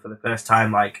Medusa for the first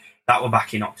time, like that were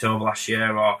back in October last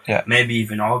year, or maybe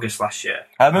even August last year.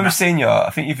 I remember seeing I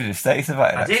think you did a status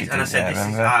about it. I did, and I said,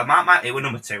 it was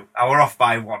number 2. I were off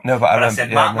by 1. No, but I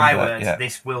said, mark my words,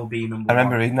 this will be number 1. I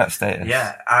remember reading that status.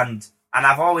 Yeah, and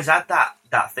I've always had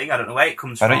that thing. I don't know where it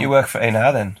comes from. Why don't you work for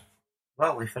A&R then?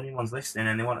 Well, if anyone's listening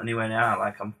and they want a new A&R,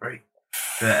 like, I'm free.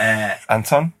 But,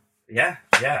 Anton? Yeah,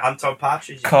 Anton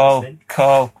Partridge.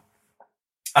 Call.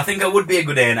 I think I would be a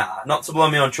good A&R, not to blow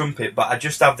me on trumpet, but I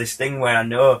just have this thing where I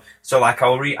know. So like I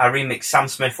remix Sam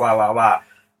Smith, La La La.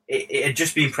 It had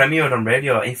just been premiered on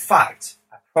radio. In fact,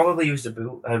 I probably used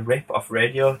a rip off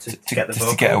radio to get the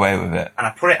vocal. To get away with it. And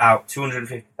I put it out,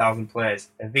 250,000 plays.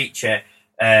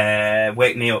 Avicii,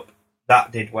 Wake Me Up,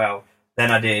 that did well.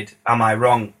 Then I did Am I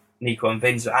Wrong, Nico and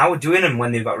Vinz. I was doing them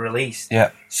when they got released. Yeah.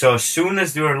 So as soon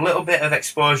as there were a little bit of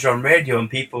exposure on radio and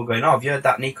people going, "Oh, have you heard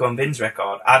that Nico and Vinz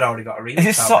record?" I'd already got a remix. Is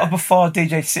this sort of before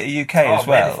DJ City UK as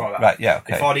well? Before that. Right, yeah,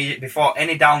 okay. Before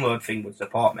any download thing would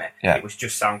support me, it was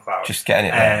just SoundCloud. Just getting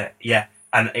it there. Yeah,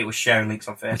 and it was sharing links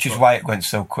on Facebook. Which is why it went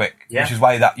so quick. Yeah. Which is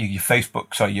why that your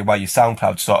Facebook, why your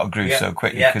SoundCloud sort of grew so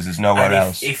quickly, because there's nowhere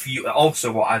else. If you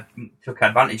also, what I took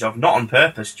advantage of, not on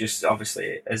purpose, just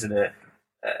obviously as a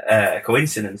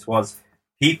coincidence, was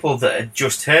people that had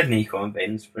just heard Nico and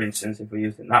Vinz, for instance, if we're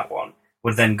using that one,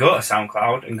 would then go to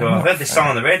SoundCloud and go, "I've heard this song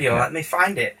on the radio, let me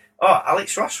find it. Oh,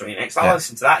 Alex Ross remix, I'll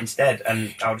listen to that instead."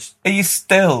 And I'll just... Are you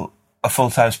still a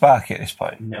full-time Sparky at this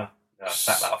point? No, I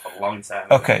set that off a long time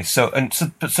ago. Okay, so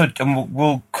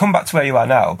we'll come back to where you are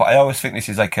now, but I always think this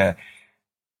is like a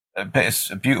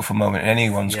beautiful moment in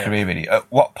anyone's career, really.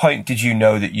 At what point did you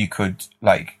know that you could,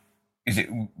 like,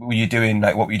 were you doing,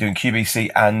 like, what were you doing,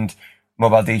 QBC and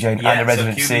mobile DJing and a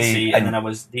residency? So QBC, and then I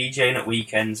was DJing at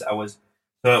weekends.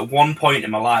 So at one point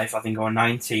in my life, I think I was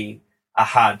 19, I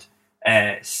had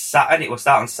Saturday, we'll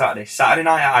start on Saturday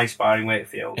night at Ice Bar in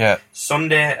Wakefield,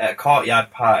 Sunday at a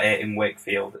Courtyard Party in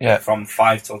Wakefield from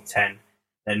 5 till 10,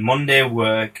 then Monday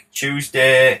work,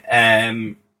 Tuesday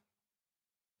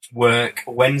work,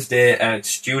 Wednesday a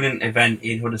student event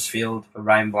in Huddersfield for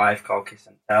Ryan Blythe called Kiss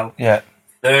and Tell,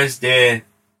 Thursday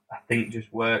I think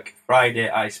just work, Friday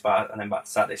Ice Bar, and then back to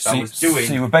Saturday. So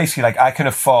you were basically like, I can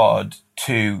afford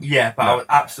to... Yeah, but I was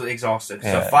absolutely exhausted.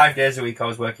 So 5 days a week I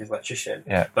was working as an electrician,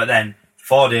 but then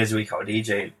 4 days a week I was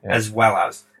DJing as well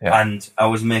as, and I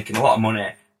was making a lot of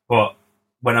money, but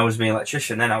when I was being an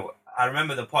electrician, then I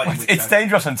remember the point... It's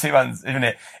dangerous on two hands, isn't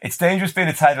it? It's dangerous being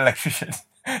a tired electrician.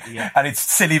 And it's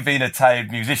silly being a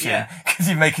tired musician because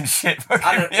you're making shit. Put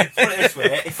it this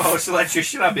way, if I was an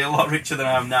electrician, I'd be a lot richer than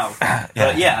I am now. But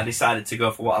I decided to go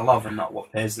for what I love and not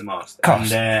what pays the most.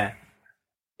 And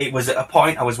it was at a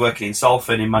point I was working in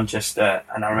Salford in Manchester,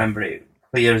 and I remember it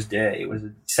clear as day. It was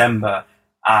December,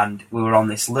 and we were on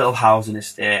this little housing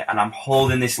estate, and I'm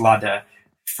holding this ladder,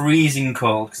 freezing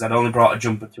cold because I'd only brought a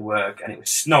jumper to work, and it was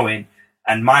snowing.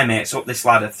 And my mate's up this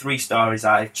ladder, 3 stories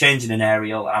high, changing an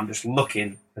aerial, and I'm just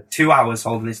looking for 2 hours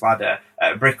holding this ladder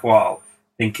at a brick wall,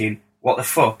 thinking, what the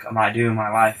fuck am I doing with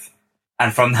my life?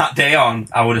 And from that day on,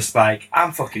 I was just like,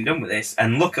 I'm fucking done with this.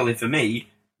 And luckily for me,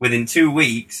 within 2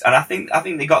 weeks, and I think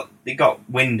they got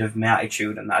wind of my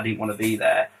attitude and that I didn't want to be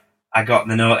there, I got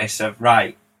the notice of,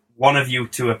 right, one of you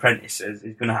 2 apprentices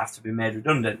is going to have to be made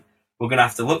redundant. We're going to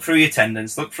have to look through your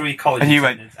attendance, look through your college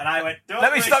attendance. And I went,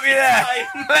 let me stop you there.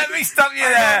 Let me stop you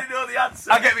there. I already know the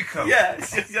answer. I'll get me coat. Yeah,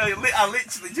 I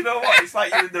literally, do you know what? It's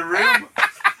like you're in the room.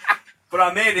 But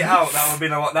I made it out. That would have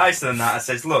been a lot nicer than that. I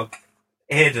says, look,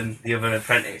 Hayden, the other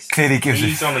apprentice,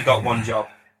 he's only got 1 job.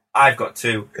 I've got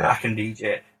 2. I can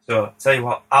DJ. So, tell you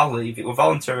what, I'll leave. It was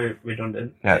voluntary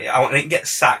redundant. I didn't get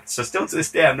sacked. So still to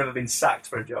this day, I've never been sacked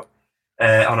for a job. No,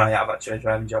 I have actually a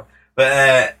driving job.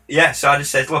 But, so I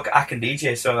just said, look, I can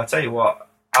DJ, so I tell you what,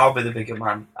 I'll be the bigger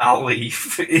man. I'll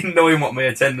leave, knowing what my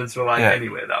attendance were like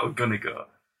anyway, that I was going to go.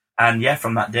 And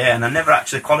from that day, and I never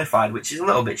actually qualified, which is a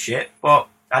little bit shit, but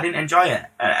I didn't enjoy it.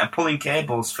 And pulling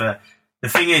cables the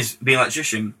thing is, being an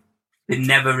electrician, they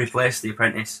never replace the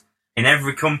apprentice. In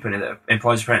every company that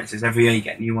employs apprentices, every year you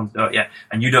get new ones, don't you?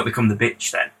 And you don't become the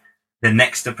bitch then. The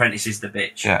next apprentice is the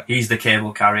bitch. Yeah. He's the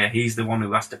cable carrier. He's the one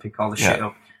who has to pick all the shit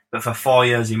up. But for 4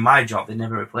 years in my job, they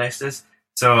never replaced us.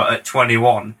 So at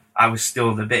 21, I was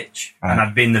still the bitch. Right. And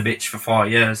I'd been the bitch for 4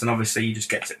 years. And obviously you just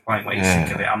get to the point where you're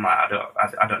sick of it. I'm like,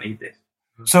 I don't need this.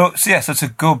 So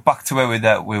to go back to where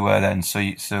we were then, so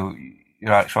you're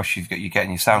Alex Ross, you're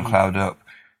getting your SoundCloud up,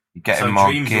 you're getting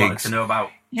more gigs. You wanted to know about.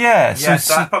 Yeah. So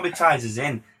that probably ties us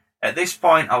in. At this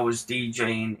point, I was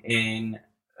DJing in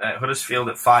Huddersfield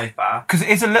at 5 Bar. Because it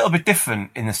is a little bit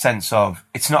different in the sense of,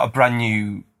 it's not a brand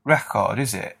new record,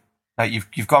 is it? Like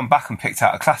you've gone back and picked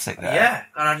out a classic there. Yeah,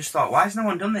 and I just thought, why has no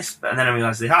one done this? And then I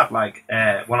realised they had, like,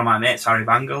 one of my mates, Harry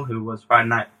Bangle, who was Friday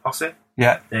Night Posse.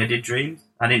 Yeah. They did Dreams.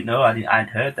 I didn't know. I hadn't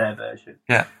heard their version.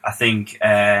 Yeah. I think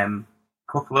a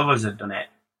couple of us had done it.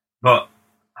 But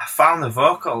I found the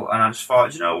vocal and I just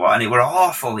thought, you know what? And it were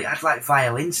awful. It had, like,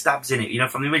 violin stabs in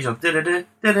it, from the original. Da-da-da,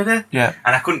 da-da-da. Yeah.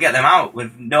 And I couldn't get them out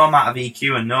with no amount of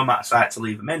EQ and no amount of sight to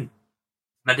leave them in.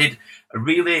 And I did a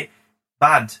really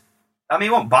bad I mean,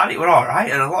 it wasn't bad. It was all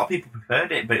right, and a lot of people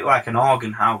preferred it. But it was like an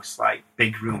organ house, like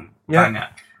big room, banger.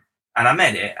 And I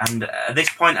made it. And at this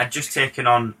point, I'd just taken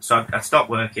on. So I stopped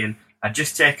working. I'd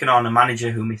just taken on a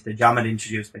manager who Mr. Jam had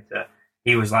introduced me to.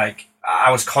 He was like,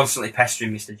 I was constantly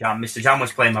pestering Mr. Jam. Mr. Jam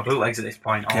was playing my bootlegs at this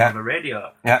point on the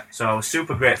radio. Yeah. So I was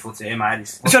super grateful to him.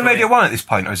 Was he on Radio 1 at this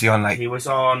point, or was he on like? He was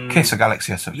on Kiss or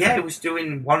Galaxy or something. Yeah, he was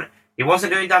doing one. He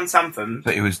wasn't doing Dance Anthems.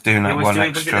 But he was doing like one extra.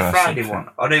 Was it the Friday one?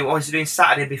 Or no, was he doing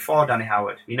Saturday before Danny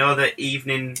Howard? You know, the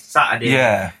evening Saturday.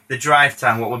 Yeah. The drive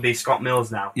time, what would be Scott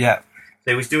Mills now. Yeah.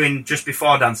 So he was doing just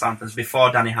before Dance Anthems,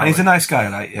 before Danny Howard. And he's a nice guy,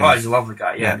 like. Yeah. Oh, he's a lovely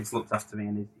guy. Yeah, and he's looked after me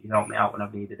and he helped me out when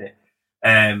I've needed it.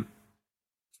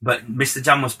 But Mr.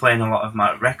 Jam was playing a lot of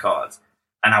my records,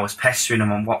 and I was pestering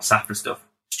him on WhatsApp and stuff.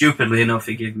 Stupidly enough,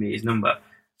 he gave me his number.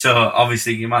 So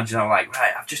obviously, you imagine I'm like,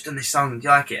 right, I've just done this song. Do you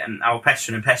like it? And I was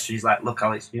pestering. He's like, look,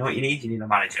 Alex, you know what you need? You need a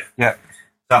manager. Yeah.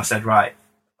 So I said, right,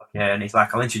 okay. And he's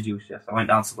like, I'll introduce you. So I went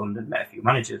down to London, met a few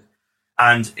managers,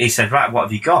 and he said, right, what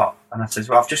have you got? And I said,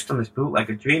 well, I've just done this bootleg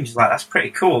of Dreams. He's like, that's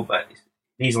pretty cool, but it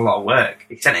needs a lot of work.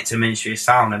 He sent it to Ministry of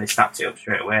Sound, and they snapped it up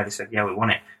straight away. They said, yeah, we want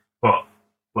it, but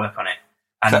work on it.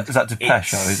 And is that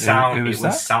Depeche? It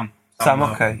was Sam. Sam,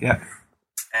 okay, yeah.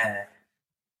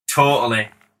 Totally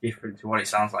different to what it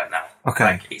sounds like now. Okay.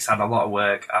 Like, it's had a lot of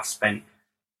work. I've spent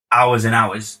hours and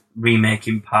hours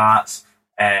remaking parts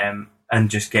and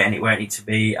just getting it where it needs to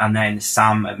be. And then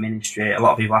Sam at Ministry, a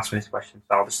lot of people ask me this question,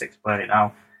 so I'll just explain it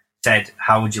now, said,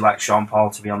 how would you like Sean Paul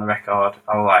to be on the record?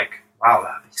 I was like, wow,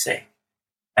 that'd be sick.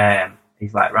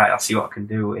 He's like, right, I'll see what I can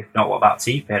do. If not, what about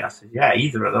T-Pain? I said, yeah,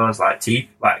 either of those. Like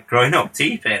growing up,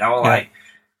 T-Pain. I was like,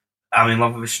 I'm in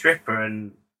love with a stripper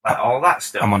and like all that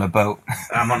stuff. I'm on a boat.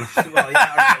 I'm on a well,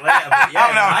 yeah, I'll get later, but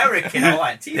yeah, I reckon I was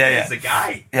like, T-Pain's the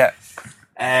guy. Yeah.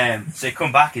 So he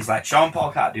come back, he's like, Sean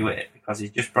Paul can't do it because he's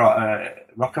just brought a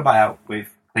Rockabye out with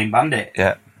Clean Bandit.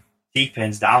 Yeah.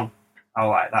 T-Pain's down. I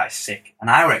was like, that is sick. And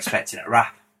I were expecting a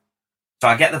rap. So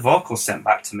I get the vocals sent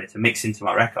back to me to mix into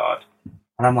my record.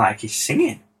 And I'm like, he's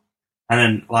singing. And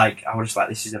then, like, I was just like,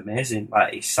 this is amazing.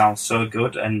 Like, he sounds so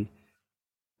good. And,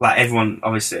 like, everyone,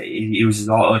 obviously, he uses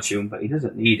auto-tune, but he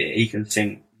doesn't need it. He can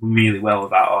sing really well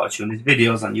without auto-tune. There's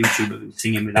videos on YouTube of him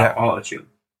singing without auto-tune.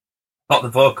 Got the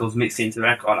vocals mixed into the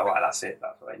record. I'm like, that's it.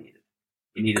 That's what I needed.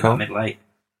 He needed that mid-late.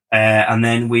 And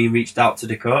then we reached out to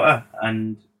Dakota,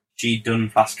 and she'd done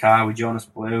Fast Car with Jonas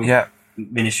Blue. Yeah.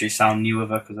 Ministry Sound knew of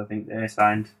her because I think they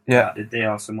signed. Yeah. Did they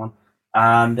or someone?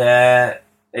 And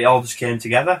it all just came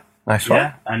together. Nice one.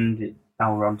 Yeah, and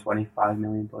now we're on 25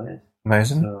 million players.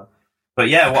 Amazing. So, but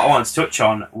yeah, what I wanted to touch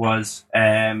on was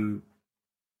when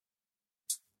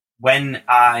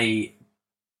I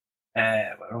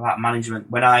about management.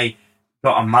 When I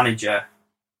got a manager,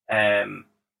 I've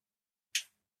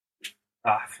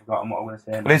forgotten what I was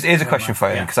going to say. Here's a question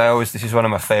for you, because this is one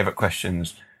of my favourite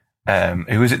questions.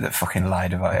 Who was it that fucking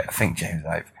lied about it? I think James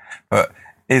Hype. But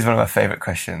here's one of my favourite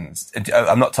questions.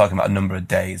 I'm not talking about a number of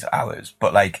days, hours,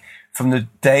 but like from the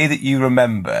day that you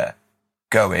remember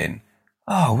going,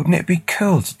 oh, wouldn't it be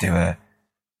cool to do a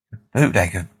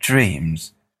bootleg of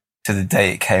Dreams, to the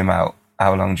day it came out,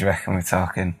 how long do you reckon we're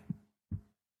talking?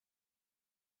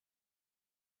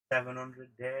 700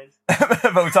 days.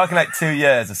 But we're talking like 2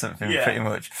 years or something, pretty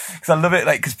much. Because I love it,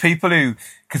 like,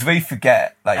 because we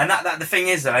forget, like. And that the thing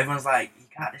is, though, everyone's like, you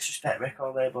can't disrespect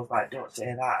record labels, like, don't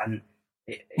say that. And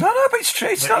no, but it's true.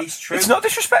 It's true. It's not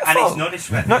disrespectful. And it's not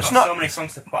disrespectful. No, it's not. So many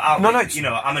songs to put out. No, you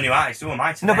know, I'm a new artist. Who am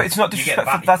I to No, but it's not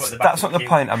disrespectful. That's not the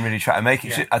point I'm really trying to make.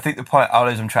 I think the point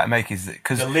I'm trying to make is that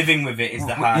because the living with it is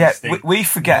the hardest thing. We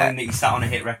forget knowing that you sat on a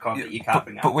hit record that you can't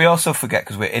bring out. But we also forget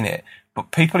because we're in it.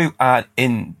 But people who aren't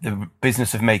in the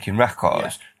business of making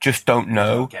records just don't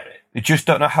know. Get it. They just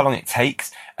don't know how long it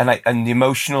takes, and the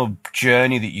emotional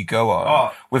journey that you go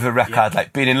on with a record,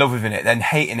 like being in love with it, then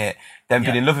hating it, then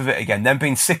being in love with it again, then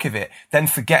being sick of it, then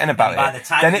forgetting about it.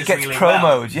 Then it gets really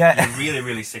promoed. You're really,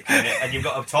 really sick of it, and you've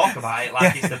got to talk about it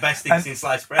like it's the best thing since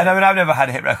sliced bread. And I mean, I've never had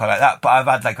a hit record like that, but I've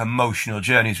had like emotional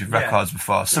journeys with records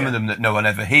before. Some of them that no one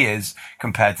ever hears,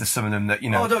 compared to some of them that, you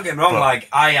know. Oh, don't get me wrong. Like,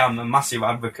 I am a massive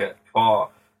advocate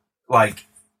for like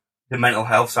the mental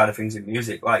health side of things in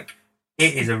music. Like,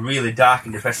 it is a really dark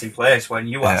and depressing place when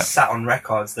you are sat on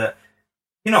records that,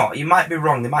 you know, you might be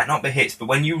wrong, they might not be hits, but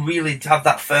when you really have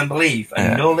that firm belief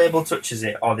and no label touches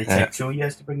it, or they take 2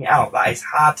 years to bring it out, that is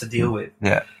hard to deal with.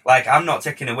 Yeah. Like, I'm not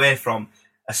taking away from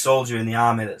a soldier in the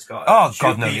army that's got and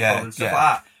stuff like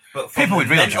that. But from people with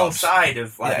the real mental jobs. side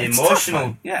of like the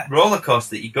emotional roller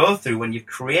coaster that you go through when you've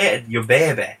created your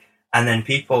baby, and then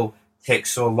people take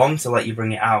so long to let you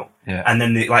bring it out, and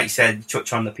then like you said,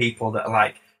 touch on the people that are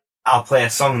like, I'll play a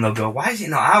song and they'll go, "Why is it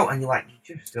not out?" And you're like,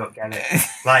 "You just don't get it."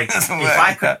 Like,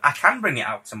 I can bring it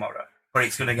out tomorrow, but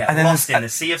it's going to get lost in the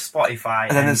sea of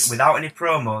Spotify, and without any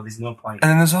promo, there's no point. And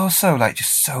then there's also like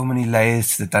just so many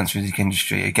layers to the dance music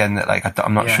industry. Again, that like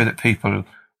I'm not sure that people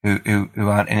who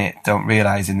aren't in it don't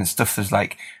realise in the stuff. There's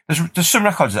some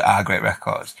records that are great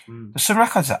records. There's some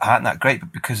records that aren't that great,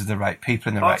 but because of the right people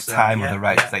in the right time or the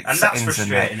right like and settings. That's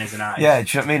frustrating as an artist. Yeah, do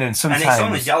you know what I mean? And sometimes it's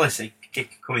only jealousy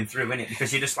coming through, isn't it?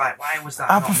 Because you're just like, why was that?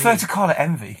 I prefer to call it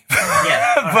envy.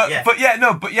 But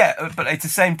it's the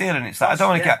same deal, and it's like I don't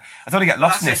want to get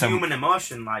lost in this. That's a human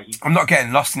emotion, like I'm not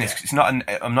getting lost in this. 'Cause it's not.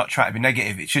 I'm not trying to be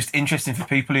negative. It's just interesting for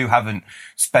people who haven't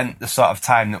spent the sort of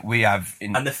time that we have.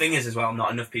 And the thing is, as well,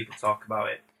 not enough people talk about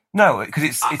it. No, because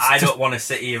it's I don't want to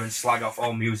sit here and slag off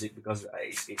all music because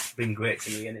it's been great to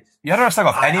me, and it's. You don't want to slag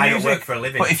off any music. I don't work for a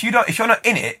living. But if you're not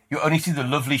in it, you only see the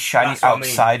lovely shiny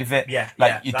outside of it. Yeah,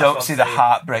 you don't see the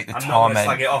heartbreak, the torment. I'm not going to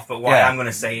slag it off, but what I'm going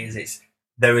to say is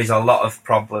there is a lot of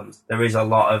problems. There is a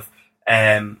lot of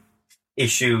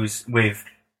issues with.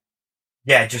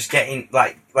 Yeah, just getting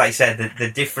like I said, the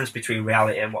difference between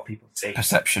reality and what people see.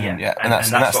 Perception, and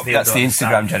that's the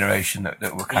Instagram generation that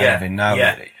we're kind of in now.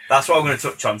 Yeah. Really. That's what I'm going to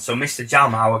touch on. So Mr.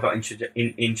 Jam, how I got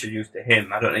introduced to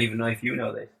him, I don't even know if you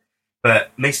know this,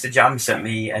 but Mr. Jam sent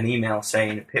me an email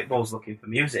saying Pitbull's looking for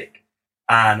music,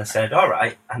 and I said, all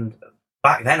right. And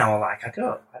back then I was like, I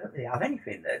don't really have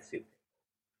anything there to.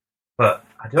 But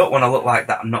I don't want to look like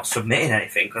that I'm not submitting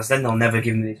anything, because then they'll never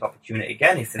give me this opportunity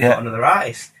again if they've got another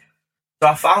artist. So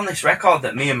I found this record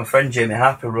that me and my friend Jamie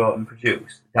Harper wrote and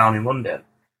produced down in London. And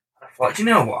I thought, do you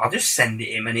know what? I'll just send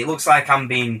it him, and it looks like I'm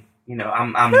being,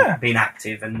 I'm being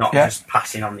active and not just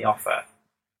passing on the offer.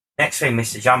 Next thing,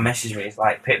 Mr. Jam messaged me. He's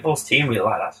like, Pitbull's team really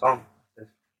like that song. I said,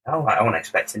 no, I wasn't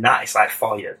expecting that. It's like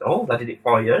 4 years old. I did it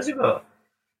 4 years ago.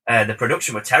 The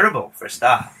production were terrible for a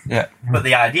start. Yeah. But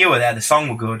the idea were there, the song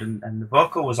were good, and the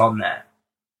vocal was on there.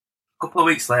 A couple of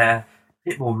weeks later,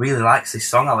 Pitbull really likes this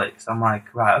song, Alex. I'm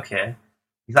like, right, okay.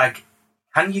 He's like,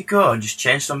 can you go and just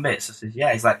change some bits? I said,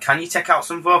 yeah. He's like, can you take out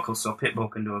some vocals so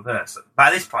Pitbull can do a verse? By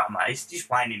this point, I'm like, he's just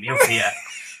winding me up here.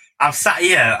 I'm sat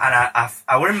here, and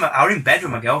I were in bed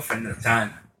with my girlfriend at the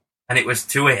time, and it was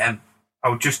 2 a.m. I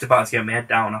was just about to get my head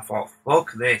down. I thought,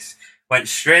 fuck this. Went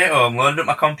straight home, loaded up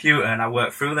my computer, and I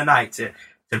worked through the night to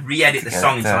re-edit the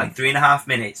song into like 3.5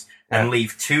 minutes and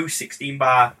leave 2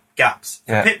 16-bar gaps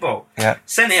for Pitbull. Yeah.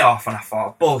 Sent it off, and I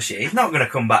thought, bullshit, he's not going to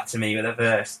come back to me with a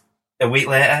verse. A week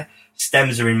later,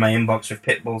 stems are in my inbox with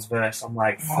Pitbull's verse. I'm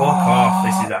like, fuck off,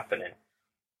 this is happening.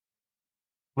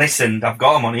 Listened, I've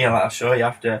got them on here, like I'll show you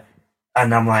after.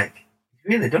 And I'm like,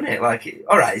 you've really done it? Like,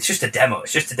 alright, it's just a demo,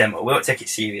 we won't take it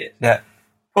serious. Yeah.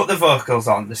 Put the vocals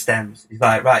on, the stems. He's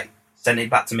like, right, send it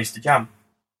back to Mr. Jam.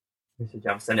 Mr.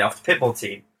 Jam send it off to Pitbull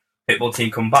team. Pitbull team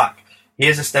come back.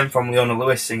 Here's a stem from Leona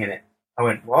Lewis singing it. I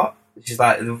went, what? She's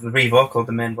like, the re-vocal,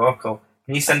 the main vocal.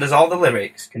 Can you send us all the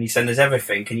lyrics? Can you send us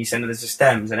everything? Can you send us the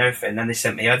stems and everything? And then they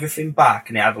sent me everything back,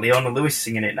 and it had Leona Lewis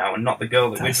singing it now, and not the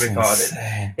girl that we'd recorded.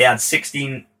 Insane. It had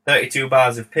 32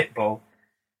 bars of Pitbull,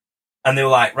 and they were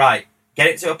like, right, get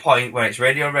it to a point where it's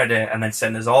radio ready, and then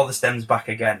send us all the stems back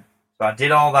again. So I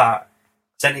did all that,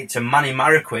 sent it to Manny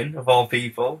Marroquin, of all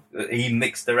people. He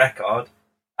mixed the record,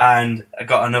 and I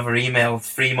got another email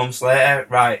 3 months later,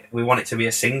 right, we want it to be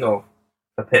a single.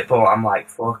 For Pitbull, I'm like,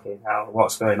 fucking hell,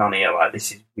 what's going on here? Like,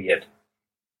 this is weird.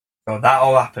 So that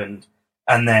all happened,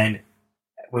 and then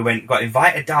we got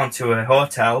invited down to a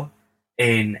hotel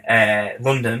in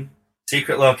London,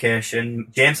 secret location.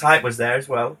 James Hype was there as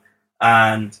well,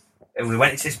 and we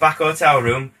went into this back hotel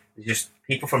room. There's just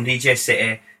people from DJ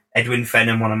City, Edwin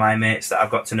Fenn, one of my mates that I've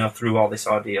got to know through all this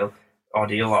ordeal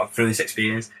or through this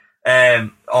experience,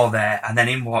 all there. And then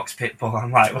in walks Pitbull.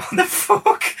 I'm like, what the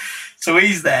fuck? So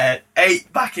he's there,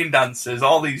 8 backing dancers,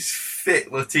 all these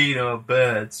fit Latino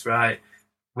birds, right?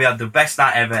 We had the best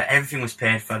night ever. Everything was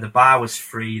paid for. The bar was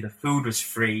free. The food was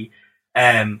free.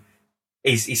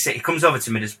 He comes over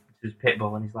to me, this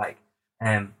Pitbull, and he's like,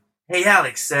 hey,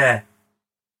 Alex,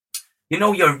 you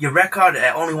know your record,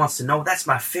 Only Wants to Know, that's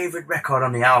my favourite record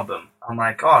on the album. I'm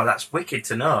like, oh, that's wicked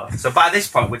to know. So by this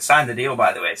point, we'd signed the deal,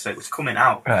 by the way, so it was coming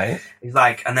out. Right. He's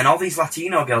like, and then all these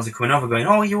Latino girls are coming over going,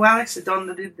 oh, you Alex have done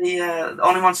the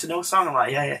Only Wants to Know song? I'm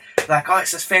like, yeah. They're like, oh,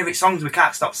 it's his favourite songs, we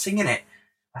can't stop singing it.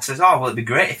 I says, oh, well, it'd be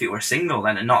great if it were a single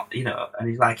then and not, and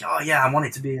he's like, oh, yeah, I want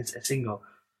it to be a single.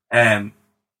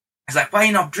 He's like, why are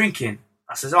you not drinking?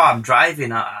 I says, oh, I'm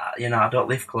driving, I don't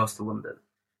live close to London.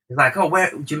 He's like, oh, where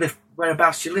do you live?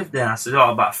 Whereabouts do you live then? I said,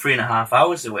 oh, about 3.5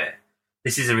 hours away.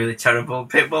 This is a really terrible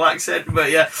Pitbull accent, but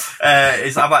yeah.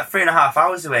 It's like about 3.5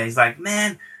 hours away. He's like,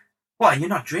 man, what, you're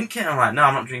not drinking? I'm like, no,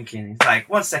 I'm not drinking. He's like,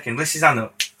 1 second, lift his hand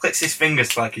up. clicks his fingers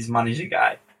to like his manager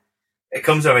guy. It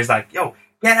comes over, he's like, yo,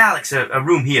 get Alex a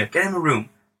room here. Get him a room.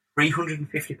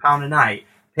 £350 a night.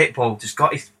 Pitbull just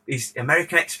got his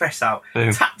American Express out,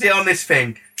 tapped it on this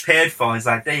thing, paid for. He's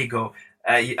like, there you go.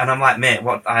 And I'm like, mate,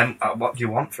 what do you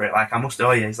want for it? Like, I must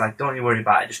owe you. He's like, don't you worry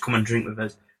about it. Just come and drink with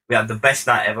us. We had the best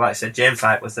night ever. Like I said, James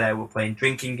Hype was there. We were playing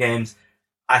drinking games.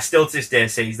 I still to this day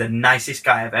say he's the nicest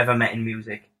guy I've ever met in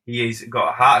music. He's got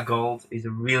a heart of gold. He's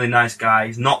a really nice guy.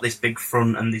 He's not this big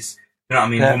front and this, you know what I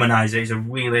mean, womanizer. He's a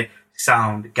really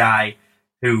sound guy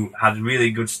who had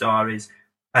really good stories.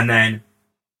 And then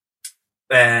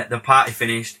the party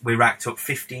finished. We racked up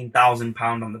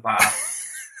 £15,000 on the bar.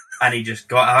 And he just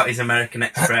got out his American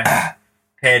Express,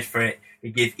 paid for it. He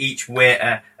gave each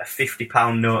waiter a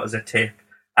 £50 note as a tip.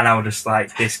 And I was just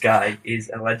like, this guy is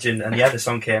a legend. And yeah, the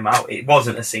song came out. It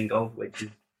wasn't a single, which is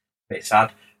a bit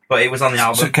sad. But it was on the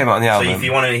album. So it came out on the album. So if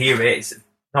you want to hear it, it's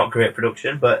not great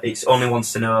production, but it's Only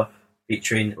Wants to Know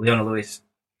featuring Leona Lewis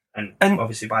and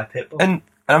obviously by Pitbull. And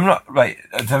I'm not, right,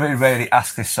 I very rarely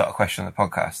ask this sort of question on the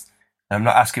podcast. And I'm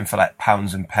not asking for like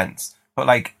pounds and pence. But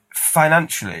like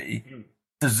financially,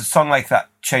 does a song like that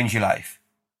change your life?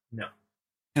 No.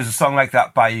 Does a song like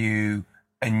that buy you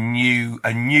a new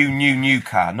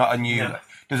car? Not a new... No.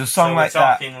 Does a song like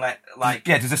that...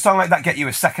 does a song like that get you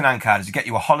a second-hand car? Does it get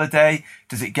you a holiday?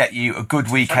 Does it get you a good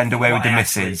weekend away with the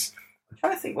missus? I'm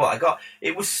trying to think what I got.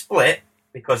 It was split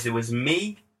because it was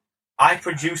me. I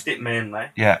produced it mainly.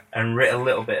 Yeah. And wrote a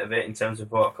little bit of it in terms of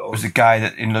vocals. It was a guy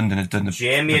that in London had done the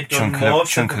Jamie had done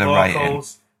most of the vocals. Writing.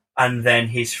 And then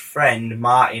his friend,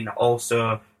 Martin,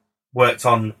 also worked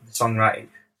on the songwriting.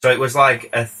 So it was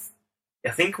like, I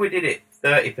think we did it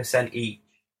 30% each.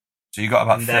 So you got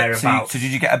about 30%. So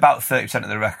did you get about 30% of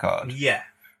the record? Yeah.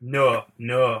 No.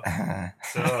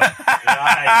 So,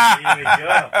 right, here we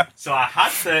go. So I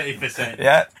had 30%.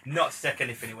 Yeah. Not to take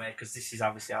anything away, because this is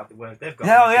obviously how they work. They've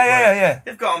got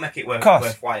They've got to make it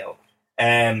worthwhile.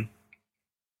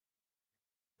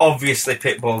 Obviously,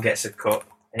 Pitbull gets a cut.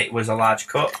 It was a large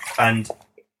cut, and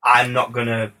I'm not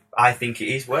gonna. I think it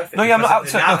is worth it. No, yeah, I'm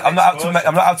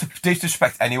not out to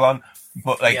disrespect anyone.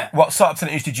 But what sort of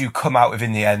percentage did you come out with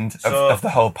in the end of the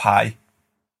whole pie?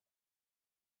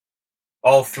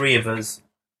 All three of us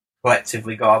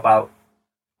collectively got about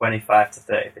 25 to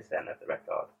 30% of the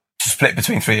record. Split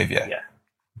between three of you? Yeah.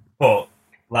 But,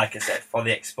 like I said, for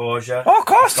the exposure... Oh, of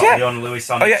course, yeah. Leona Lewis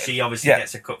on it. She obviously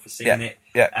gets a cut for singing it.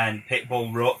 Yeah. And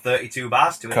Pitbull wrote 32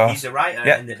 bars to it. He's a writer at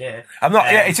the end of the day. I'm not...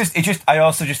 it's just... I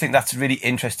also just think that's a really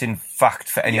interesting fact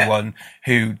for anyone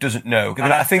who doesn't know.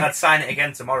 And I think I'd sign it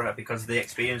again tomorrow because the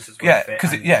experience is worth it.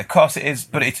 Because of course it is.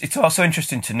 But it's also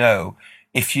interesting to know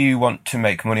if you want to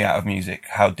make money out of music,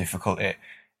 how difficult it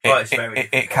can be. Do you know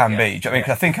what I mean?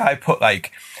 Because I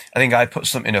think I put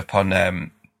something up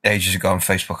on ages ago on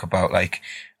Facebook about like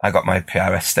I got my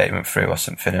PRS statement through or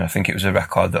something, and I think it was a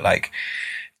record that like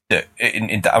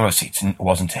obviously it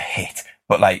wasn't a hit,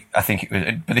 but like I think it was.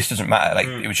 But this doesn't matter. Like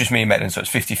it was just me and Maitland, so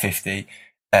it's 50-50.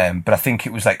 But I think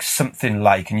it was like something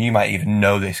like, and you might even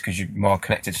know this because you're more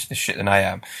connected to this shit than I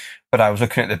am. But I was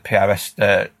looking at the PRS,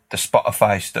 the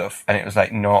Spotify stuff, and it was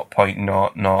like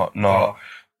 0.000,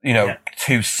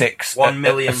 26. 1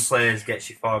 million players gets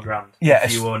you $4,000. Yeah,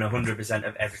 if you own 100%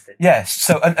 of everything. Yes.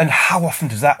 So, and how often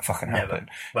does that fucking happen?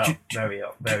 Well,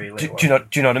 very little. Do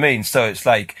you know what I mean? So it's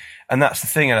like, and that's the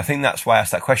thing, and I think that's why I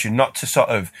asked that question, not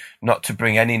to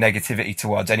bring any negativity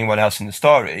towards anyone else in the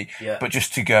story, but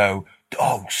just to go,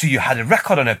 oh, so you had a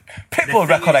record on a Pitbull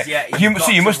record. You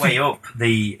must weigh up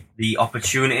the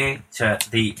opportunity to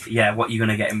what you're going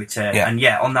to get in return. Yeah. And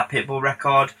on that Pitbull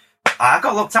record, I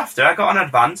got looked after. I got an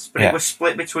advance, but it was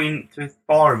split between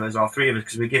four of us or three of us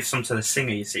because we give some to the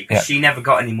singer, you see, because she never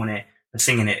got any money for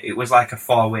singing it. It was like a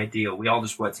 4-way deal. We all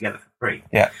just worked together for free.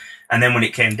 Yeah. And then when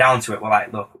it came down to it, we're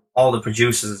like, look, all the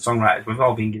producers and songwriters, we've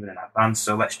all been given an advance,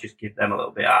 so let's just give them a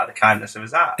little bit out of the kindness of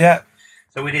his heart. Yeah.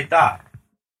 So we did that.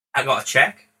 I got a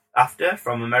check after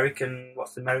from American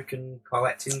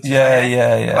Collecting.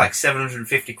 Yeah. Like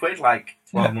 750 quid, like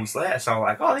 12 months later. So I'm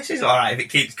like, oh, this is all right if it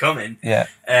keeps coming. Yeah.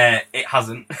 It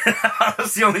hasn't.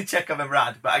 That's the only check I've ever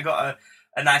had. But I got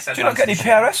a nice advance. Do you not get any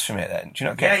PRS from it then? Do you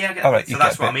not get? Yeah, I get all right, so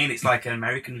that's what I mean. It's like an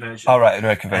American version. All right,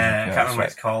 American version. I can't remember what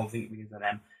it's called. I think it begins with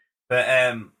M. But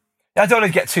I don't want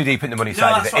to get too deep in the money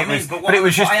side of it. What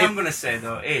I am going to say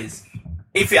though is,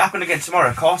 if it happened again tomorrow,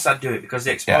 of course I'd do it because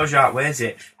the exposure outweighs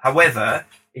it. However,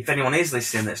 if anyone is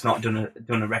listening that's not done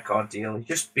a record deal,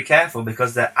 just be careful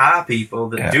because there are people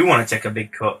that do want to take a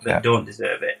big cut that don't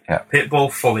deserve it. Yeah.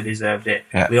 Pitbull fully deserved it.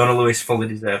 Yeah. Leona Lewis fully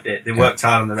deserved it. They worked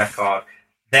hard on the record.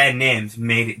 Their names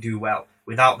made it do well.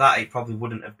 Without that, it probably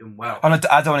wouldn't have done well. And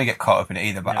I don't want to get caught up in it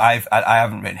either, but I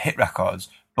haven't written hit records,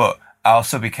 but I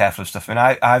also be careful of stuff. I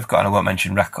mean, I've got, and I won't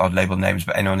mention record label names,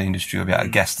 but anyone in the industry will be able to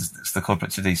guess that's the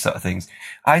culprit to these sort of things.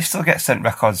 I still get sent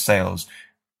record sales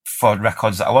for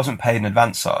records that I wasn't paid in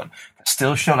advance on, that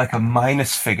still show like a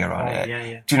minus figure on it.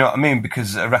 Yeah. Do you know what I mean?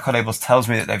 Because a record label tells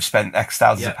me that they've spent X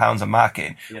thousands of pounds on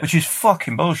marketing, which is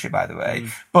fucking bullshit, by the way.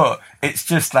 But it's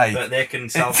just like... But they can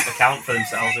self-account for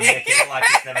themselves and make it look like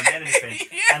it's never made anything.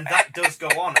 And that does go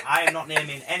on. I am not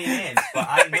naming any names, but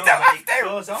I know that it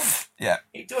goes on. Yeah.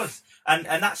 It does. And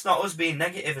that's not us being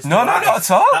negative. No, not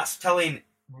at all. That's telling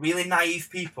really naive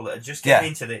people that are just getting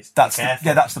into this. That's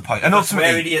the point. And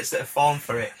ultimately, we're idiots that have fallen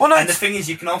for it. Well, and the thing is,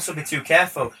 you can also be too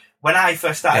careful. When I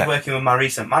first started working with my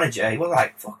recent manager, he was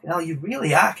like, "Fucking hell, you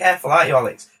really are careful, aren't you,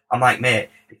 Alex?" I'm like, "Mate,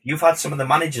 if you've had some of the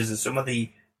managers and some of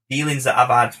the dealings that I've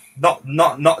had,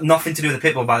 not nothing to do with the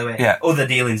Pitbull, by the way, other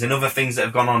dealings and other things that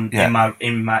have gone on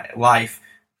in my life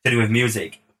to do with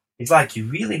music." He's like, "You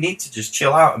really need to just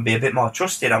chill out and be a bit more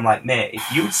trusted." I'm like, "Mate,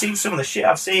 if you'd seen some of the shit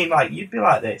I've seen, like, you'd be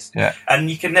like this." Yeah. And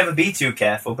you can never be too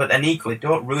careful, but then equally,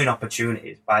 don't ruin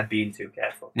opportunities by being too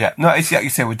careful. Yeah. No, it's like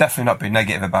you say, we're definitely not being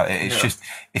negative about it. It's just...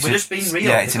 We're just being real.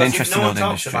 Yeah, it's an interesting old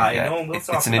industry.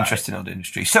 It's an interesting old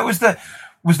industry. So was the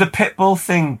Pitbull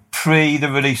thing pre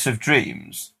the release of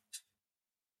Dreams?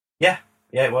 Yeah.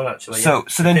 Yeah, it was actually. So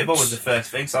then Pitbull was the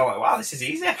first thing. So I'm like, wow, this is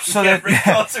easy. So then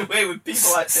records away with people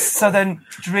like Pitbull. So then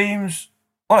Dreams.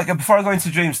 Well, like before I go into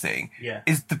the Dreams thing,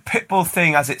 is the Pitbull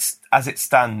thing as it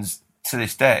stands to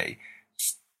this day?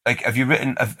 Like, have you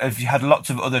had lots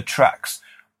of other tracks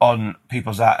on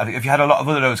people's art? Have you had a lot of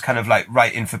other those kind of like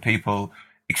writing for people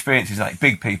experiences, like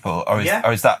big people, or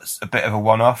is that a bit of a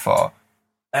one-off? Or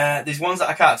there's ones that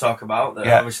I can't talk about that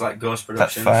are obviously like Ghost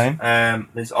Productions. That's fine.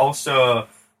 There's also.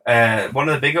 One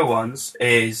of the bigger ones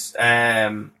is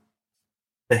The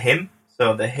Hymn.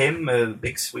 So The Hymn,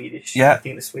 big Swedish. Yeah. I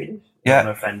think they're Swedish. I don't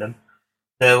want to offend them.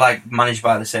 They're like managed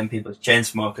by the same people as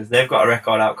Chainsmokers. They've got a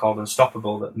record out called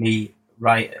Unstoppable that me,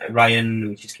 Ryan,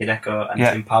 which is Kid Echo, and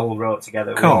Tim Powell wrote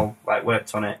together. Cool. We all like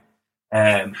worked on it,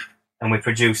 and we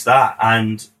produced that.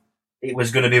 And it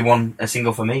was going to be a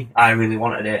single for me. I really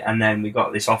wanted it, and then we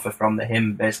got this offer from The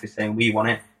Hymn, basically saying we want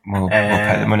it. We'll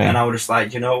pay the money. And I was just like,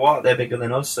 do you know what? They're bigger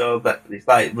than us, so that it's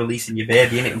like releasing your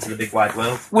baby into the big wide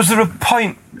world. Was there a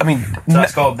point? I mean, so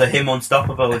that's called The Hymn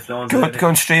Unstoppable. If no one's go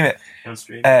and stream it.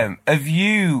 Have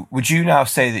you? Would you now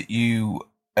say that you?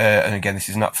 And again, this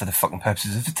is not for the fucking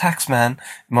purposes of the tax man,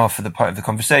 more for the point of the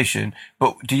conversation.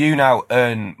 But do you now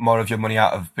earn more of your money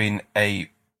out of being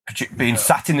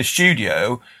sat in the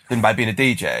studio than by being a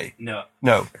DJ? No.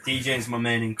 DJing's my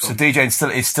main income. So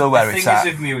DJing is still where it's at.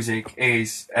 The thing with music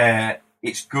is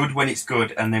it's good when it's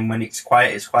good, and then when it's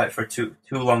quiet for too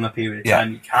long a period of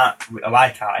time. You can't.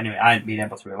 Anyway, I ain't been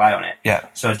able to rely on it. Yeah.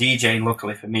 So DJing,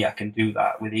 luckily for me, I can do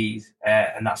that with ease,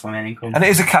 and that's my main income. And it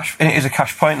is a cash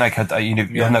point. Like you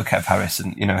know Kev Harris,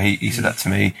 and he said that to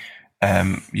me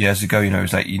years ago. It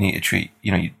was like, you need to treat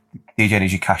DJing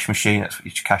is your cash machine. That's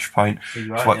your cash point.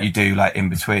 It's what you do like in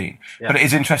between. Yeah. But it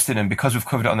is interesting, and because we've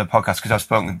covered it on the podcast, because I've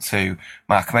spoken to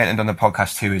Mark Maitland on the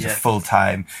podcast, who is a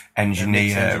full-time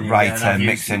engineer, writer,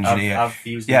 mix engineer. I've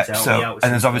used it to help me out with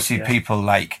and there's obviously people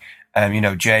like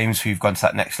James, who've gone to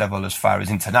that next level as far as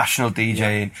international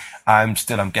DJing. I'm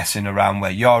guessing around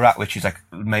where you're at, which is like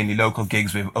mainly local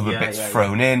gigs with other bits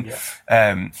thrown in.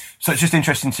 Yeah. So it's just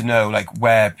interesting to know like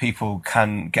where people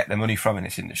can get their money from in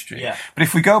this industry. Yeah. But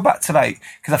if we go back to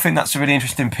because I think that's a really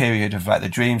interesting period of like the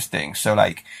Dreams thing. So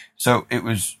it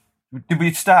was. Did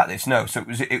we start this? No. So it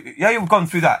was. You've gone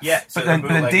through that. Yeah. But then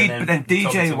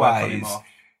DJ wise.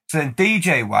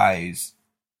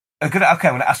 Okay, I'm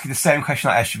going to ask you the same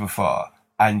question I asked you before,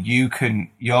 and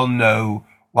you'll know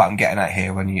what I'm getting at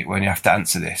here when you have to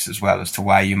answer this, as well as to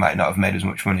why you might not have made as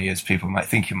much money as people might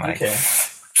think you might. Okay.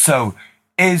 So,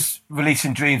 is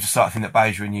releasing Dreams the sort of thing that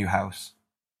buys you a new house?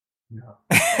 No.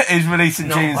 Is releasing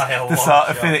Dreams the sort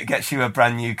of thing that gets you a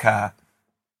brand new car?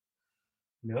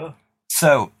 No.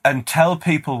 So, and tell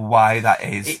people why that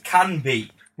is. It can be.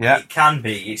 Yeah. It can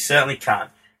be. It certainly can.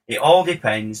 It all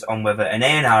depends on whether an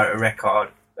A&R at a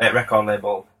record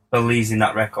label believes in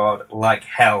that record like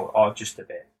hell or just a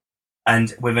bit.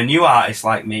 And with a new artist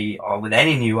like me, or with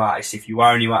any new artist, if you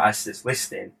are a new artist that's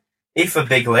listening, if a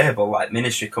big label like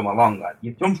Ministry come along, like,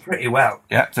 you've done pretty well.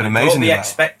 Yeah, it's an amazing. Don't be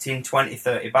expecting 20,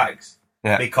 30 bags.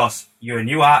 Yeah. Because you're a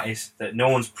new artist that no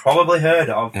one's probably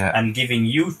heard of, and giving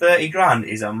you 30 grand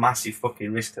is a massive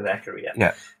fucking risk to their career.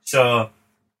 Yeah. So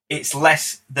it's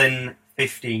less than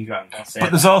 15 grand.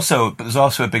 But there's also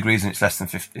a big reason it's less than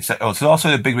 50. There's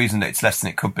also a big reason that it's less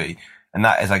than it could be, and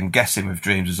that is, I'm guessing, with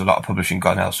Dreams, there's a lot of publishing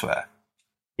gone elsewhere.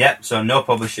 Yep. So no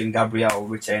publishing. Gabrielle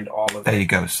retained all of it. There you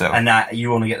go. So and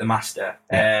you only get the master.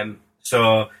 Yeah.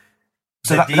 So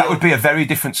that would be a very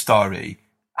different story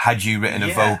had you written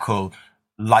a vocal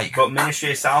like. But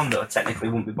Ministry of Sound, though, technically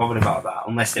wouldn't be bothered about that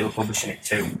unless they were publishing it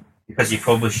too, because your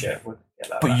publisher would get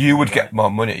that. But you would get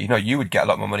more money. You would get a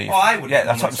lot more money. Oh, I would. Yeah,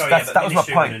 that was my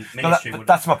point.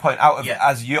 That's my point. Out of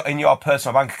as you in your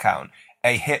personal bank account,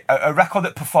 a record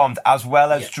that performed as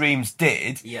well as Dreams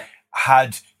did. Yeah.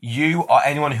 Had you or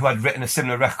anyone who had written a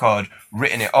similar record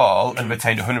written it all and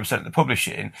retained 100% of the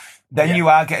publishing, then you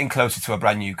are getting closer to a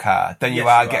brand new car. Then you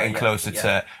are getting closer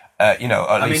to, I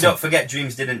mean, don't forget,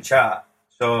 Dreams didn't chart.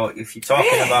 So if you're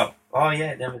talking about,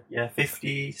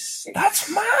 56.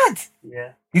 That's mad.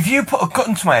 Yeah. If you put a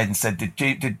gun to my head and said,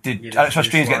 did Alex Ross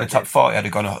Dreams get in the top 40, I'd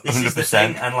have gone 100%. This is the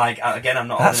thing, and again, I'm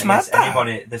not holding against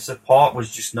anybody. The support was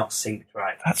just not synced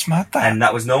right. That's mad. And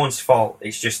that was no one's fault.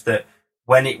 It's just that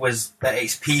when it was at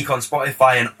its peak on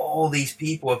Spotify and all these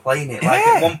people were playing it, like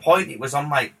at one point it was on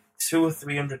like 200,000 or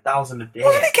 300,000 a day.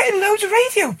 Well, they're getting loads of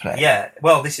radio play. Yeah,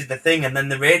 well, this is the thing, and then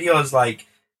the radios, like,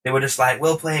 they were just like,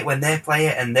 we'll play it when they play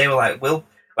it, and they were like,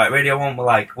 Radio 1 were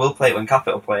like, we'll play it when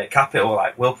Capital play it. Capital were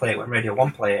like, we'll play it when Radio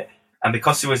 1 play it. And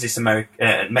because there was this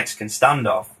Mexican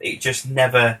standoff, it just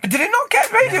never... But did it not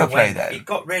get radio play then? It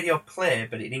got radio play,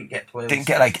 but it didn't get play. Didn't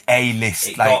get like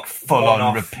A-list, like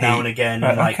full-on repeat. Now and again,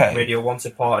 right, like Radio 1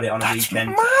 supported it on a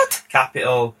weekend. Mad.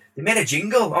 Capital, they made a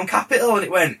jingle on Capital and it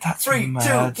went, That's 3,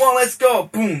 mad. 2, 1, let's go.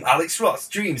 Boom, Alex Ross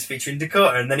Dreams featuring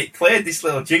Dakota. And then it played this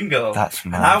little jingle. That's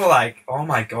mad. And I was like, oh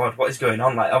my God, what is going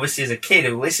on? Like, obviously as a kid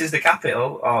who listens to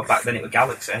Capital, or back then it was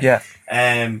Galaxy. Yeah.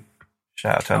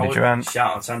 Shout out to Andy Duran.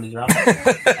 Shout out to Andy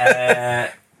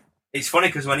Duran. It's funny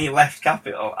because when he left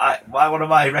Capital, one of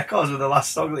my records was the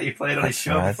last song that he played on his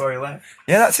show before he left.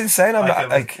 Yeah, that's insane.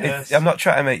 I'm not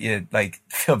trying to make you like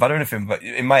feel bad or anything, but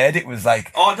in my head it was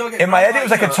like, it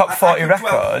was like a top 40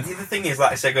 record. The thing is,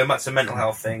 like I said, going back to the mental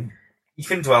health thing, you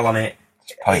can dwell on it.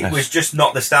 It was just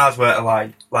not the stars were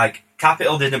aligned. Like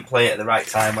Capital didn't play it at the right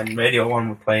time when Radio 1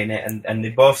 were playing it, and they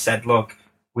both said, look,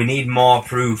 we need more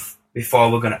proof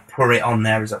before we're going to put it on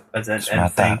there as a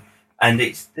thing. And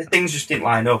the things just didn't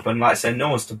line up. And like I said, no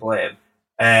one's to blame.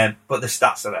 But the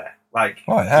stats are there. Like,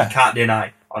 you can't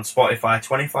deny. On Spotify,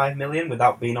 25 million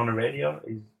without being on a radio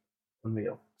is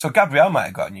unreal. So Gabrielle might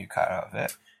have got a new car out of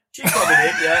it. She probably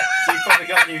did, yeah. She probably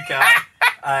got a new car.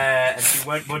 And she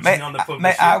weren't budging on the publishing.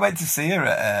 Mate, I went to see her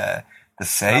at the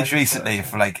Sage recently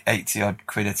for like 80 odd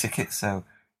quid a ticket, so...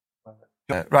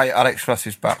 Right, Alex Ross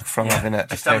is back from having a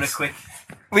having a quick...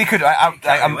 We could. I'm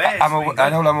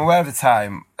aware of the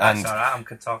time, and that's all right. I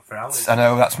could talk for hours. I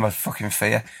know that's my fucking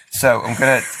fear. So I'm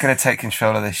gonna take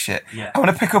control of this shit. Yeah. I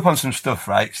want to pick up on some stuff,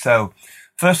 right? So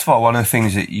first of all, one of the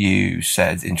things that you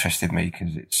said interested me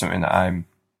because it's something that I'm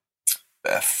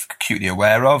acutely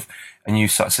aware of, and you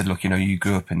sort of said, look, you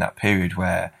grew up in that period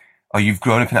you've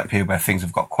grown up in that period where things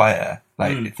have got quieter,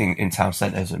 like in town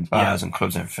centres and bars and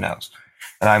clubs and everything else.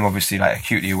 And I'm obviously like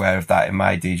acutely aware of that in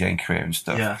my DJing career and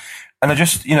stuff. Yeah. And I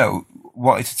just,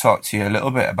 wanted to talk to you a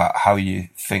little bit about how you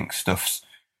think stuff's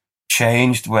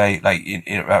changed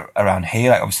around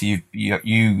here. Like obviously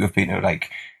you have been like,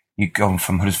 you've gone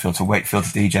from Huddersfield to Wakefield to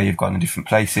DJ, you've gone in different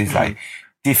places. Mm-hmm. Like,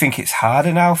 do you think it's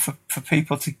harder now for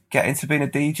people to get into being a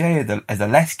DJ? Are there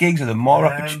less gigs? Are there more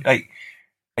opportunities? Like,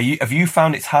 have you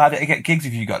found it's harder to get gigs?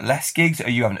 Have you got less gigs? Are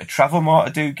you having to travel more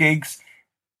to do gigs?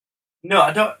 No,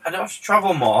 I don't have to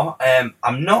travel more.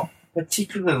 I'm not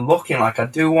particularly looking. Like, I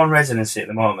do one residency at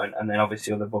the moment, and then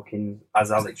obviously other bookings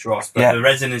as Alex Ross. But the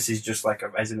residency is just like a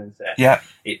residency. Yeah.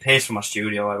 It pays for my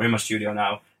studio. I'm in my studio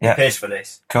now. It pays for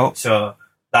this. Cool. So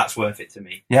that's worth it to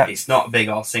me. Yeah. It's not big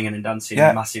all singing and dancing in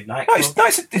a massive nightclub. No,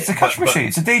 it's a cash machine.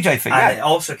 It's a DJ thing. And it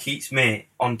also keeps me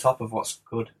on top of what's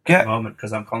good at the moment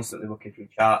because I'm constantly looking through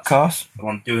charts. Of course.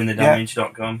 I'm doing the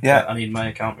damage.com. Yeah. I need my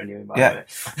account renewing, by the way.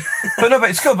 but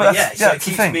it's good. But so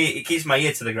it keeps my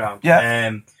ear to the ground.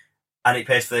 Yeah. And it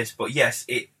pays for this. But yes,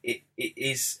 it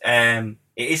is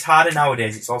harder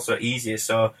nowadays. It's also easier.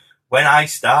 So when I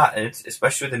started,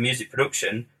 especially with the music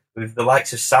production, with the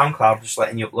likes of SoundCloud just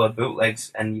letting you upload bootlegs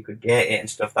and you could get it and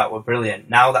stuff, that were brilliant.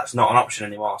 Now that's not an option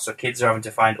anymore. So kids are having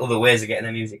to find other ways of getting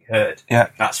their music heard.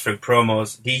 Yeah. That's through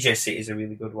promos. DJ City is a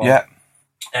really good one. Yeah.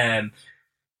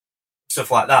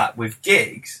 Stuff like that. With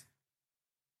gigs,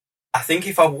 I think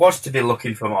if I was to be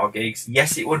looking for more gigs,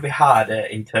 yes, it would be harder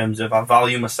in terms of I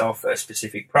value myself at a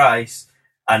specific price,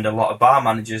 and a lot of bar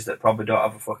managers that probably don't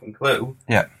have a fucking clue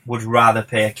would rather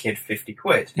pay a kid 50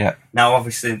 quid. Yeah. Now,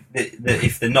 obviously,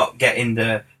 if they're not getting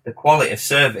the quality of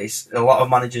service, a lot of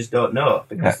managers don't know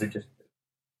because they're just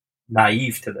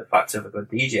naive to the fact of a good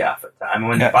DJ half the time. And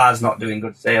when the bar's not doing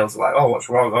good sales, they're like, oh, what's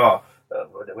wrong? Oh,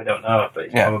 we don't know, but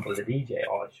it's probably the DJ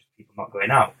or it's just people not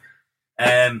going out.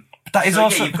 that is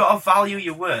also you've got to value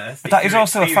your worth. But that is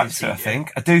also a factor. I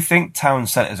think. I do think town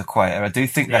centres are quieter. I do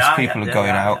think less people are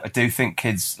going out. I do think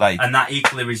kids and that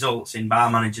equally results in bar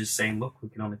managers saying, "Look, we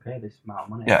can only pay this amount of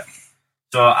money." Yeah.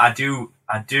 So I do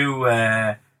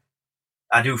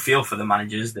feel for the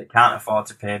managers that can't afford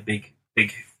to pay big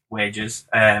wages.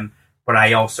 But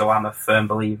I also am a firm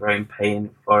believer in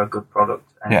paying for a good product.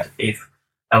 And if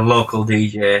a local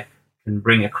DJ can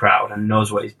bring a crowd and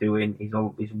knows what he's doing,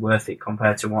 he's worth it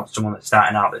compared to someone that's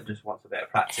starting out that just wants a bit of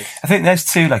practice. I think there's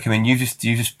two. Like, I mean, you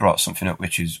just brought something up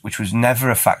which was never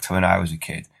a factor when I was a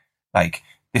kid. Like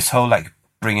this whole like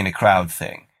bringing a crowd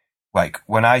thing. Like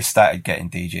when I started getting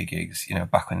DJ gigs,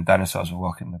 back when the dinosaurs were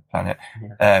walking the planet,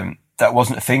 that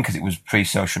wasn't a thing because it was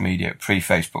pre-social media,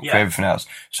 pre-Facebook, pre-everything else.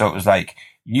 So it was like,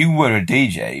 you were a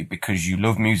DJ because you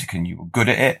love music and you were good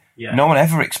at it. Yeah. No one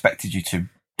ever expected you to.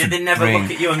 Did they never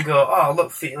look at you and go, "Oh,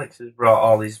 look, Felix has brought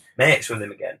all his mates with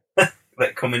him again.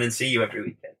 Like, come in and see you every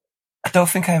weekend"? I don't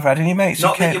think I ever had any mates.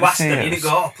 Not that you asked them. You didn't go,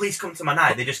 "Oh, please come to my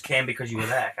night." They just came because you were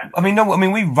there. Kind of. I mean, no. I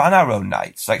mean, we ran our own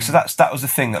nights. Like, so that was the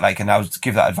thing that, like, and I was to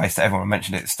give that advice to everyone. I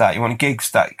mentioned it at the start. You want a gig,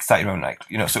 start your own night.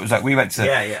 So it was like we went to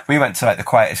like the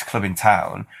quietest club in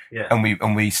town,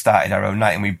 and we started our own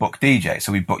night and we booked DJ.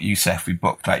 So we booked Youssef, we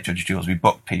booked like Judge Jules, we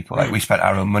booked people. Like we spent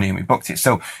our own money and we booked it.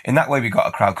 So in that way, we got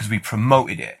a crowd because we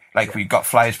promoted it. Like we got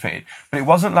flyers printed, but it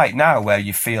wasn't like now where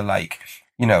you feel like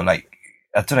like.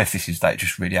 I don't know if this is like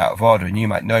just really out of order and you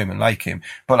might know him and like him,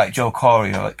 but like Joel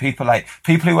Corey, like people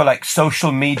who are like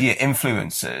social media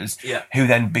influencers who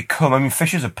then become, I mean,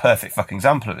 Fisher's a perfect fucking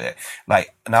example of it.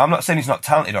 Like, now I'm not saying he's not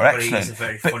talented or excellent, he's a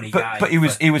very funny guy, but he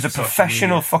was a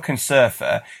professional fucking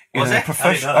surfer. He was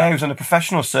on a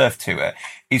professional surf tour.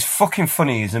 He's fucking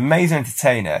funny. He's an amazing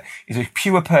entertainer. He's a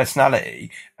pure personality.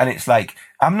 And it's like,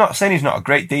 I'm not saying he's not a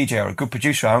great DJ or a good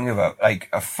producer. I don't give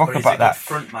a fuck about that.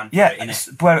 Frontman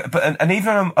and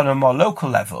even on a more local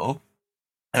level,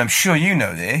 and I'm sure you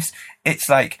know this, it's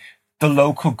like the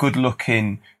local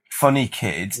good-looking, funny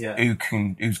kid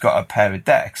who's got a pair of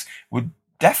decks would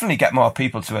definitely get more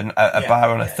people to a bar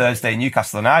on a Thursday in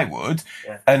Newcastle than I would.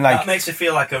 Yeah. And like, that makes me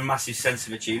feel like a massive sense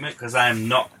of achievement because I am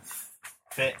not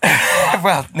fit.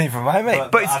 Well, neither am I,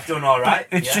 mate. But I've done all right.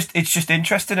 It's just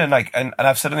interesting, and like, and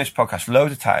I've said on this podcast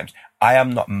loads of times, I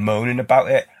am not moaning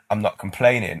about it. I'm not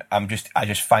complaining. I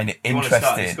just find it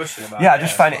interesting. I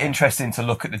just find it interesting to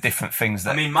look at the different things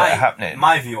that, that are happening.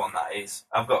 My view on that is,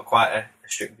 I've got quite a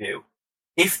strict view.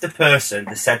 If the person,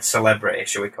 the said celebrity,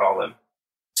 shall we call them,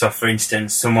 so for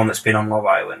instance, someone that's been on Love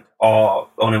Island or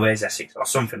Only Way is Essex or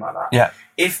something like that,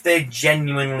 if they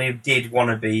genuinely did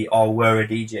want to be or were a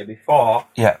DJ before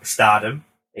stardom,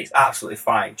 it's absolutely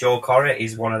fine. Joel Corey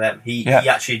is one of them. He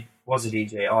actually was a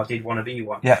DJ or did want to be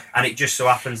one. Yeah. And it just so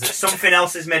happens that something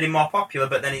else has made him more popular,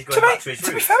 but then he's going back to his roots.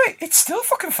 To be fair, it's still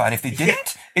fucking fine if they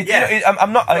didn't.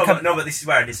 I'm not... No, but this is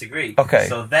where I disagree. Okay.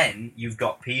 So then you've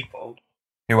got people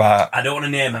who are... I don't want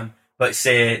to name them, but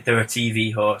say they're a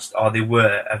TV host or they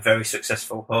were a very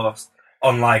successful host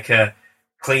on like a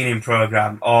cleaning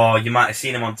program, or you might have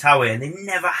seen them on Tower and they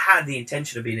never had the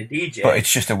intention of being a DJ. But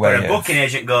it's just a way where a booking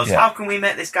agent goes, how can we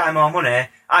make this guy more money?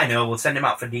 I know, we'll send him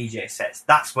out for DJ sets.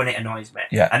 That's when it annoys me.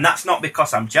 Yeah. And that's not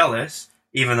because I'm jealous,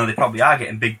 even though they probably are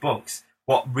getting big bucks.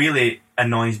 What really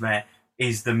annoys me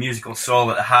is the musical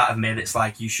soul at the heart of me that's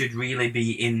like, you should really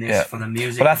be in this for the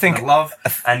music, for the love,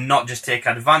 and not just take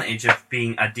advantage of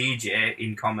being a DJ,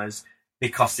 in commas,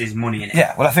 because there's money in it.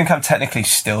 Yeah, well, I think I'm technically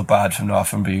still barred from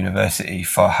Northumbria University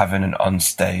for having an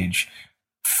onstage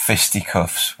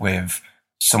fisticuffs with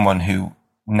someone who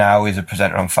now is a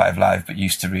presenter on 5 Live, but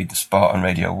used to read the sport on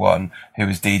Radio 1, who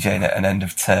was DJing at an end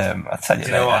of term. I'll tell you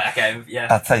later. You know what? Okay, yeah.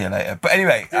 I'll tell you later. But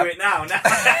anyway. Do it now.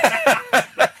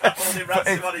 But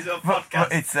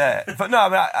it's but no,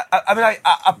 I mean,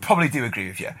 I probably do agree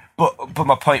with you. But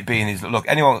my point being is, look,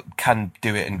 anyone can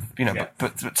do it, and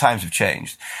but times have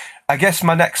changed. I guess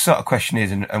my next sort of question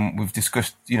is, and we've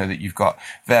discussed, that you've got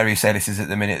various A-listers at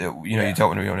the minute that, you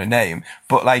don't want to name,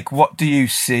 but like, what do you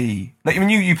see? Like, I mean,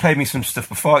 you played me some stuff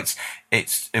before.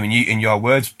 It's, I mean, in your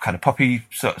words, kind of poppy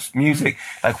sort of music.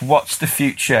 Like, what's the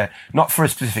future? Not for a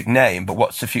specific name, but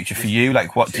what's the future for you?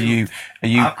 Like, what are you?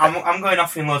 I'm going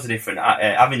off in loads of different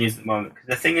avenues at the moment. Because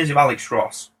the thing is with Alex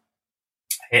Ross,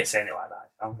 I hate saying it like that.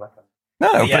 It sounds like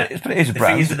but it is a brand. The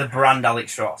thing is with the brand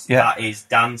Alex Ross, that is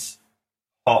dance,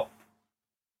 pop,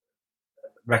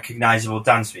 recognisable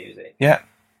dance music. Yeah.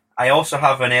 I also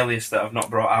have an alias that I've not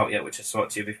brought out yet, which I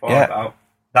talked to you before about.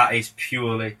 That is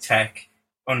purely tech,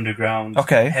 underground,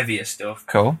 heavier stuff.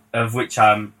 Cool. Of which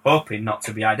I'm hoping not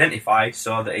to be identified,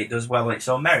 so that it does well on its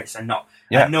own merits, and not.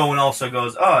 And no one also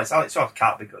goes, "Oh, it's Alex Ross,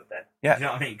 can't be good then." Yeah. Do you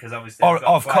know what I mean? Because obviously,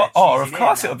 of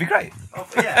course, it'll be great.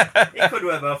 Yeah, it could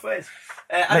work both ways.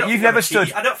 Mate, you've never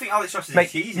stood. I don't think Alex Ross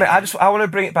is cheesy. Mate, I want to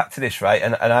bring it back to this, right?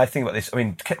 And I think about this. I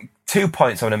mean, 2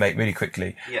 points I want to make really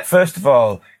quickly. Yeah. First of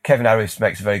all, Kevin Harris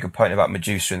makes a very good point about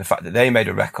Medusa and the fact that they made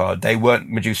a record. They weren't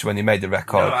Medusa when they made the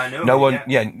record. No, I know. No one,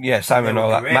 Simon and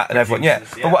all that, Matt and everyone, yeah.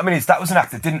 But what I mean is that was an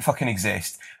act that didn't fucking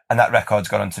exist. And that record's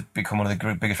gone on to become one of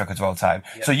the biggest records of all time.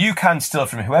 Yep. So you can still,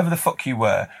 from whoever the fuck you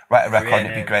were, write a record and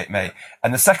it'd be great, mate.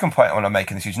 And the second point I want to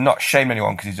make, and this is not shame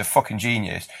anyone because he's a fucking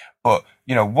genius, but,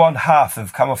 one half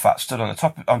of Camel Fat stood on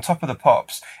top of the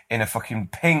Pops in a fucking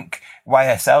pink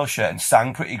YSL shirt and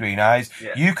sang Pretty Green Eyes.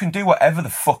 Yeah. You can do whatever the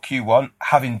fuck you want,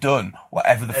 having done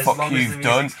whatever the fuck you've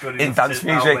done in dance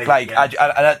music.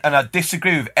 I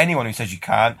disagree with anyone who says you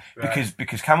can't,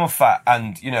 because Camel Fat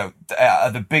and,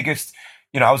 are the biggest.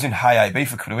 I was in High IB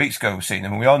for a couple of weeks ago seeing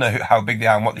them, and we all know how big they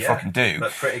are and what they fucking do.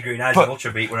 But Pretty Green Eyes and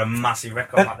Ultra Beat were a massive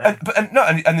record back then.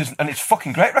 And it's a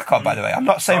fucking great record, by the way. I'm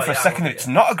not saying for a second that it's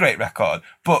not a great record,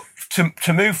 but to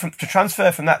transfer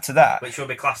from that to that, which will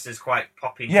be classed as quite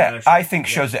poppy. Yeah, I think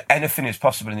shows that anything is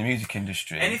possible in the music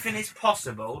industry. Anything is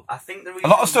possible. I think the reason a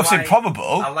lot of stuff's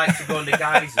improbable. I like to go into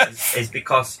guises is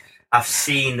because I've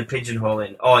seen the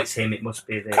pigeonholing. Oh, it's him. It must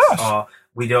be this. Or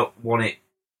we don't want it.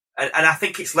 And I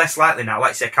think it's less likely now.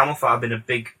 Like I say, Camel Fat have been a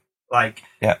big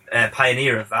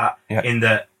pioneer of that in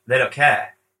that they don't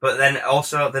care. But then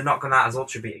also they're not going out as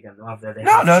Ultra Beat again, have they?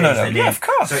 No. Yeah, of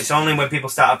course. So it's only when people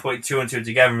started putting 2 and 2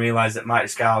 together and realised that Mike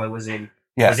Scala was in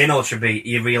Ultra Beat,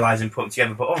 you realise and put them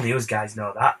together. But only us guys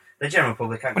know that. The general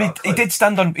public can't. But he did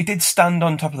stand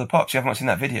on top of the Pops. You haven't seen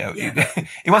that video. Yeah.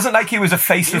 It wasn't like he was a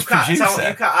faceless producer.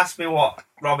 You can't ask me what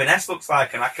Robin S looks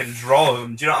like, and I can draw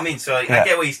him. Do you know what I mean? So I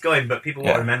get where he's going, but people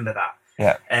won't remember that.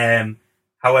 Yeah.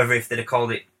 However, if they'd have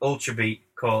called it Ultra Beat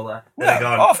Cola,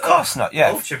 of course not.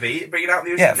 Yeah. Ultra Beat, bringing out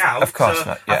music now. Of course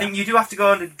not. Yeah. I think you do have to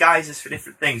go under guises for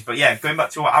different things. But yeah, going back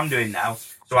to what I'm doing now,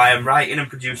 so I am writing and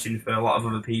producing for a lot of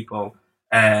other people.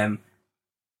 A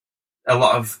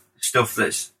lot of stuff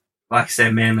that's, like I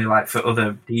say, mainly like for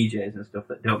other DJs and stuff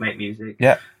that don't make music.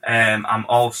 Yeah. I'm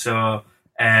also,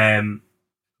 I've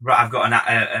got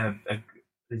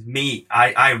there's me.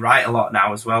 I write a lot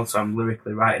now as well, so I'm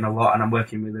lyrically writing a lot, and I'm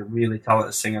working with a really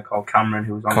talented singer called Cameron,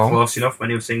 who was on Close Enough, my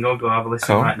new single. Go have a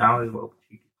listen right now. A little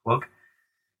cheeky plug.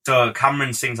 So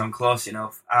Cameron sings on Close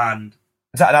Enough, and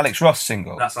is that an Alex Ross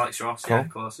single? That's Alex Ross. Cool. Yeah,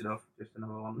 Close Enough. Just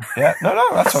another one. Yeah,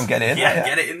 no, that's what I'm getting in.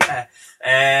 Get it in there.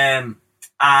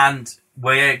 And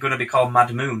we're going to be called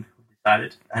Mad Moon, we've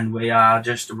decided, and we are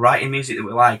just writing music that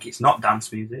we like. It's not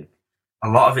dance music. A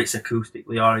lot of it's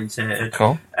acoustically orientated.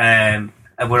 Cool. And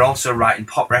we're also writing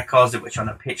pop records that we're trying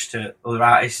to pitch to other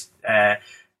artists.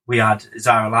 We had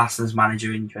Zara Larson's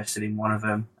manager interested in one of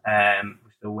them.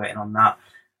 We're still waiting on that.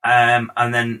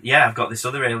 And then, I've got this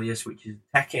other alias, which is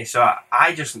Techie. So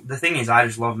the thing is, I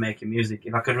just love making music.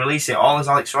 If I could release it all as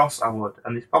Alex Ross, I would.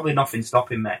 And there's probably nothing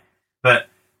stopping me. But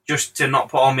just to not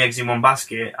put all my eggs in one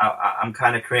basket, I'm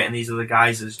kind of creating these other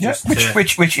guises.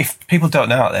 Which, if people don't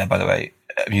know out there, by the way,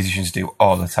 musicians do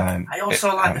all the time. I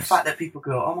also like the fact that people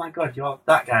go, "Oh my god, you're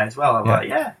that guy as well." I'm like,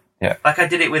 yeah. Like I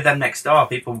did it with Them Next Door.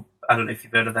 People, I don't know if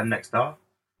you've heard of Them Next Door.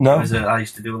 No. I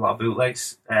used to do a lot of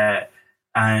bootlegs,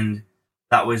 and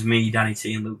that was me, Danny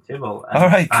T, and Luke Tibble. All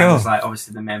right, cool. I was like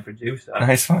obviously the main producer.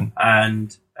 Nice one.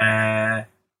 And a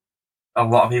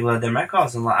lot of people heard them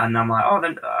records, and I'm like, oh,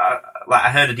 then. Like I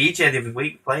heard a DJ the other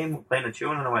week playing a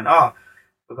tune, and I went, "Oh,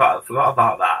 forgot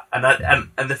about that."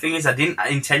 And the thing is, I didn't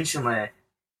intentionally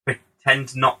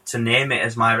pretend not to name it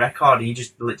as my record. He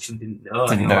just literally didn't know.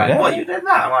 What, you did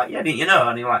that? I'm like, "Yeah, didn't you know?"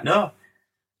 And he's like, "No."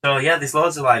 So yeah, there's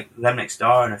loads of like Them Next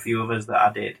Door and a few others that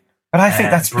I did. But I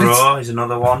think that's Bro is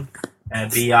another one.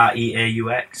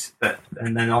 BREAUX.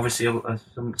 And then obviously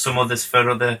some others for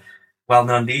other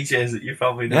well-known DJs that you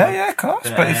probably know. Yeah, of course.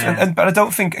 But I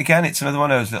don't think, again, it's another one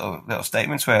of those little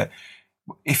statements where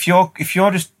if you're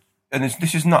just, and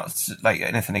this is not like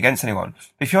anything against anyone,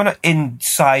 but if you're not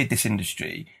inside this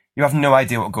industry, you have no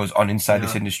idea what goes on inside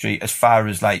this industry as far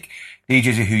as like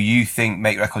DJs who you think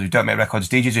make records, who don't make records,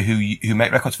 DJs who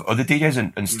make records for other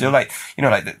DJs and still like,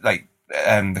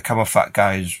 the Camel Fat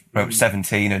guys wrote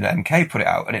 17 and MK put it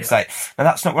out, and it's like, now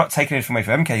that's not, we're not taking anything away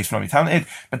from MK, he's phenomenally talented,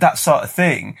 but that sort of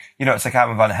thing, it's like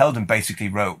Armand Van Helden basically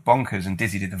wrote Bonkers and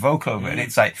Dizzy did the vocal over it, and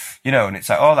it's like, and it's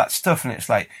like all that stuff, and it's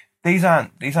like, these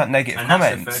aren't negative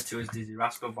comments. And that's referred to as Dizzy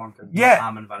Rascal Bonkers, not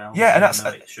Armand Van Helden. Yeah,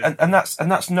 and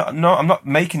that's not, I'm not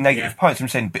making negative points, I'm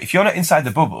saying, but if you're not inside the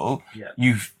bubble,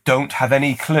 you don't have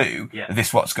any clue that this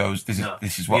is what goes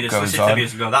on.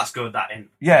 Ago, that's good, that in.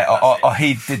 Yeah, or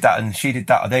he did that and she did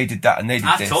that, or they did that and they did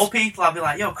this. I've told people, I'll be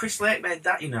like, yo, Chris Lake made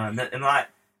that, and like,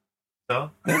 So.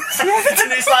 And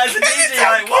it's like the DJ, you're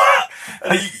like, what?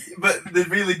 But they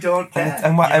really don't care.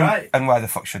 And why the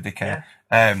fuck should they care?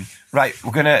 Yeah. Right,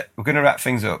 we're gonna wrap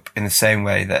things up in the same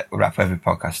way that we wrap every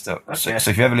podcast up. Okay.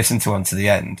 So if you ever listen to one to the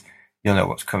end, you'll know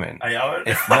what's coming.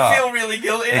 I feel really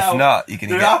guilty now. If not, you're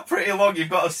gonna are pretty long. You've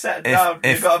got to set down.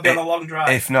 You've got to be on a long drive.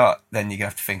 If not, then you're gonna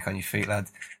have to think on your feet, lad.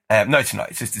 No, it's not.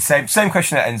 It's just the same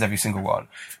question that ends every single one,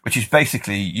 which is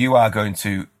basically you are going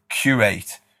to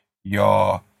curate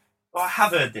your. Well, I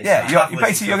have heard this. Yeah,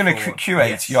 you're going to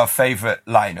curate your favourite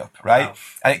lineup, right? Wow.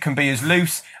 And it can be as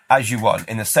loose as you want,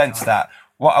 in the sense that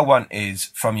what I want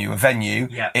is from you a venue.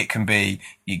 Yeah. It can be,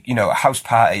 a house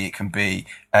party. It can be,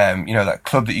 that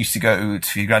club that you used to go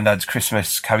to your granddad's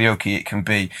Christmas karaoke. It can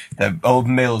be the old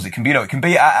mills. It can be, it can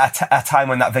be at a time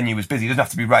when that venue was busy. It doesn't have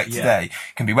to be today.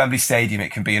 It can be Wembley Stadium.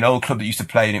 It can be an old club that used to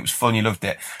play and it was fun. You loved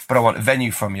it. But I want a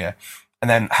venue from you. And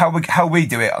then how we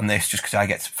do it on this, just because I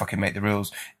get to fucking make the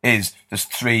rules, is there's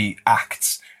 3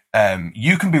 acts.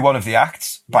 You can be one of the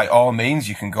acts, by all means.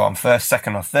 You can go on first,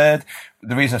 second, or third.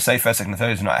 The reason I say first, second, or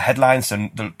third is not a headline, so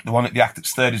the act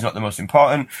that's third is not the most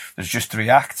important. There's just 3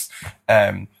 acts.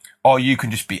 Or you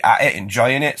can just be at it,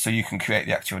 enjoying it, so you can create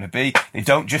the act you want to be. They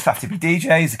don't just have to be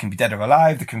DJs. They can be dead or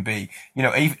alive. They can be,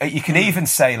 you can even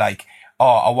say like,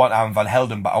 I want Aaron Van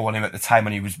Helden, but I want him at the time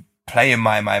when he was playing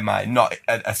my, not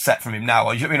a set from him now.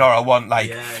 Or, or I want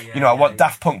I want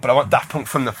Daft Punk, but I want Daft Punk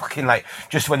from the fucking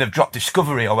just when they've dropped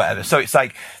Discovery or whatever. So it's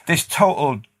like this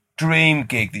total dream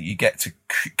gig that you get to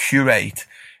curate.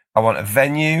 I want a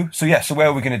venue. So where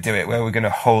are we going to do it? Where are we going to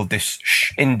hold this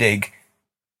shindig?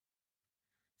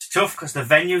 It's tough because the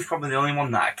venue is probably the only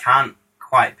one that I can't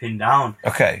quite pin down.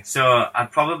 Okay. So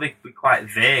I'd probably be quite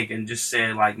vague and just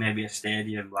say maybe a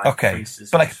stadium, okay,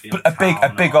 instance, but a big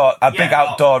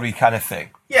outdoory kind of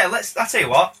thing. Yeah, I'll tell you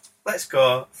what. Let's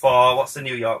go for what's the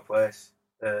New York place?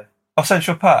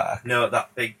 Central Park. No,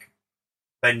 that big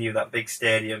venue, that big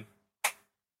stadium.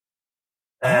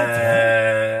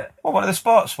 One of the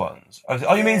sports ones?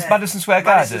 Oh, you mean Madison Square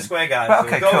Garden? Madison Square Garden. Right,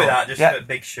 okay, so we'll go cool. with that, just for a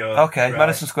big show. Okay, right.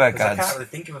 Madison Square Garden. I can't really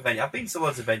think of a venue. I've been to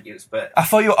loads of venues, but...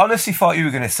 I honestly thought you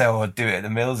were going to say, I'd do it at the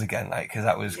Mills again,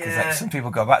 because some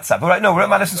people go back to that. But right, no, we're at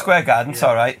Madison Square Garden, it's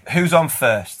alright. Who's on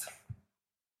first?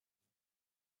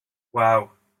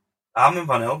 Wow. Armand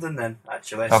Van Helden then,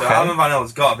 actually. Okay. So Armand Van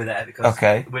Helden's got to be there because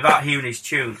without hearing his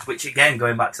tunes, which again,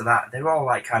 going back to that, they were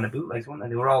all kind of bootlegs, weren't they?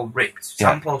 They were all ripped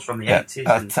samples from the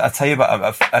 80s. I'll tell you about it.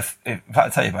 In fact, I'll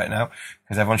tell you about it now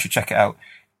because everyone should check it out.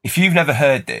 If you've never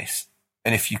heard this,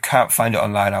 and if you can't find it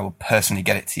online, I will personally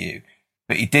get it to you.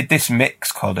 But he did this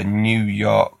mix called a New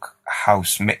York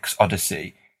House Mix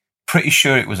Odyssey. Pretty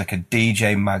sure it was like a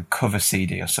DJ Mag cover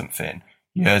CD or something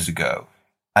years ago,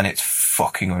 and it's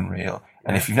fucking unreal.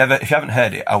 And if you haven't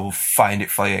heard it, I will find it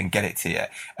for you and get it to you.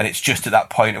 And it's just at that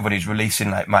point of when he's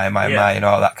releasing My and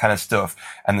all that kind of stuff.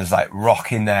 And there's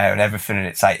rock in there and everything. And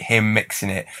it's him mixing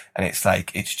it. And it's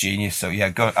it's genius. So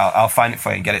I'll find it for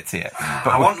you and get it to you. But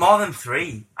I want more than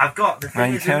 3. I've got the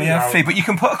thing. You can only have 3, but you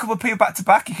can put a couple of people back to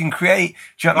back. You can create.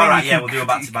 Do you know what I mean? We'll do a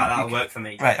back to back. That'll work for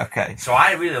me. Right. Okay. So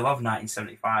I really love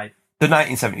 1975. The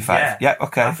 1975. Yeah.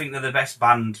 Okay. I think they're the best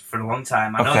band for a long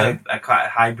time. I know they're quite a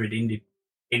hybrid Indian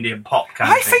pop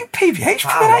kind of thing. I think PVH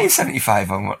put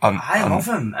 1975 on. I love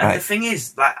them. And the thing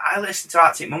is, I listened to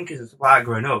Arctic Monkeys as well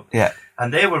growing up. Yeah.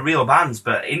 And they were real bands,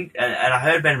 but and I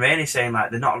heard Ben Rainey saying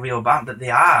they're not a real band, but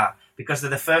they are, because they're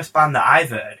the first band that I've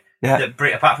heard that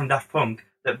apart from Daft Punk,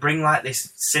 that bring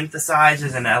this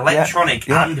synthesizers and electronic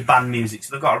and band music.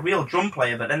 So they've got a real drum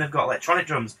player, but then they've got electronic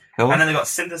drums. Cool. And then they've got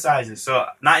synthesizers. So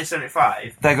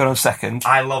 1975. They're going on second.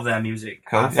 I love their music.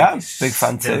 Cool. Yeah, big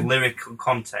fan too. The lyrical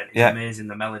content is amazing,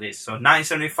 the melodies. So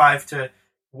 1975 to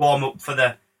warm up for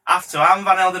the... After Armand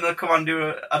Van Helden will come on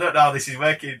I don't know how this is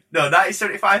working. No,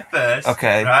 1975 first.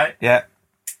 Okay. Right? Yeah.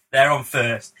 They're on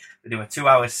first. They do a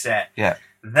 2-hour set. Yeah.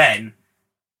 Then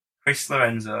Chris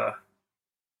Lorenzo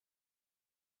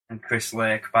and Chris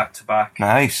Lake back to back.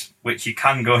 Nice. Which you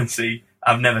can go and see.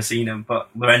 I've never seen him, but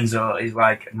Lorenzo is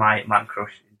my man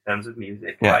crush in terms of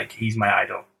music. Yeah. He's my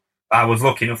idol. I was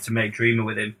lucky enough to make Dreamer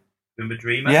with him. Remember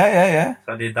Dreamer? Yeah.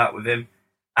 So I did that with him.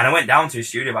 And I went down to his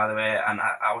studio, by the way, and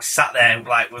I was sat there with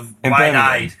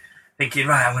wide-eyed, thinking,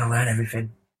 right, I'm going to learn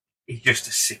everything. He's just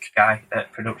a sick guy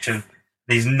at production.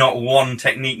 There's not one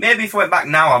technique. Maybe if I went back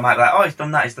now, I might be he's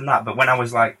done that. But when I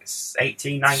was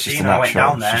 18, 19, I went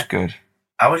down there. It's good.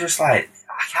 I was just I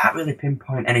can't really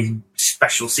pinpoint any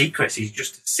special secrets. He's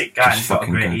just a sick guy and he's got a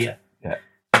great ear. Yeah.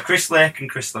 Chris Lake and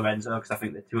Chris Lorenzo, because I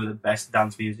think they're two of the best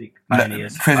dance music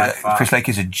pioneers. Chris Lake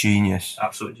is a genius.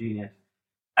 Absolute genius.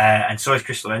 And so is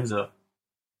Chris Lorenzo, to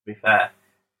be fair.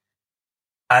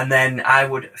 And then I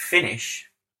would finish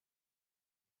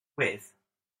with?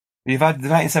 You've had the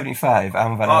 1975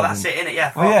 Armand Van Helden. Oh, that's it, innit?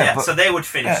 Yeah. Oh, yeah. But, so they would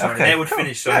finish. They would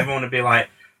finish. So everyone would be like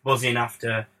buzzing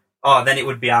after. Oh, then it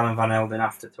would be Armand Van Helden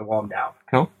after to warm down.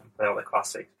 Cool. And play all the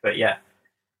classics. But yeah,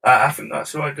 I think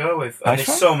that's who I'd go with. And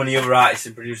there's so many other artists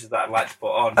and producers that I'd like to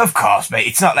put on. Of course, mate.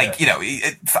 It's not like,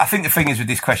 I think the thing is with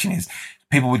this question is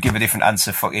people would give a different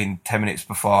answer fucking 10 minutes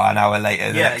before, an hour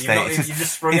later, the next day. You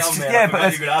just sprung it on me.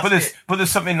 Yeah, but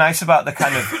there's something nice about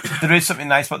there is something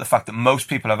nice about the fact that most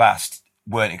people have asked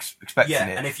weren't expecting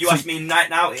it. And if you ask me right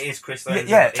now, it is Chris Lane.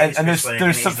 And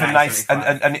there's something nice,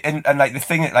 and like the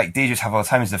thing that like DJs have all the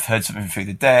time is they've heard something through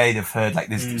the day, they've heard like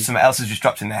there's something else has just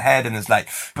dropped in their head, and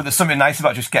but there's something nice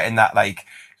about just getting that like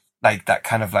that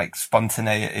kind of like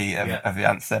spontaneity of the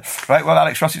answer. Right, well,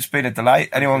 Alex Ross, it's been a delight.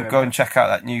 Anyone go and check out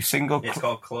that new single. It's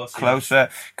called Closer.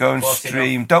 Go and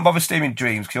stream. Don't bother streaming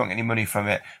Dreams because you won't get any money from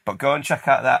it, but go and check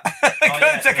out that.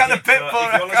 And check out the Pitbull.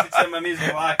 If you want to listen to my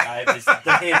musical archive, it's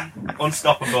The Hymn,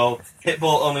 Unstoppable,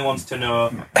 Pitbull Only Wants to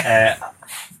Know,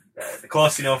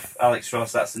 Close Enough, Alex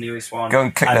Ross, that's the newest one. Go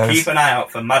and click those. Keep an eye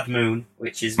out for Mad Moon,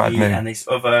 which is me and this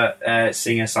other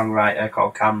singer-songwriter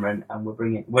called Cameron, and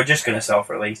we're just going to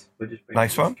self-release.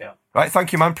 Nice one. Right,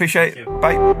 thank you, man. Appreciate it.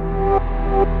 Bye.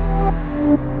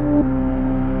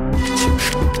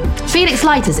 Felix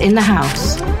Leiter's in the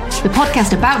house. The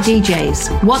podcast about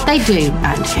DJs, what they do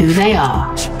and who they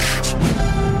are.